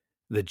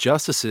 the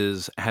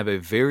justices have a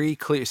very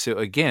clear. So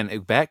again,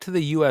 back to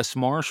the U.S.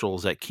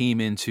 Marshals that came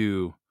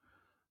into,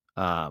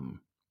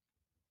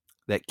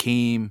 that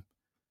came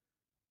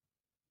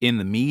in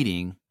the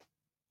meeting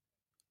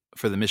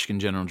for the Michigan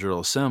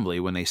General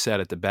Assembly when they sat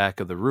at the back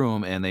of the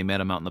room and they met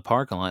them out in the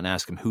parking lot and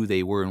asked them who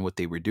they were and what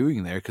they were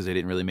doing there because they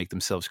didn't really make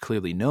themselves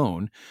clearly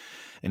known.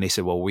 And they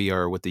said, well, we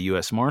are with the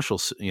U.S.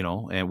 Marshals,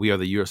 and we are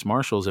the U.S.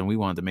 Marshals, and we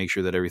wanted to make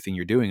sure that everything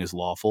you're doing is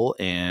lawful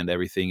and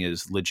everything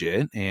is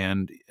legit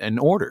and in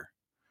order.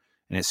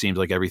 And it seems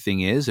like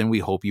everything is, and we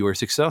hope you are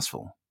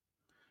successful.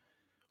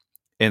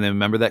 And then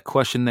remember that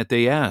question that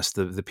they asked,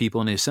 the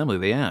people in the assembly,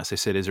 they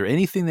said, is there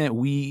anything that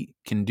we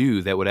can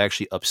do that would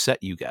actually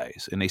upset you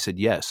guys? And they said,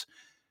 yes.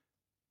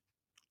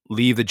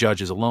 Leave the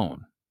judges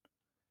alone.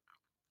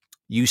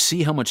 You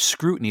see how much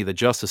scrutiny the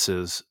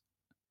justices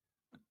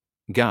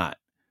got.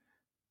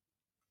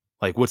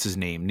 Like, what's his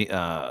name?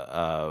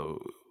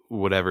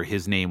 Whatever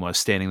his name was,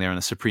 standing there on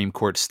the Supreme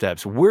Court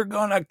steps. We're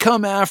going to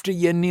come after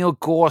you, Neil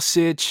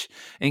Gorsuch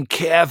and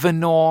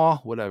Kavanaugh,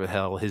 whatever the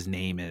hell his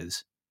name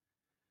is.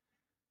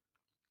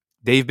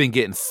 They've been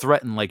getting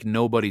threatened like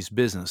nobody's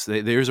business.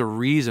 There's a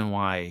reason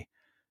why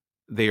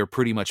they are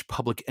pretty much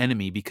public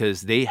enemy,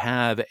 because they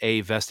have a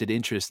vested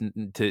interest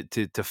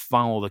to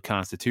follow the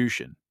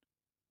Constitution.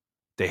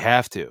 They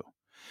have to.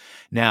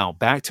 Now,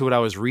 back to what I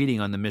was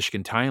reading on the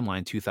Michigan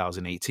Timeline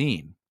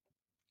 2018.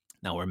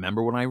 Now,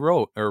 remember what I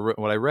wrote or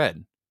what I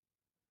read.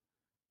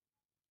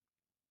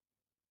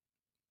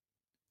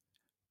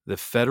 The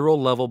federal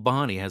level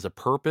body has a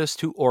purpose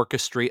to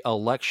orchestrate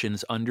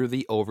elections under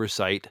the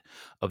oversight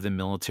of the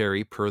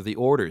military per the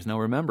orders. Now,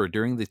 remember,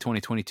 during the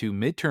 2022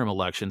 midterm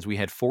elections, we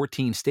had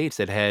 14 states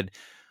that had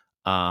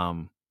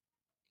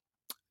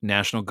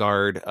National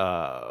Guard,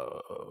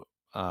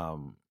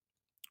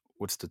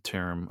 what's the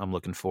term I'm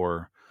looking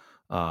for?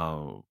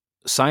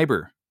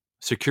 Cyber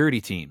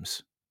security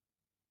teams.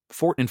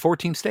 In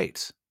 14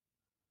 states.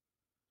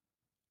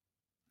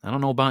 I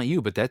don't know about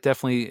you, but that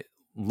definitely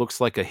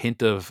looks like a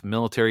hint of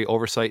military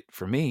oversight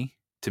to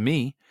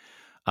me.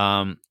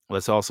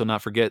 Let's also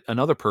not forget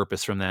another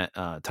purpose from that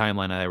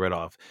timeline that I read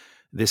off.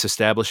 This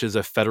establishes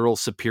a federal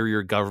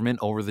superior government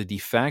over the de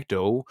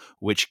facto,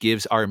 which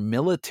gives our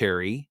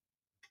military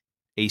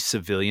a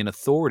civilian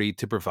authority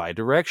to provide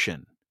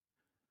direction.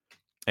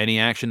 Any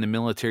action the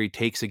military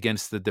takes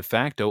against the de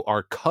facto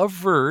are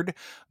covered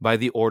by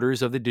the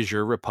orders of the de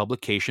jure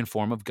republication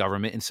form of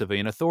government and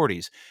civilian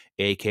authorities,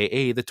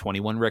 a.k.a. the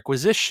 21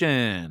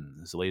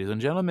 requisitions. Ladies and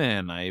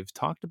gentlemen, I've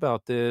talked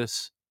about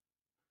this.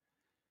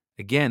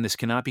 Again, this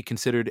cannot be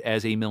considered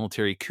as a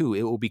military coup.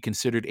 It will be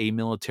considered a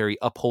military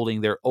upholding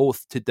their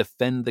oath to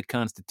defend the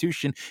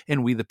Constitution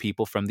and we the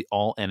people from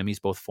all enemies,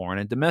 both foreign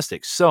and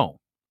domestic. So,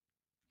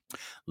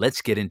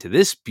 let's get into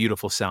this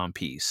beautiful sound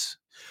piece,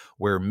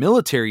 where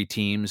military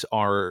teams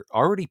are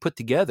already put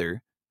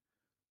together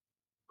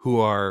who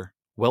are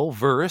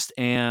well-versed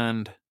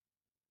and,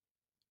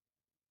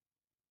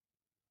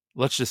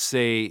 let's just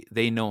say,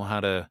 they know how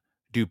to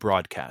do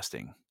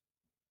broadcasting.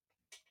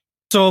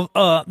 So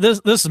this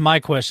is my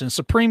question.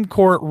 Supreme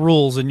Court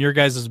rules in your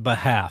guys'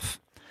 behalf.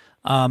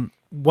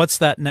 What's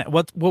that?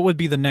 What would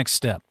be the next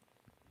step?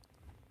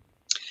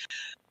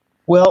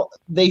 Well,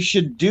 they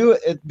should do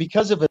it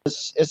because of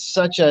it's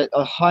such a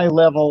high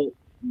level,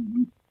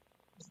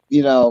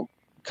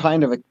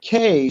 kind of a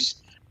case.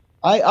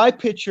 I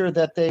picture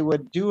that they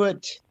would do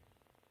it,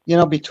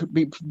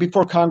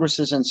 before Congress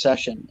is in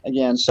session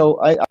again.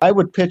 So I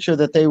would picture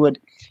that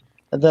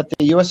that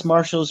the U.S.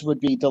 Marshals would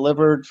be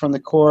delivered from the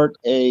court,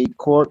 a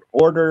court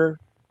order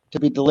to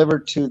be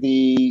delivered to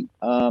the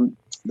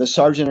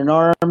sergeant in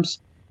arms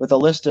with a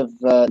list of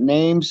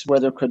names where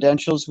their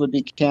credentials would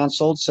be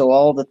canceled. So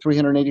all the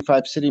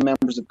 385 sitting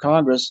members of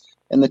Congress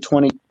in the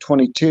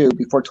 2022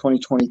 before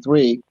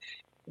 2023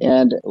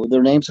 and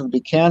their names would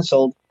be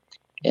canceled.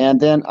 And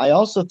then I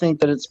also think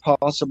that it's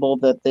possible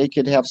that they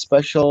could have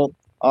special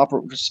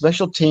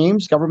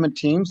teams, government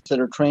teams that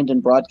are trained in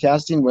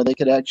broadcasting, where they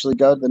could actually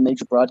go to the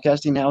major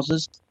broadcasting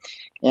houses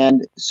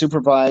and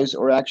supervise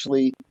or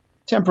actually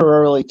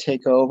temporarily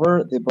take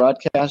over the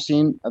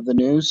broadcasting of the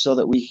news, so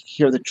that we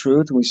hear the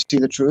truth, and we see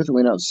the truth, and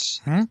we don't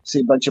see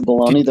a bunch of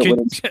baloney that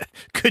wouldn't.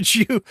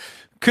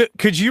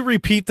 Could you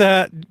repeat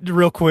that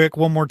real quick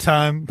one more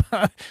time?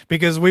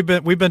 Because we've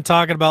been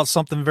talking about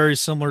something very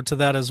similar to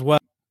that as well.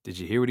 Did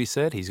you hear what he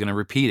said? He's going to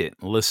repeat it.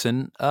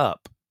 Listen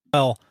up.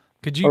 Well,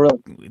 could you?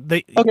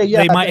 They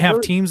might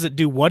have teams that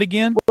do what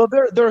again? Well,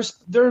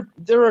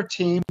 there are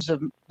teams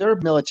of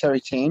military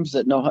teams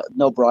that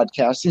know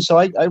broadcasting. So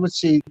I would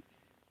see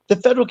the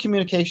Federal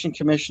Communication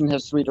Commission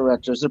has 3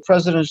 directors. They're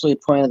presidentially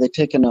appointed. They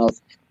take an oath.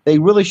 They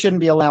really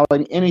shouldn't be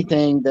allowing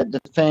anything that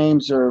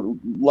defames or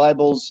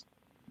libels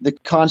the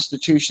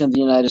Constitution of the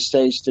United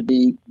States to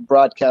be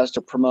broadcast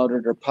or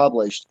promoted or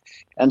published.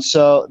 And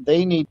so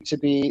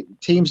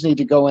teams need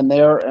to go in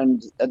there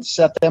and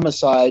set them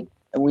aside.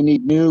 And we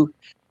need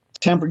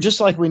just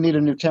like we need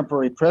a new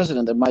temporary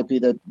president that might be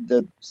the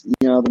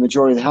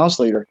majority of the House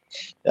leader.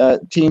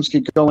 Teams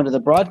could go into the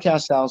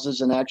broadcast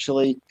houses and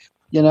actually,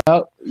 you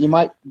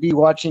might be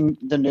watching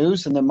the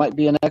news, and there might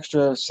be an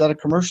extra set of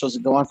commercials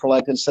that go on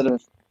for, instead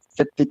of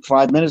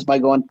 55 minutes,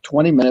 might go on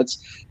 20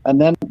 minutes,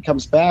 and then it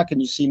comes back and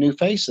you see new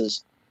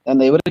faces. And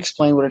they would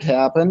explain what had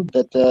happened,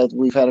 that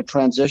we've had a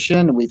transition,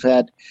 and we've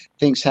had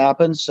things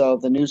happen. So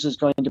the news is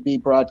going to be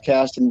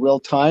broadcast in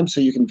real time,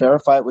 so you can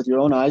verify it with your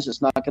own eyes.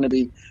 It's not going to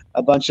be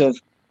a bunch of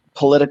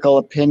political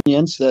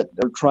opinions that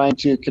are trying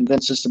to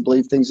convince us to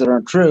believe things that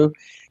aren't true.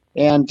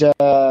 And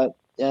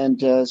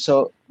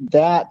so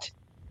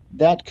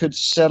that could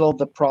settle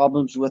the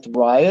problems with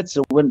riots.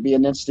 There wouldn't be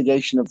an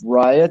instigation of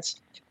riots.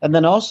 And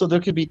then also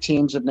there could be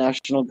teams of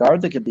National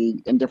Guard that could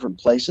be in different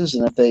places.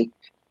 And if they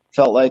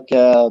felt like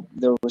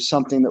there was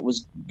something that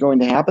was going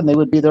to happen, they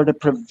would be there to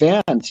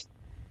prevent,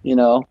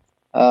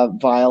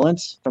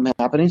 violence from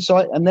happening. So,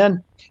 and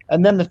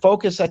then the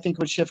focus, I think,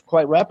 would shift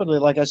quite rapidly,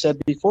 like I said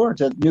before,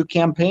 to new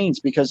campaigns,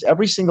 because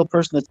every single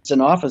person that's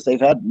in office, they've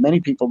had many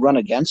people run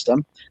against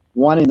them,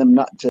 wanting them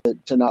not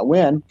to not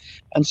win.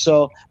 And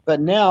so,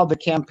 but now the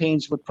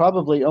campaigns would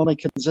probably only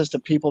consist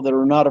of people that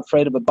are not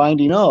afraid of a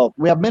binding oath.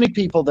 We have many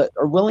people that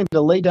are willing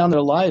to lay down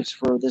their lives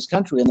for this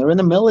country, and they're in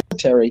the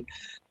military,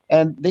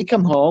 and they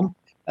come home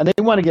and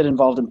they want to get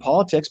involved in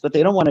politics, but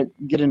they don't want to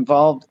get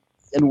involved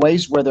in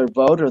ways where their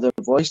vote or their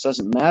voice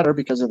doesn't matter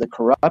because of the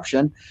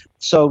corruption.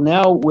 So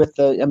now, with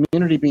the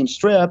immunity being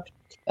stripped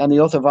and the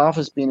oath of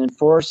office being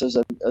enforced as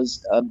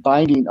a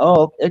binding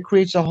oath, it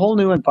creates a whole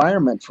new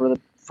environment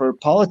for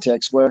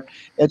politics, where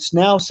it's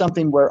now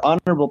something where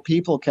honorable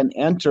people can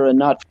enter and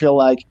not feel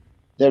like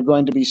they're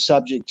going to be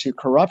subject to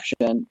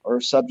corruption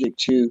or subject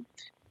to,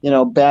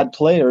 bad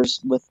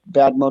players with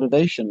bad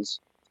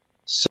motivations.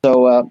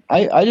 So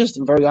I just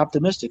am very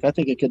optimistic. I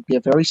think it could be a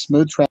very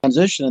smooth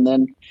transition, and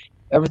then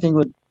everything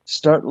would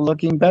start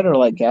looking better,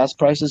 like gas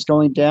prices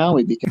going down.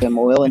 We become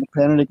oil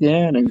independent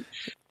again, and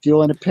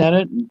fuel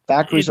independent, and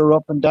factories are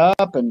opened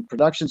up, and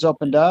production's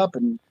opened up,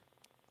 and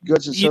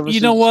goods and services.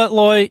 You know what,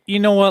 Loy?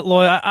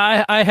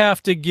 I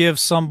have to give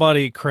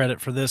somebody credit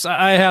for this.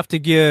 I have to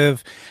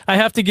give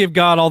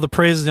God all the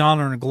praise, the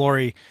honor, and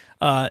glory,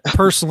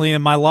 personally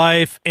in my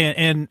life,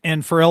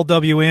 and for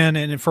LWN,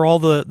 and for all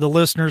the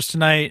listeners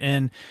tonight,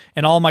 and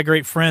all my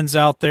great friends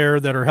out there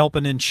that are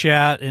helping in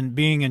chat and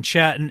being in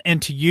chat,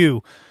 and to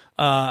you,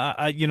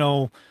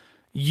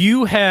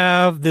 you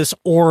have this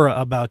aura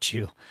about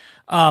you.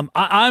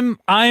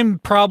 I'm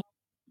probably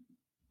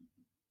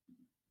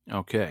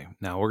okay.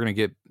 Now we're gonna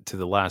get to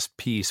the last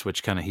piece,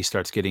 which kind of he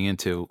starts getting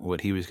into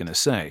what he was going to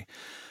say.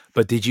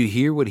 But did you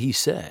hear what he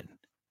said?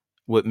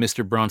 What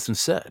Mr. Bronson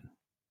said?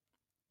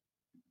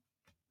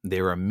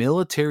 There are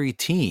military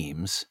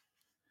teams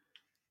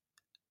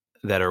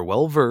that are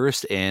well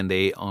versed, and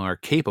they are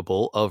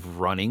capable of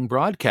running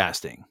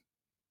broadcasting.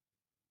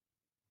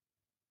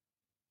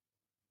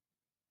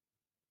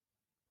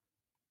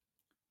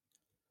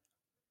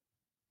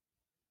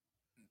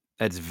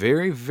 That's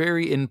very,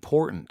 very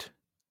important.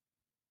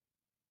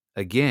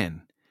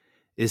 Again,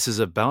 this is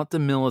about the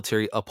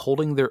military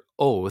upholding their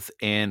oath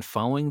and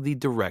following the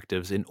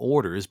directives and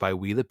orders by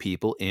we the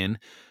people in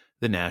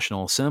the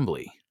National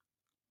Assembly.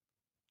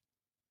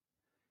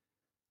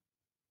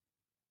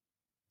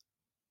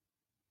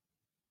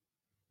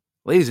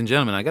 Ladies and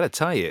gentlemen, I got to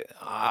tell you,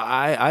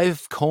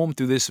 I've combed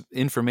through this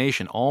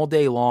information all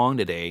day long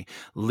today,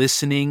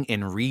 listening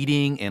and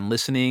reading and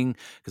listening,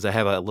 because I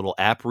have a little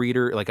app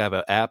reader. Like, I have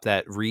an app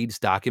that reads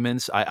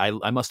documents.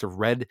 I must have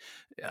read,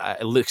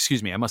 I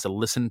must have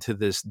listened to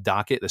this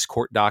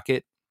court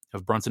docket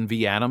of Brunson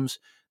v. Adams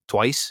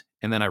twice,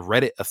 and then I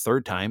read it a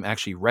third time,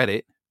 actually read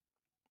it,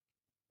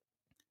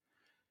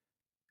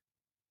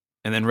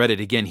 and then read it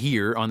again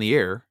here on the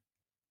air.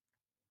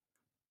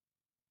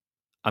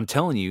 I'm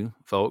telling you,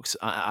 folks,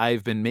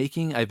 I've been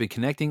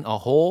connecting a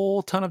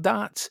whole ton of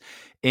dots,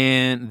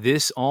 and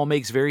this all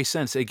makes very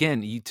sense.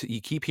 Again, you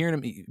keep hearing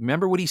him.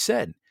 Remember what he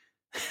said.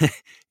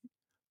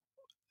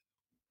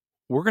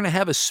 we're going to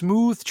have a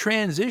smooth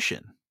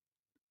transition.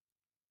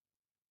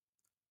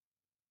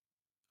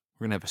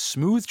 We're going to have a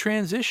smooth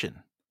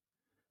transition.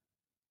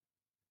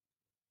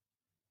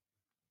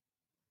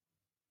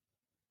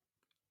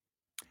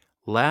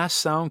 Last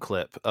sound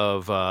clip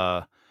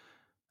of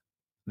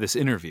this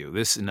interview.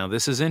 This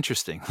is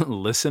interesting.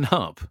 Listen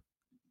up.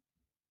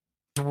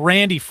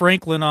 Randy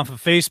Franklin off of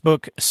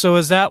Facebook. So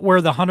is that where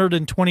the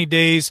 120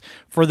 days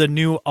for the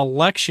new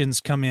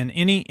elections come in?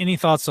 Any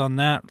thoughts on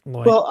that,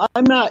 Lloyd? Well,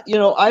 I'm not,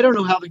 I don't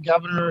know how the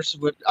governors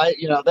would,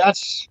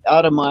 that's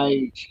out of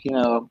my,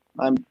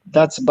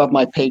 that's above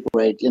my pay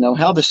grade.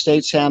 How the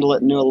states handle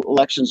it, new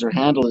elections are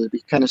handled, it'd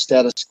be kind of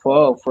status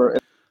quo for.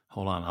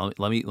 Hold on,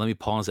 let me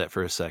pause that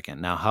for a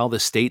second. Now, how the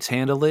states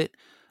handle it,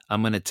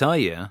 I'm going to tell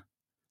you,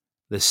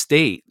 the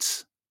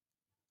states,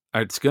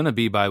 it's going to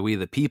be by we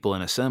the people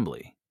in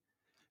assembly,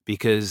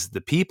 because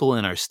the people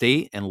in our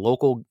state and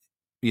local,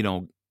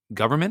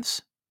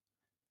 governments,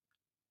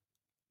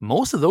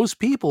 most of those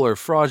people are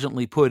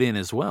fraudulently put in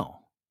as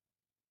well.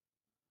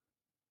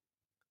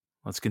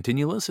 Let's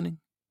continue listening.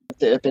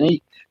 If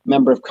any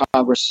member of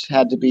Congress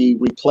had to be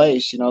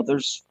replaced,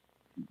 there's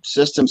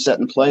systems set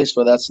in place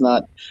where that's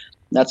not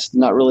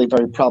really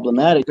very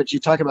problematic. But you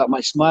talk about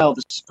my smile,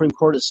 the Supreme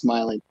Court is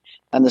smiling.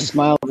 And the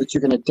smile that you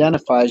can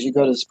identify is you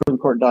go to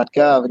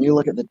supremecourt.gov and you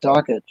look at the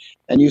docket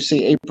and you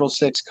see April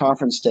 6th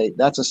conference date.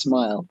 That's a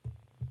smile.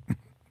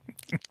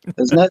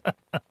 Isn't it?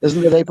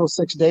 Isn't it April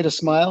 6th date a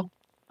smile?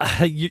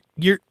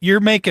 You're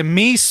making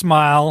me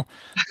smile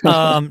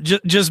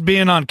just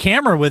being on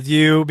camera with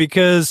you,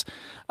 because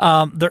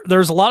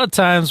there's a lot of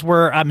times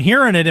where I'm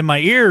hearing it in my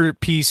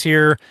earpiece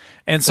here,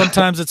 and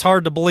sometimes it's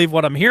hard to believe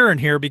what I'm hearing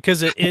here,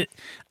 because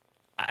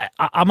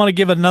I'm going to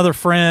give another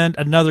friend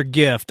another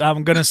gift.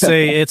 I'm going to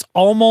say it's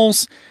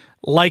almost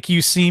like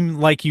you seem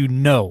like you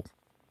know.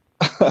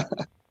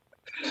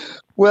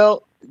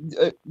 Well,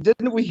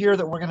 didn't we hear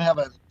that we're going to have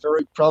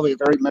probably a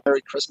very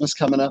Merry Christmas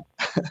coming up?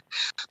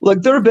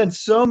 Look, there have been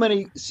so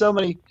many.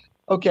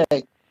 Okay,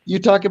 you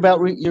talk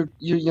about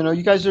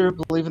you guys are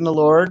believing the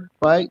Lord,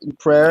 right? In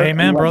prayer.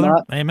 Amen, brother.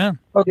 Amen.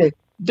 Okay.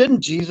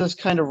 Didn't Jesus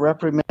kind of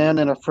reprimand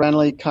in a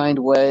friendly, kind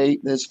way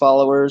his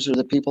followers, or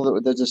the people that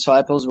were the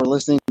disciples were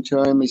listening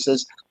to him? He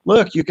says,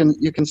 "Look, you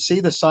can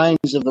see the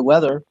signs of the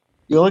weather.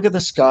 You look at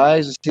the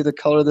skies and see the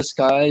color of the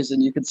skies,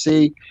 and you can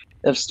see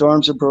if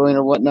storms are brewing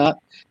or whatnot.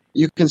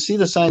 You can see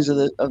the signs of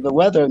the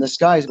weather in the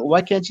skies. But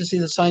why can't you see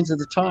the signs of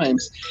the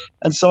times?"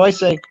 And so I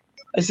say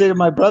to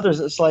my brothers,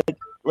 it's like,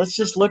 let's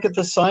just look at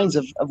the signs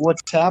of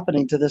what's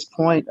happening to this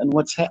point, and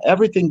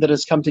everything that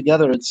has come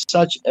together. It's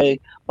such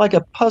like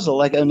a puzzle,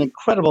 like an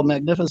incredible,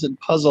 magnificent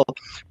puzzle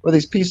where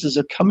these pieces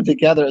are coming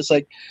together.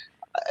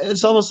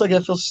 It's almost like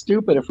I feel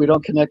stupid if we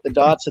don't connect the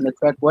dots in the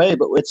correct way,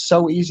 but it's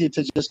so easy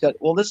to just go,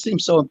 well, this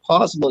seems so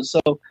impossible. It's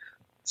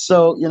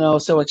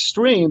so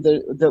extreme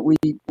that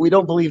we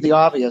don't believe the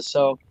obvious.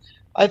 So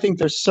I think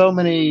there's so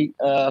many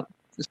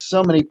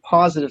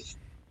positive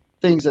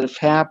things that have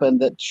happened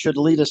that should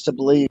lead us to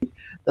believe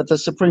that the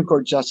Supreme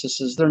Court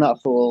justices, they're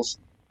not fools.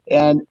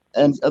 And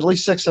at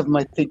least 6 of them,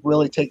 I think,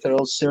 really take their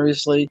oath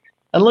seriously.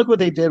 And look what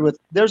they did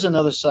there's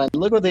another sign.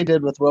 Look what they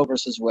did with Roe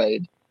versus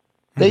Wade.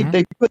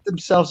 They put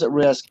themselves at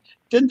risk.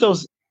 Didn't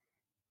those?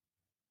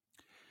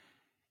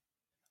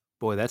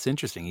 Boy, that's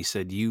interesting. He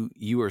said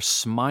you are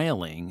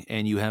smiling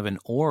and you have an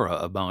aura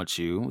about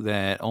you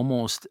that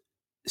almost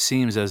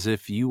seems as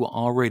if you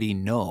already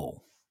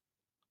know.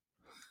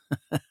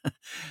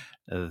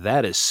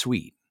 That is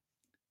sweet.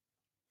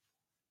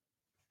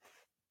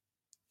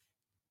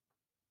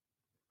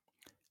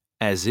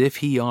 As if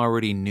he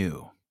already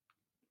knew.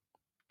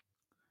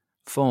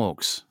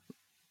 Folks,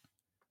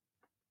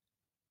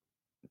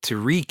 to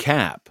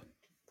recap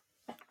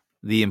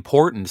the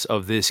importance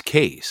of this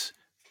case,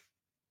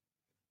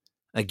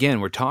 again,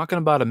 we're talking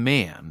about a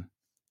man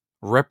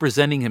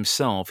representing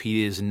himself.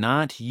 He is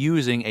not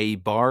using a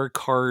bar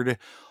card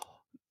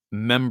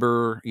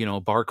member,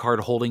 bar card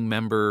holding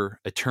member,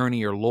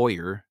 attorney, or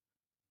lawyer.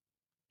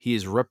 He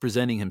is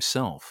representing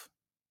himself.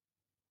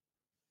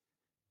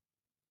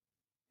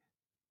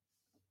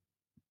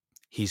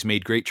 He's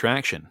made great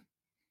traction.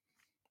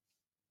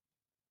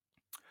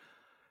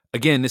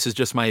 Again, this is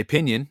just my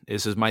opinion.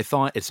 This is my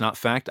thought. It's not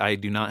fact. I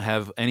do not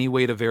have any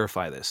way to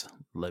verify this.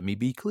 Let me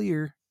be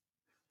clear.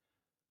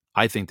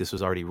 I think this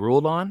was already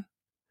ruled on.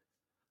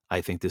 I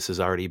think this has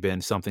already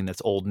been something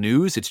that's old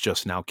news. It's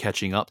just now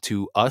catching up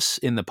to us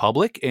in the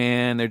public,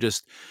 and they're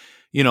just,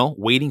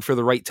 waiting for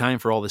the right time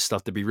for all this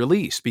stuff to be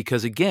released.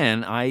 Because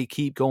again, I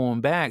keep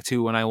going back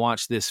to when I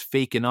watched this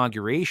fake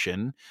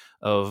inauguration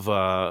of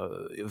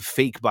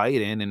fake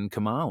Biden and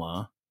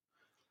Kamala,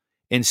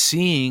 and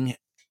seeing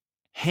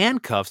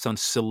handcuffs on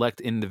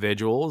select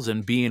individuals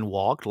and being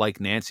walked like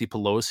Nancy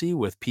Pelosi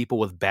with people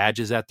with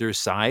badges at their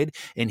side,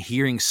 and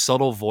hearing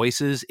subtle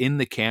voices in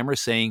the camera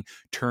saying,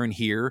 turn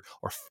here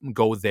or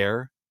go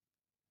there.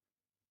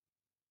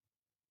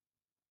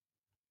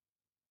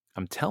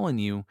 I'm telling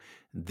you,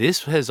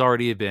 this has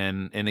already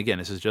been, and again,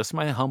 this is just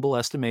my humble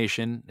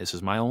estimation. This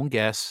is my own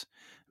guess,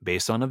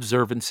 based on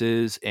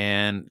observances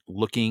and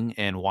looking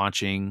and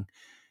watching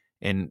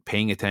and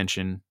paying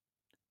attention,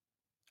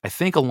 I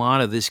think a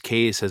lot of this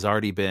case has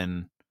already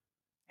been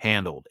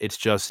handled. It's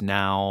just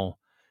now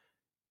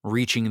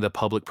reaching the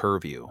public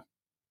purview,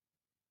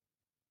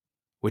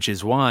 which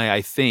is why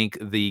I think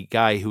the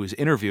guy who was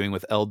interviewing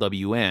with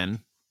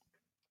LWN,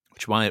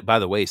 which, by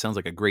the way, sounds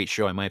like a great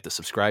show. I might have to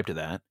subscribe to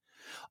that.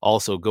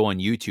 Also, go on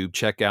YouTube,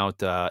 check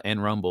out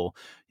and Rumble,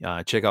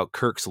 check out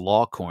Kirk's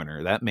Law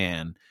Corner. That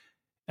man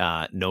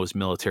knows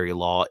military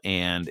law,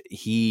 and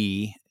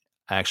he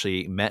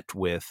actually met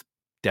with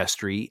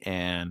Destry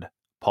and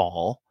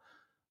Paul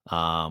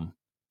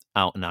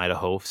out in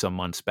Idaho some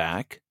months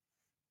back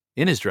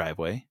in his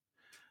driveway,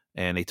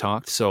 and they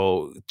talked.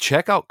 So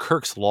check out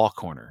Kirk's Law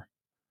Corner.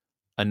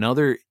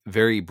 Another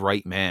very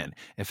bright man.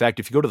 In fact,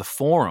 if you go to the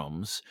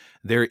forums,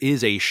 there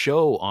is a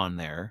show on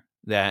there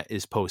that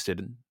is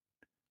posted.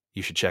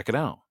 You should check it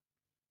out.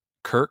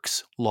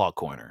 Kirk's Law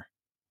Corner.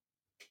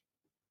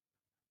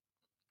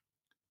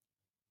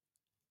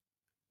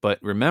 But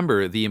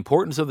remember, the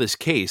importance of this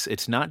case,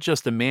 it's not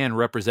just a man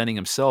representing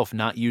himself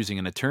not using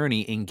an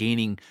attorney and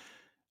gaining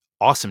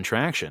awesome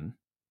traction,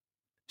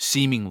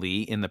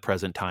 seemingly in the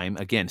present time.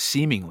 Again,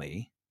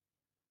 seemingly.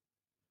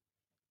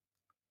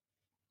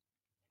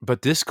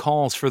 But this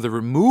calls for the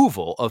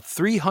removal of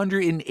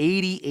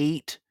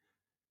 388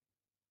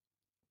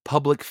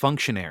 public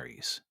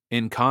functionaries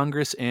in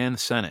Congress and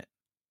Senate.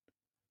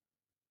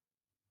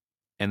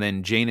 And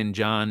then Jane and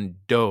John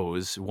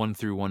Doe's 1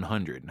 through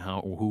 100,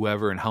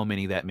 whoever and how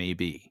many that may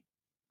be.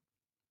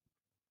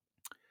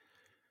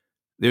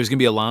 There's going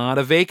to be a lot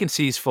of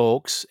vacancies,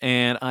 folks,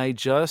 and I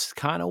just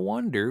kind of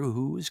wonder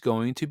who's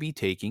going to be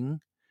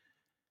taking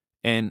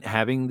and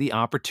having the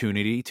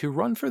opportunity to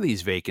run for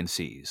these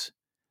vacancies.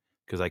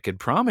 Because I could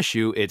promise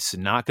you it's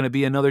not going to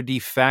be another de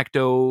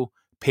facto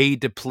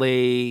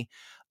paid-to-play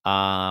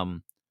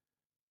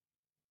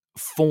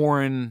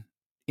foreign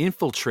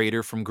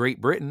infiltrator from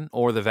Great Britain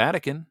or the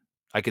Vatican.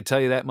 I could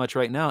tell you that much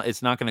right now.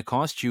 It's not going to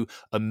cost you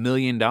 $1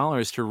 million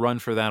to run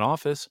for that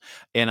office.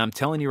 And I'm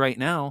telling you right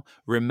now,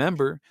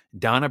 remember,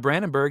 Donna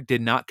Brandenburg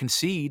did not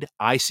concede.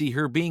 I see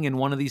her being in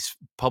one of these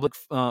public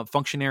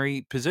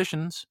functionary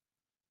positions.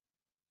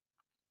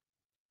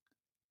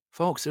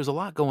 Folks, there's a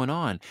lot going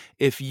on.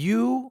 If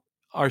you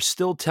are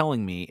still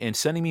telling me and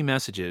sending me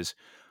messages,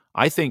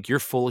 I think you're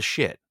full of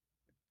shit.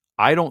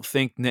 I don't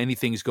think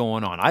anything's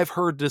going on. I've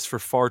heard this for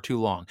far too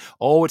long.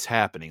 Oh, it's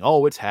happening.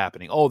 Oh, it's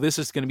happening. Oh, this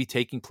is going to be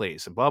taking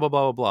place and blah, blah,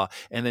 blah, blah, blah.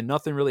 And then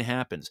nothing really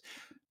happens.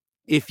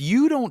 If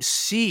you don't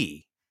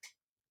see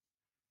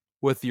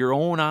with your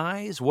own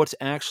eyes what's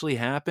actually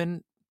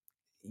happened,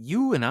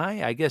 you and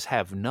I guess,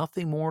 have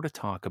nothing more to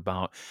talk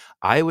about.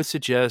 I would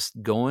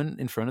suggest going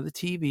in front of the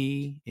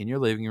TV in your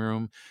living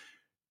room,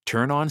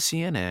 turn on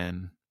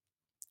CNN,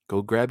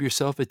 go grab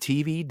yourself a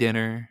TV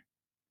dinner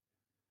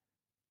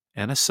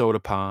and a soda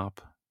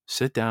pop,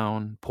 sit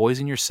down,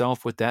 poison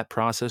yourself with that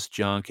processed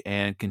junk,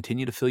 and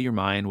continue to fill your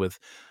mind with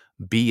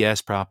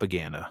BS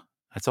propaganda.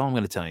 That's all I'm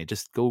going to tell you.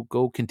 Just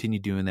go continue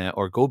doing that,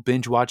 or go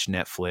binge watch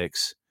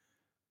Netflix.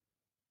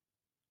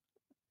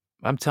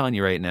 I'm telling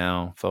you right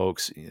now,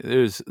 folks,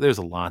 there's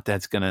a lot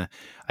that's going to,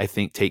 I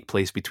think, take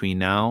place between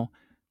now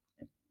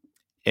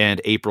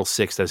and April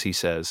 6th, as he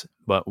says.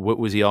 But what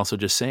was he also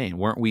just saying?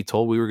 Weren't we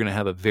told we were going to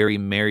have a very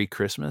Merry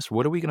Christmas?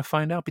 What are we going to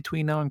find out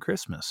between now and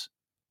Christmas?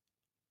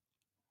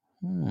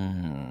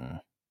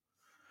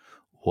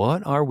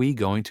 What are we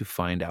going to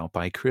find out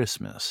by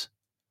Christmas?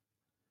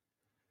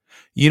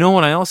 You know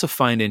what I also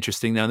find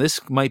interesting? Now, this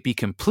might be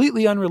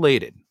completely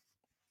unrelated.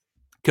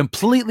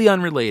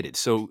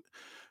 So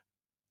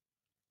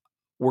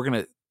we're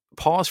going to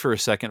pause for a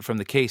second from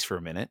the case for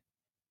a minute.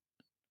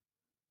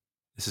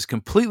 This is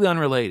completely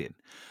unrelated.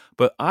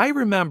 But I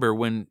remember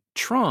when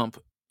Trump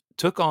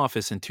took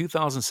office in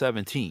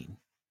 2017,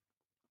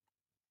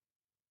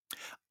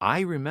 I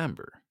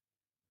remember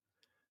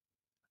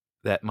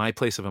that my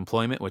place of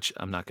employment, which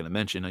I'm not going to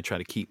mention, I try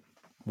to keep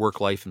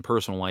work life and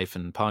personal life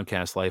and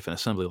podcast life and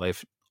assembly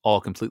life all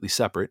completely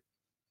separate.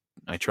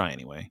 I try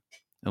anyway.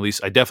 At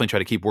least I definitely try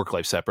to keep work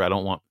life separate. I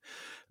don't want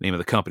the name of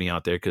the company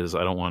out there because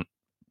I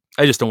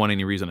just don't want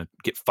any reason to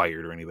get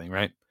fired or anything,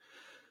 right?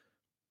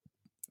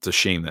 It's a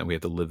shame that we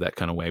have to live that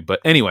kind of way.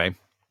 But anyway,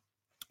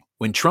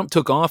 when Trump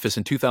took office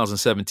in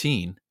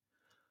 2017,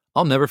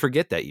 I'll never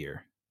forget that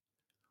year.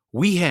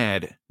 We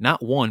had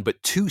not one,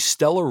 but 2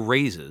 stellar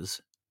raises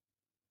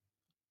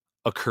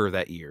occur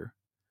that year.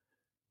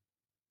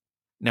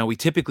 Now, we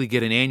typically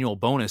get an annual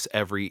bonus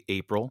every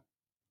April,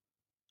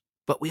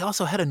 but we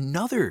also had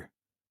another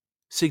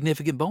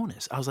significant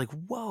bonus. I was like,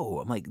 whoa,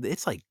 I'm like,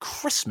 it's like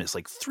Christmas,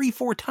 like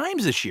 3-4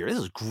 times this year. This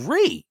is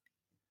great.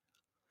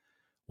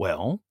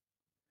 Well,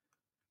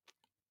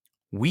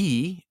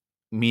 we,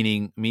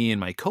 meaning me and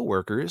my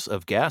coworkers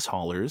of gas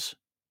haulers,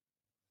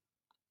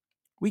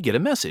 we get a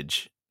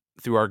message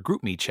through our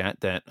group meet chat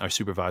that our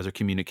supervisor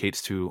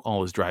communicates to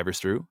all his drivers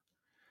through.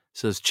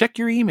 Says, check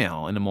your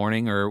email in the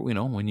morning, or,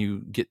 when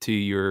you get to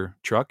your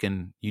truck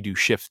and you do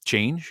shift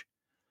change.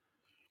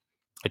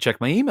 I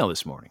checked my email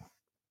this morning.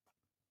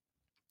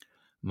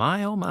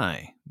 My, oh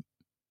my.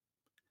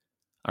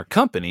 Our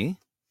company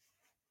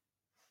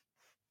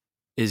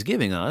is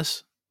giving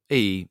us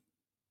a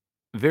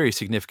very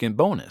significant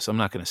bonus. I'm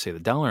not going to say the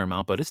dollar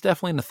amount, but it's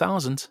definitely in the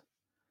thousands.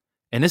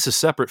 And this is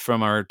separate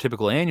from our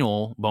typical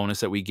annual bonus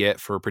that we get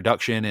for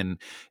production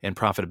and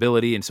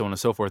profitability and so on and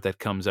so forth that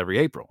comes every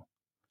April.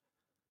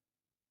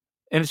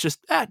 And it's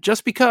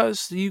just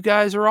because you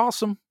guys are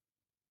awesome.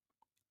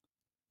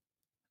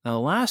 Now, the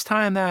last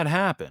time that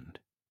happened,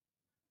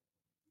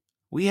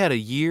 we had a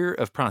year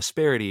of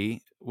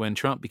prosperity when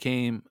Trump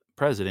became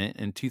president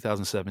in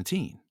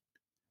 2017.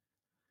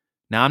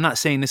 Now, I'm not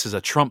saying this is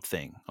a Trump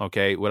thing,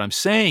 okay? What I'm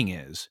saying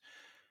is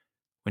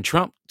when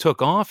Trump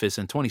took office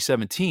in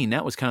 2017,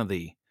 that was kind of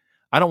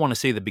I don't want to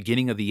say the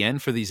beginning of the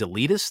end for these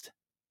elitists,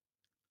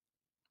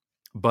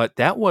 but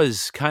that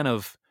was kind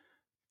of,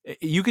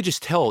 you could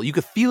just tell, you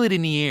could feel it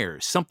in the air.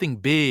 Something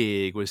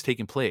big was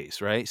taking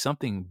place, right?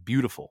 Something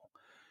beautiful.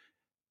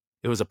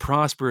 It was a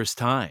prosperous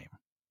time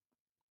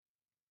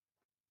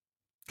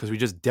because we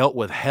just dealt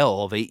with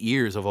hell of 8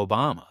 years of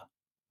Obama.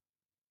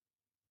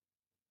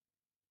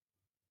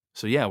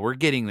 So yeah, we're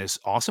getting this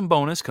awesome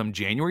bonus come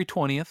January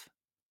 20th,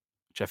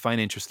 which I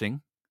find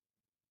interesting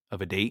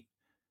of a date.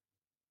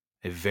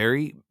 A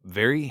very,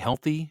 very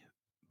healthy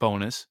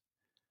bonus.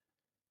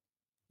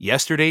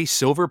 Yesterday,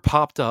 silver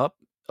popped up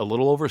a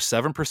little over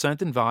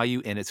 7% in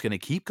value, and it's going to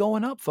keep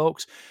going up,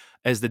 folks.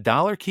 As the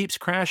dollar keeps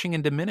crashing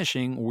and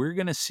diminishing, we're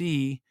going to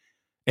see,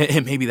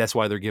 and maybe that's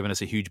why they're giving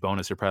us a huge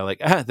bonus. They're probably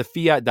like, the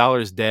fiat dollar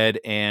is dead,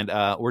 and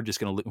we're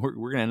going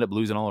to end up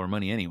losing all our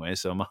money anyway,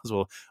 so might as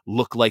well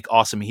look like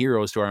awesome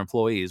heroes to our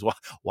employees.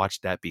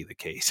 Watch that be the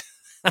case.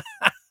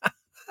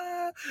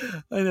 I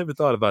never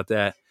thought about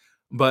that.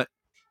 But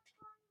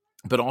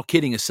all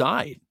kidding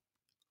aside,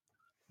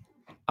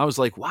 I was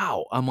like,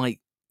 wow. I'm like,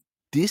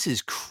 this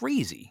is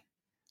crazy.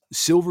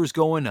 Silver's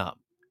going up.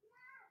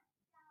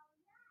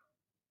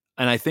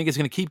 And I think it's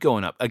going to keep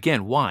going up.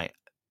 Again, why?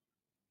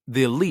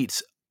 The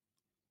elites,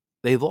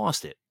 they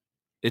lost it.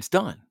 It's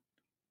done.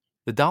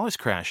 The dollar's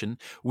crashing.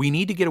 We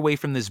need to get away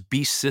from this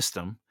beast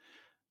system.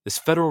 This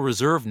Federal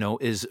Reserve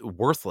note is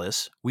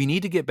worthless. We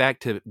need to get back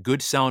to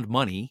good, sound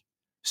money,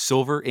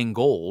 silver and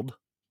gold,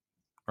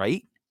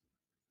 right?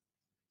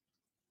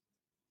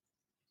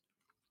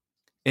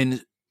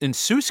 And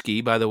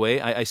Suski, by the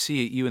way, I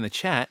see you in the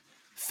chat.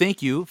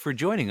 Thank you for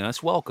joining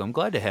us. Welcome.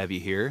 Glad to have you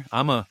here.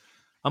 I'm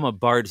a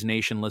Bard's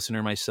Nation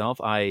listener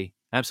myself. I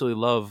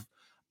absolutely love,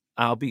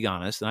 I'll be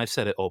honest, and I've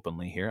said it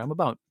openly here, I'm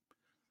about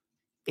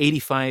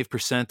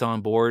 85%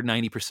 on board,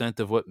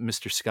 90% of what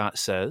Mr. Scott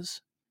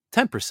says.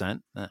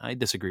 10%, I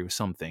disagree with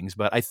some things,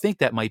 but I think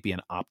that might be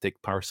an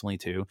optic personally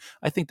too.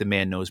 I think the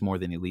man knows more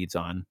than he leads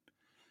on,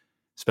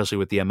 especially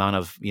with the amount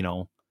of,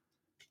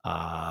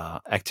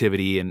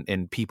 activity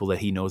and people that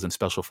he knows in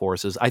special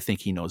forces. I think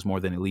he knows more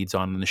than he leads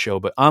on in the show,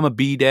 but I'm a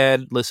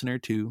B-Dad listener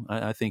too.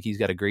 I think he's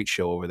got a great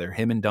show over there.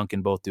 Him and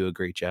Duncan both do a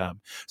great job.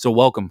 So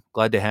welcome.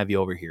 Glad to have you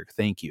over here.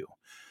 Thank you.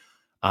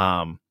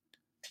 But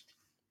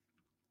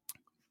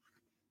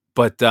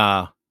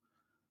the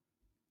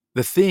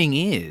thing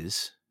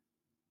is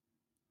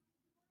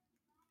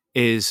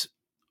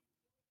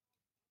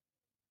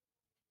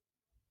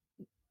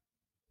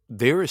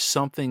there is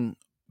something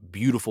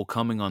beautiful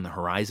coming on the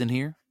horizon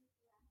here.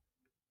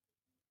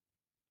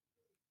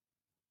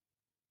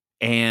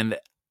 And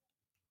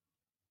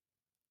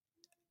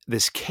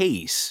this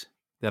case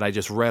that I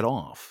just read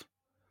off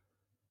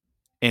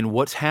and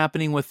what's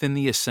happening within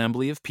the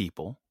assembly of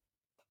people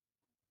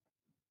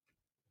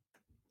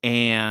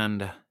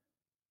and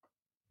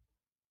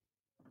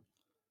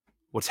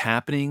what's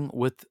happening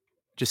with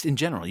just in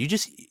general,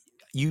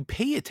 you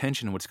pay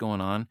attention to what's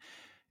going on.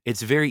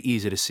 It's very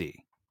easy to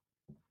see.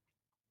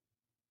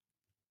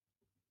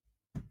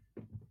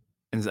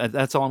 And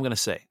that's all I'm going to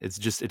say.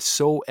 It's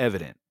so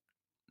evident.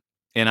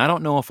 And I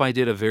don't know if I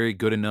did a very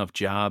good enough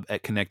job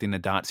at connecting the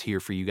dots here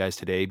for you guys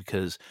today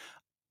because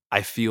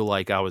I feel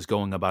like I was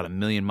going about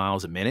 1,000,000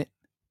 miles a minute.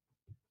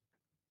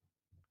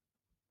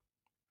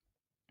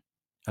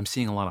 I'm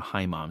seeing a lot of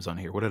hi moms on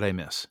here. What did I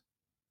miss?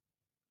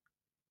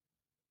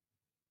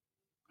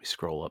 Let me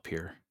scroll up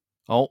here.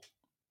 Oh,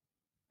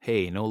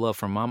 hey, no love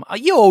from mom. Oh,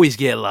 you always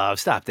get love.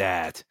 Stop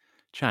that.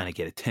 Trying to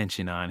get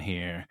attention on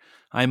here.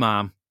 Hi,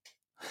 mom.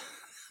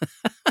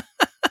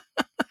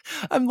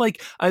 I'm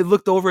like, I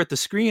looked over at the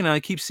screen and I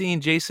keep seeing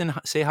Jason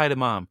say hi to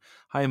mom.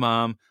 Hi,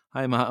 mom.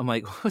 Hi, mom. I'm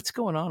like, what's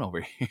going on over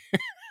here?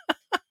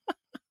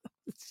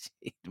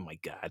 Oh, my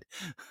God.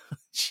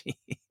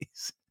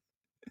 Jeez.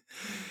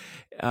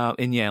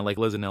 And yeah, like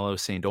Lizanella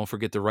was saying, don't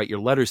forget to write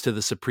your letters to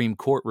the Supreme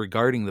Court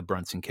regarding the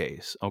Brunson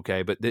case.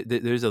 Okay. But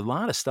there's a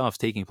lot of stuff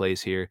taking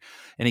place here.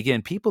 And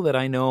again, people that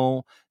I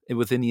know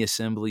within the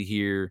assembly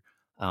here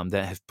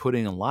that have put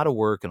in a lot of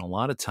work and a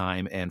lot of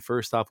time. And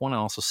first off, I want to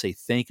also say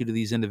thank you to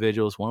these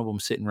individuals. One of them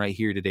sitting right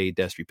here today,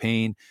 Destry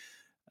Payne.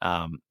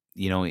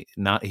 He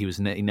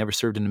never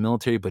served in the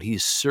military, but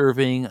he's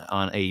serving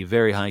on a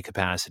very high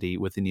capacity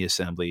within the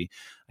assembly.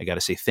 I got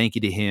to say thank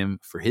you to him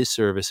for his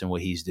service and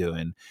what he's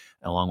doing,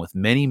 along with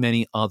many,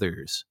 many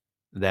others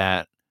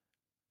that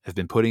have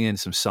been putting in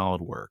some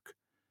solid work.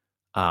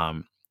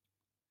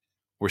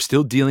 We're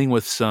still dealing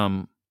with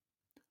some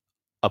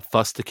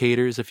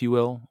obfuscators, if you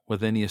will,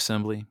 within the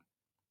assembly.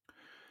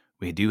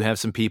 We do have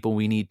some people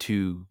we need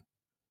to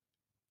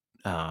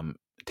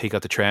take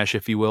out the trash,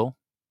 if you will.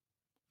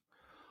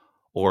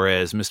 Or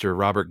as Mr.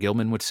 Robert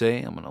Gilman would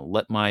say, I'm going to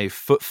let my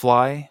foot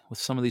fly with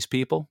some of these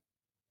people.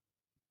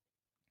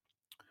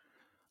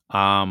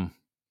 There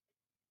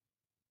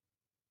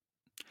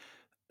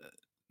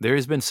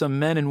has been some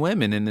men and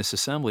women in this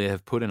assembly that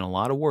have put in a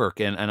lot of work.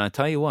 And I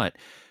tell you what,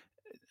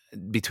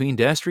 between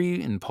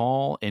Destry and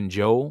Paul and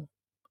Joe,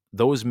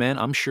 those men,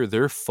 I'm sure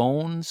their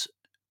phones,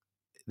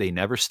 they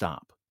never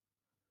stop.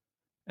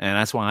 And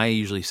that's why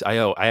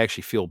I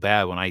actually feel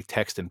bad when I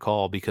text and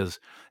call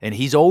and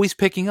he's always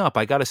picking up.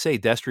 I got to say,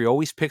 Destry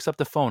always picks up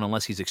the phone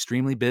unless he's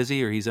extremely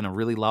busy or he's in a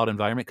really loud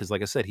environment. Cause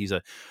like I said, he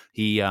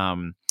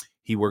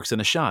works in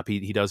a shop.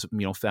 He does,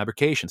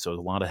 fabrication. So there's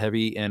a lot of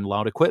heavy and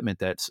loud equipment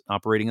that's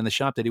operating in the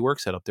shop that he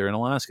works at up there in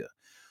Alaska.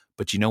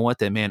 But you know what?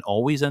 That man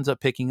always ends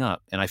up picking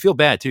up. And I feel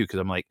bad too. Cause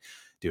I'm like,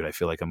 dude, I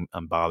feel like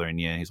I'm bothering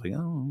you. And he's like,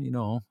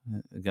 oh,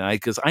 guy.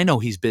 Cause I know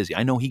he's busy.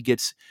 I know he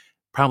gets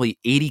probably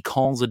 80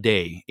 calls a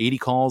day, 80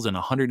 calls and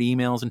 100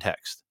 emails and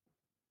text.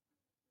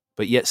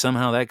 But yet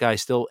somehow that guy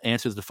still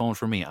answers the phone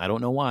for me. I don't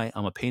know why.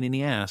 I'm a pain in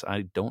the ass.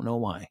 I don't know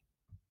why.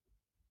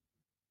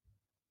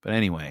 But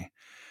anyway,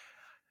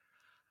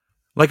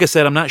 like I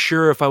said, I'm not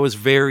sure if I was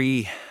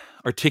very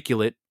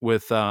articulated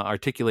with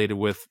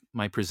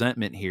my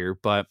presentment here,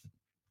 but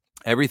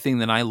everything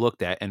that I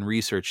looked at and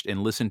researched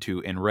and listened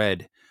to and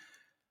read,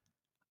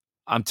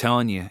 I'm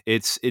telling you,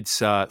 it's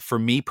for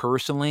me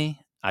personally,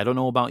 I don't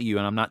know about you,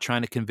 and I'm not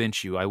trying to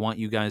convince you. I want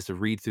you guys to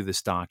read through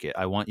this docket.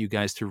 I want you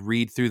guys to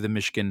read through the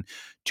Michigan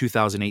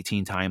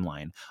 2018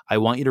 timeline. I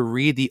want you to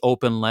read the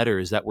open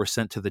letters that were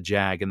sent to the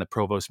JAG and the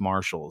provost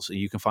marshals.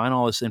 You can find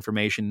all this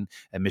information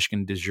at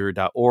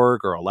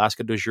michigandejure.org or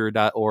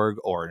alaskadejure.org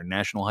or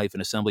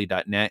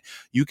national-assembly.net.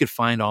 You could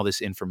find all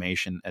this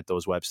information at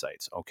those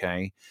websites,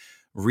 okay?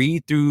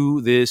 Read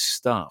through this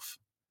stuff.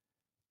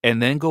 And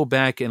then go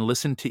back and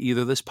listen to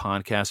either this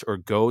podcast or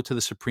go to the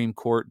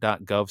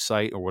supremecourt.gov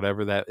site or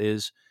whatever that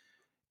is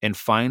and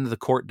find the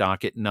court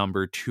docket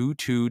number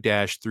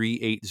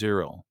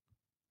 22-380.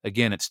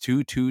 Again, it's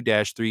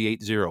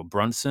 22-380.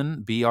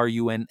 Brunson,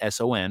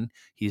 Brunson,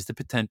 he's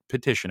the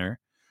petitioner,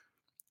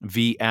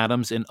 V.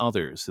 Adams, and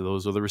others. So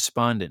those are the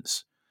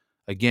respondents.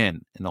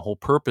 Again, and the whole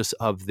purpose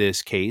of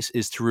this case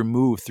is to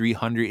remove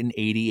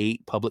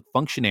 388 public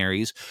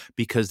functionaries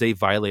because they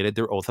violated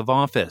their oath of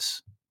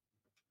office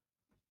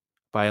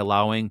by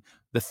allowing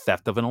the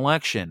theft of an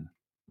election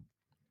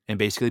and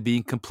basically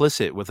being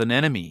complicit with an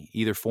enemy,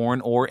 either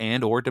foreign or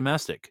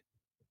domestic.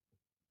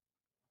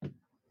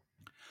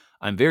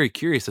 I'm very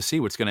curious to see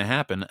what's going to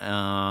happen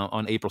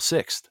on April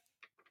 6th.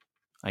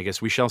 I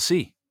guess we shall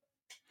see.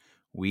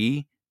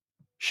 We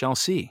shall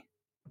see.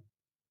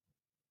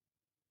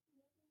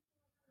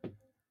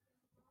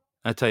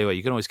 I tell you what,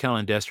 you can always count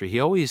on Destry. He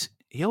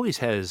always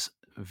has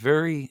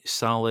very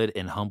solid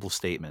and humble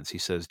statements. He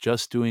says,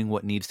 just doing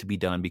what needs to be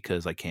done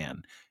because I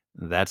can.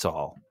 That's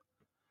all.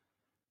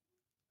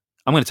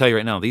 I'm going to tell you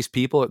right now, these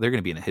people, they're going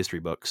to be in the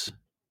history books.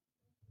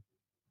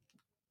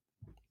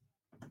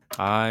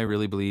 I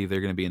really believe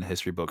they're going to be in the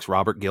history books.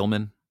 Robert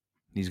Gilman,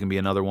 he's going to be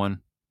another one.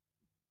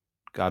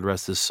 God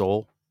rest his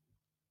soul.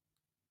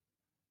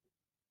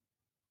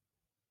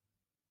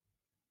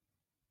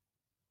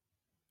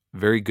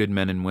 Very good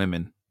men and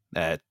women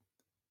that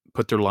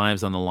put their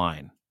lives on the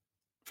line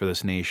for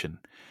this nation.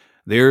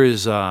 There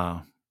is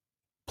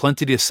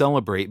plenty to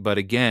celebrate, but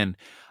again,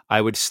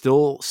 I would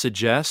still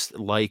suggest,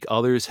 like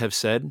others have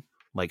said,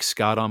 like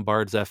Scott on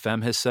Bards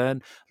FM has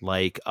said,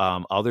 like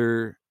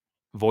other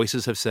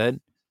voices have said,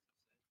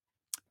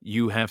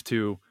 you have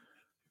to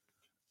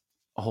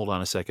hold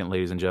on a second,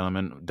 ladies and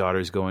gentlemen.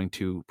 Daughter's going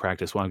to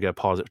practice. Well, I'm going to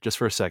pause it just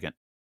for a second.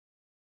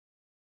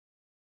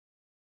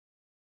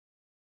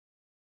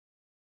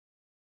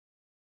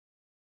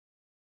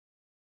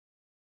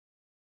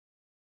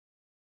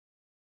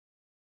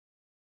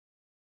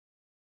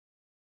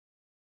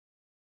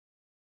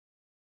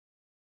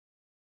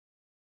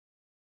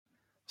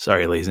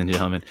 Sorry, ladies and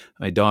gentlemen.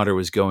 My daughter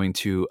was going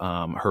to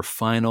her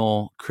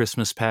final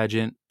Christmas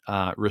pageant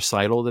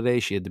recital today.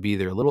 She had to be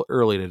there a little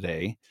early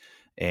today.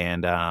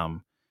 And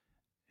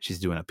she's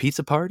doing a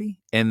pizza party.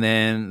 And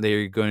then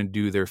they're going to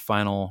do their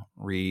final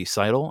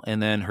recital.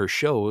 And then her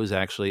show is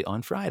actually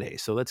on Friday.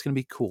 So that's going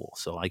to be cool.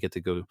 So I get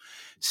to go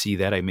see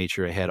that. I made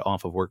sure I had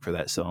off of work for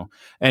that. So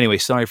anyway,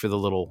 sorry for the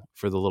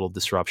little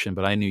disruption,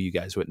 but I knew you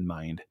guys wouldn't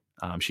mind.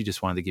 She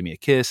just wanted to give me a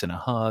kiss and a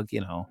hug,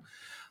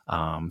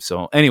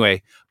 So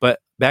anyway, but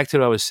back to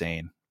what I was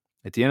saying.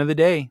 At the end of the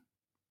day,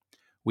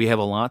 we have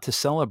a lot to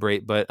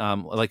celebrate. But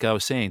like I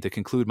was saying, to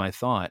conclude my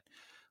thought,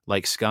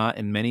 like Scott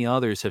and many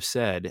others have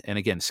said, and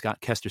again, Scott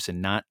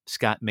Kesterson, not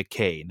Scott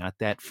McKay, not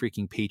that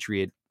freaking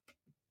patriot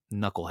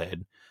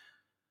knucklehead.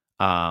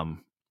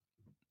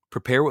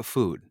 Prepare with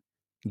food.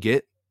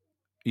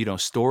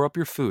 Store up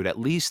your food at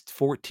least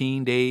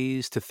 14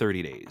 days to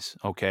 30 days.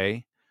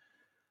 Okay.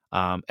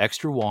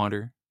 Extra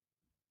water,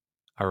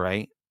 All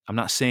right. I'm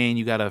not saying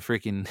you got to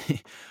freaking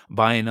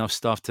buy enough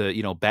stuff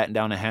to, batten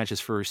down the hatches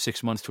for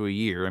 6 months to a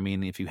year. I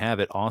mean, if you have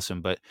it,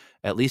 awesome, but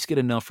at least get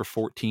enough for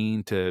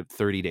 14 to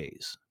 30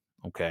 days.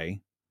 Okay.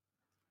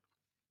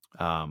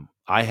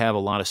 I have a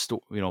lot of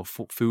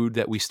food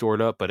that we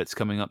stored up, but it's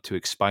coming up to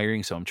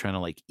expiring. So I'm trying to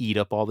like eat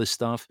up all this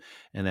stuff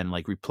and then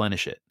like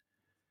replenish it.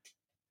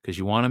 Because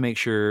you want to make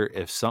sure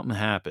if something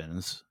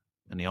happens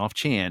in the off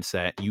chance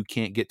that you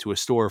can't get to a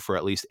store for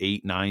at least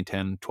 8, 9,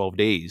 10, 12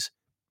 days,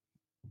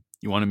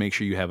 you want to make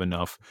sure you have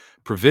enough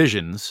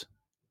provisions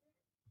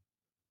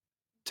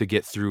to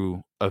get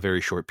through a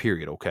very short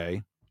period,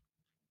 okay?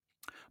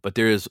 But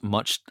there is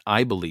much,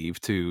 I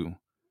believe, to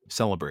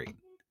celebrate.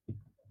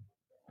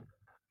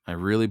 I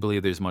really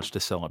believe there's much to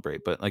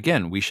celebrate. But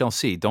again, we shall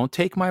see. Don't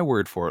take my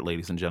word for it,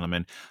 ladies and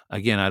gentlemen.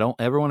 Again, I don't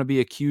ever want to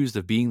be accused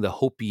of being the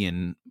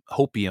hopium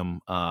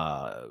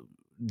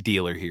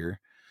dealer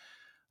here.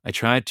 I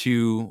try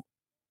to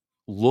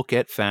look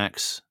at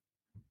facts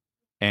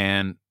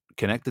and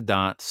connect the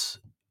dots.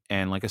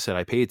 And like I said,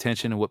 I pay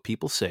attention to what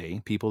people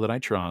say, people that I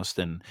trust,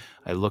 and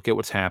I look at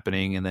what's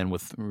happening. And then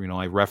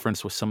I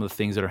reference with some of the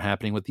things that are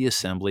happening with the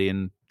assembly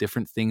and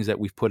different things that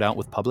we've put out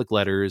with public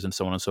letters and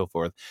so on and so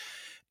forth.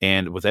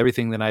 And with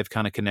everything that I've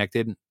kind of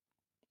connected,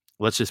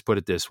 let's just put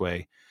it this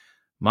way.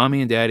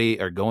 Mommy and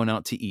Daddy are going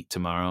out to eat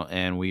tomorrow,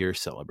 and we are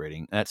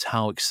celebrating. That's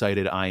how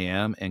excited I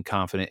am and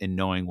confident in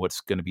knowing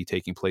what's going to be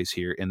taking place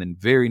here in the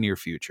very near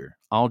future.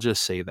 I'll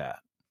just say that.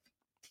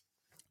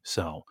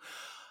 So,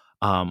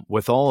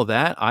 with all of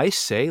that, I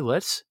say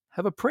let's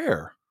have a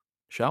prayer,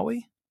 shall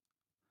we?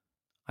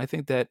 I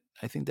think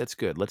that's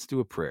good. Let's do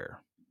a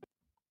prayer.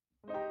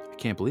 I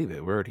can't believe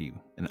it. We're already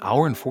an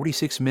hour and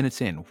 46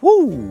 minutes in.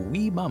 Woo,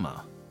 wee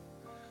mama.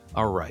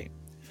 All right.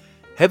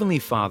 Heavenly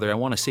Father, I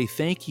want to say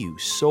thank you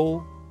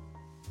so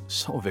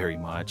very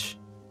much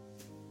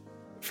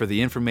for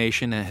the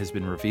information that has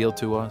been revealed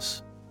to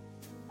us.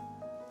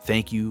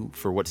 Thank you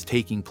for what's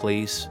taking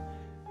place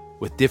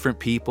with different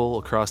people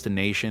across the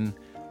nation.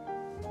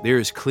 There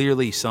is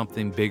clearly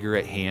something bigger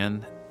at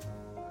hand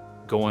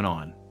going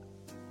on.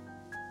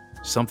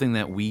 Something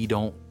that we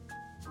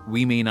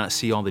may not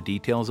see all the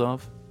details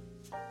of.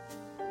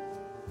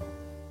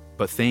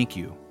 But thank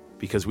you,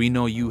 because we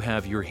know you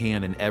have your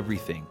hand in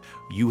everything.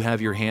 You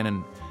have your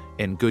hand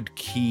in good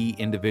key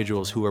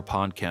individuals who are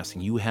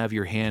podcasting. You have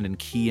your hand in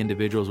key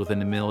individuals within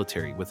the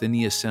military, within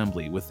the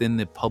assembly, within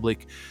the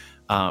public,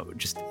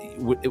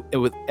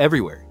 with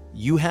everywhere.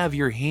 You have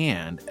your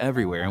hand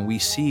everywhere, and we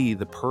see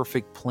the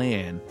perfect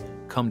plan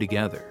come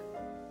together.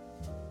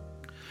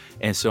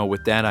 And so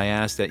with that, I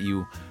ask that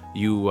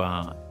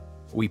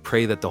we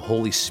pray that the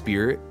Holy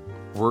Spirit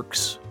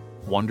works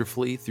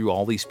wonderfully through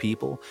all these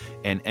people,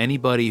 and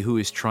anybody who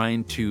is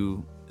trying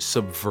to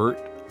subvert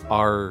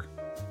our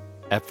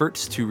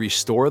efforts to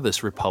restore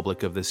this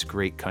republic of this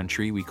great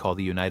country we call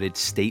the United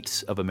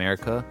States of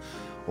America,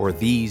 or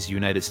these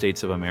United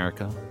States of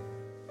America.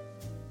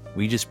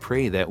 We just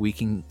pray that we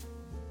can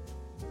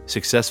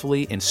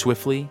successfully and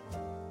swiftly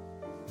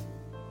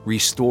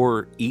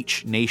restore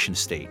each nation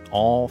state,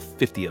 all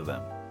 50 of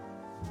them.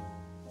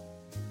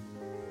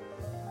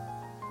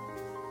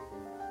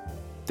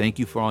 Thank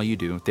you for all you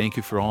do. Thank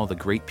you for all the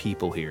great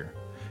people here.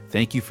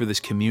 Thank you for this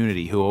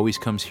community who always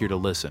comes here to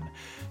listen.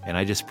 And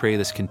I just pray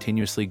this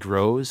continuously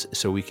grows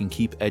so we can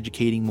keep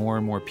educating more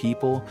and more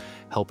people,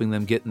 helping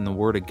them get in the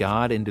Word of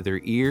God into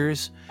their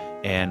ears,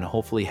 and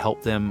hopefully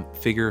help them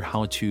figure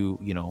how to,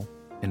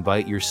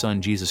 invite your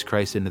Son, Jesus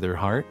Christ, into their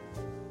heart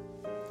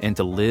and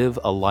to live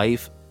a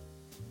life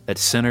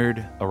that's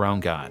centered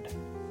around God.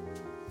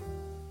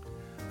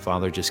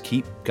 Father, just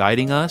keep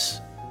guiding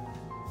us.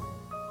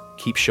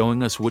 Keep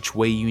showing us which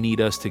way you need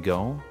us to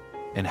go,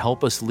 and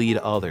help us lead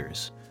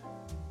others.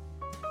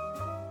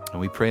 And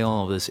we pray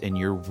all of this in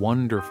your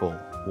wonderful,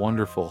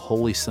 wonderful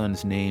Holy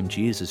Son's name,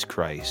 Jesus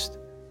Christ.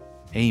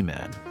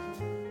 Amen.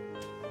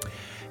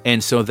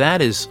 And so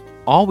that is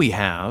all we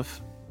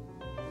have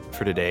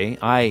for today.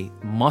 I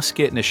must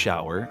get in the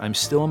shower. I'm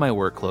still in my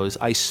work clothes.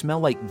 I smell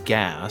like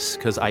gas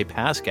because I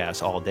pass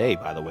gas all day,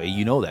 by the way.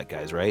 You know that,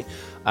 guys, right?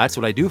 That's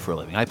what I do for a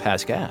living. I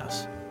pass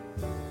gas.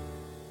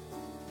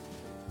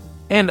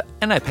 And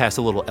I pass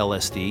a little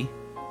LSD.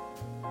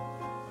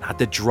 Not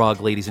the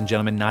drug, ladies and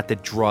gentlemen, not the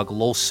drug.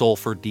 Low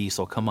sulfur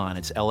diesel. Come on,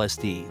 it's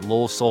LSD.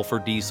 Low sulfur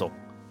diesel.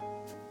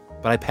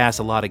 But I pass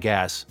a lot of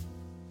gas.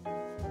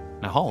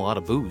 And I haul a lot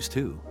of booze,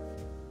 too.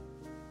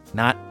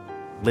 Not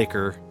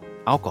liquor,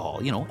 alcohol,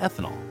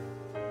 ethanol.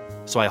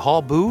 So I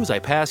haul booze, I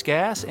pass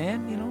gas,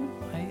 and,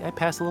 I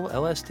pass a little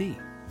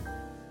LSD.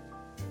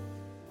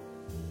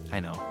 I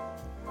know.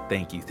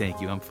 Thank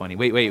you. I'm funny.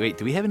 Wait.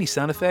 Do we have any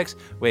sound effects?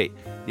 Wait.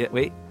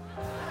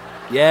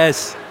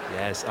 Yes.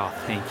 Oh,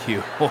 thank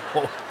you.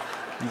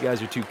 You guys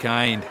are too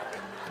kind.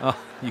 Oh,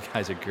 you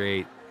guys are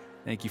great.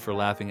 Thank you for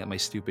laughing at my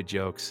stupid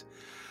jokes.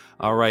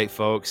 All right,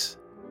 folks.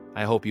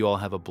 I hope you all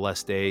have a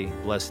blessed day,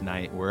 blessed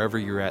night, wherever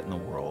you're at in the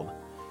world.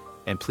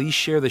 And please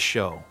share the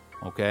show,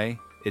 okay?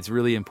 It's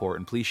really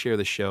important. Please share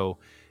the show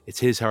It's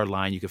His Hard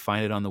Line. You can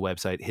find it on the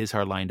website,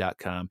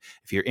 hishardline.com.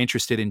 If you're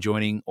interested in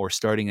joining or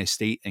starting a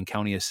state and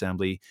county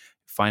assembly,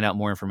 find out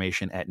more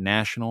information at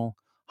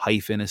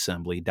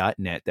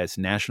national-assembly.net. That's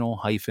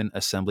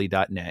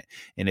national-assembly.net.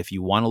 And if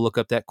you want to look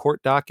up that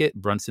court docket,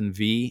 Brunson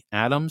v.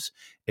 Adams,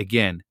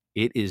 again,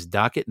 it is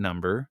docket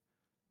number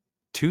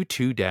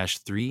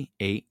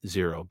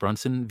 22-380,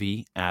 Brunson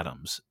v.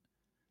 Adams.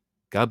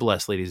 God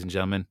bless, ladies and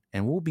gentlemen.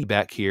 And we'll be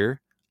back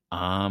here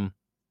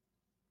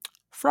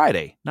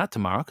Friday, not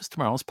tomorrow, because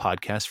tomorrow's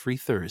podcast-free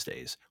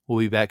Thursdays. We'll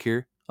be back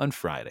here on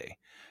Friday.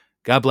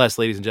 God bless,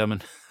 ladies and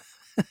gentlemen.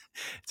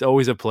 It's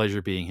always a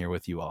pleasure being here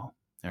with you all.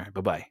 All right,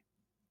 bye-bye.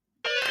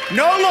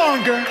 No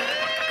longer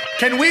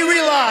can we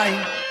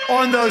rely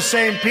on those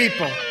same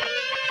people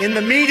in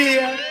the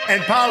media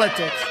and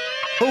politics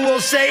who will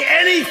say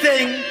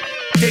anything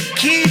to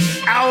keep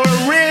our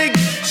rigged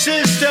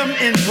system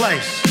in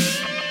place.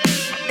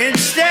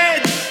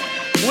 Instead,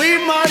 we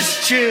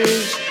must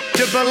choose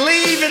to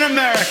believe in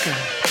America.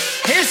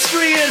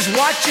 History is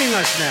watching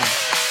us now.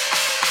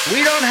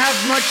 We don't have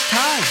much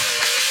time,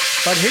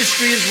 but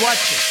history is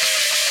watching.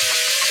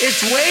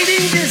 It's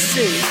waiting to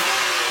see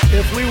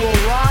if we will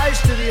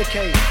rise to the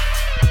occasion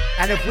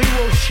and if we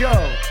will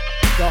show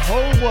the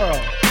whole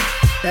world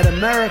that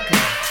America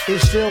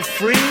is still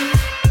free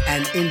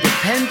and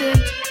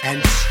independent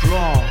and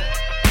strong.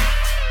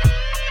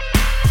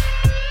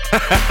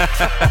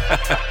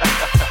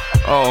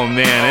 Oh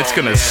man, it's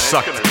gonna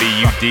suck to be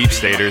you deep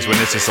staters when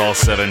this is all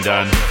said and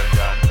done.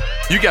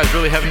 You guys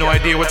really have no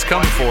idea what's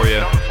coming for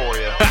you.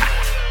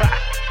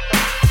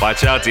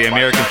 Watch out, the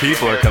American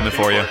people are coming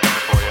for you.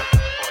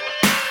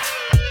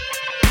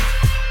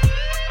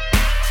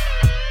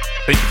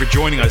 Thank you for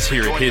joining us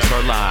here at His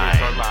Hard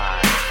Line.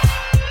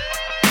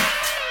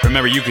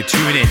 Remember, you can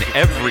tune in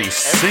every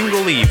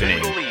single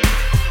evening,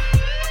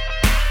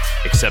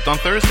 except on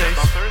Thursdays.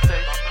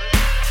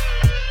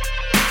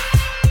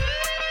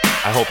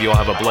 I hope you all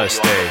have a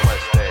blessed day.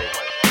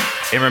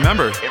 And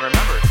remember,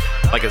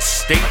 like it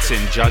states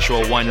in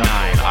Joshua 1:9,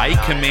 I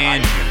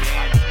command you,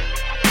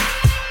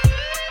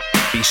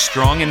 be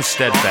strong and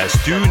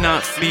steadfast. Do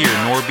not fear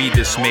nor be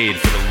dismayed,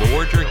 for the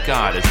Lord your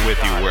God is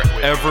with you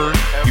wherever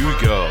you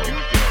go.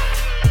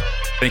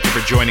 Thank you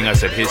for joining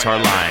us at His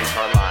Hard Line.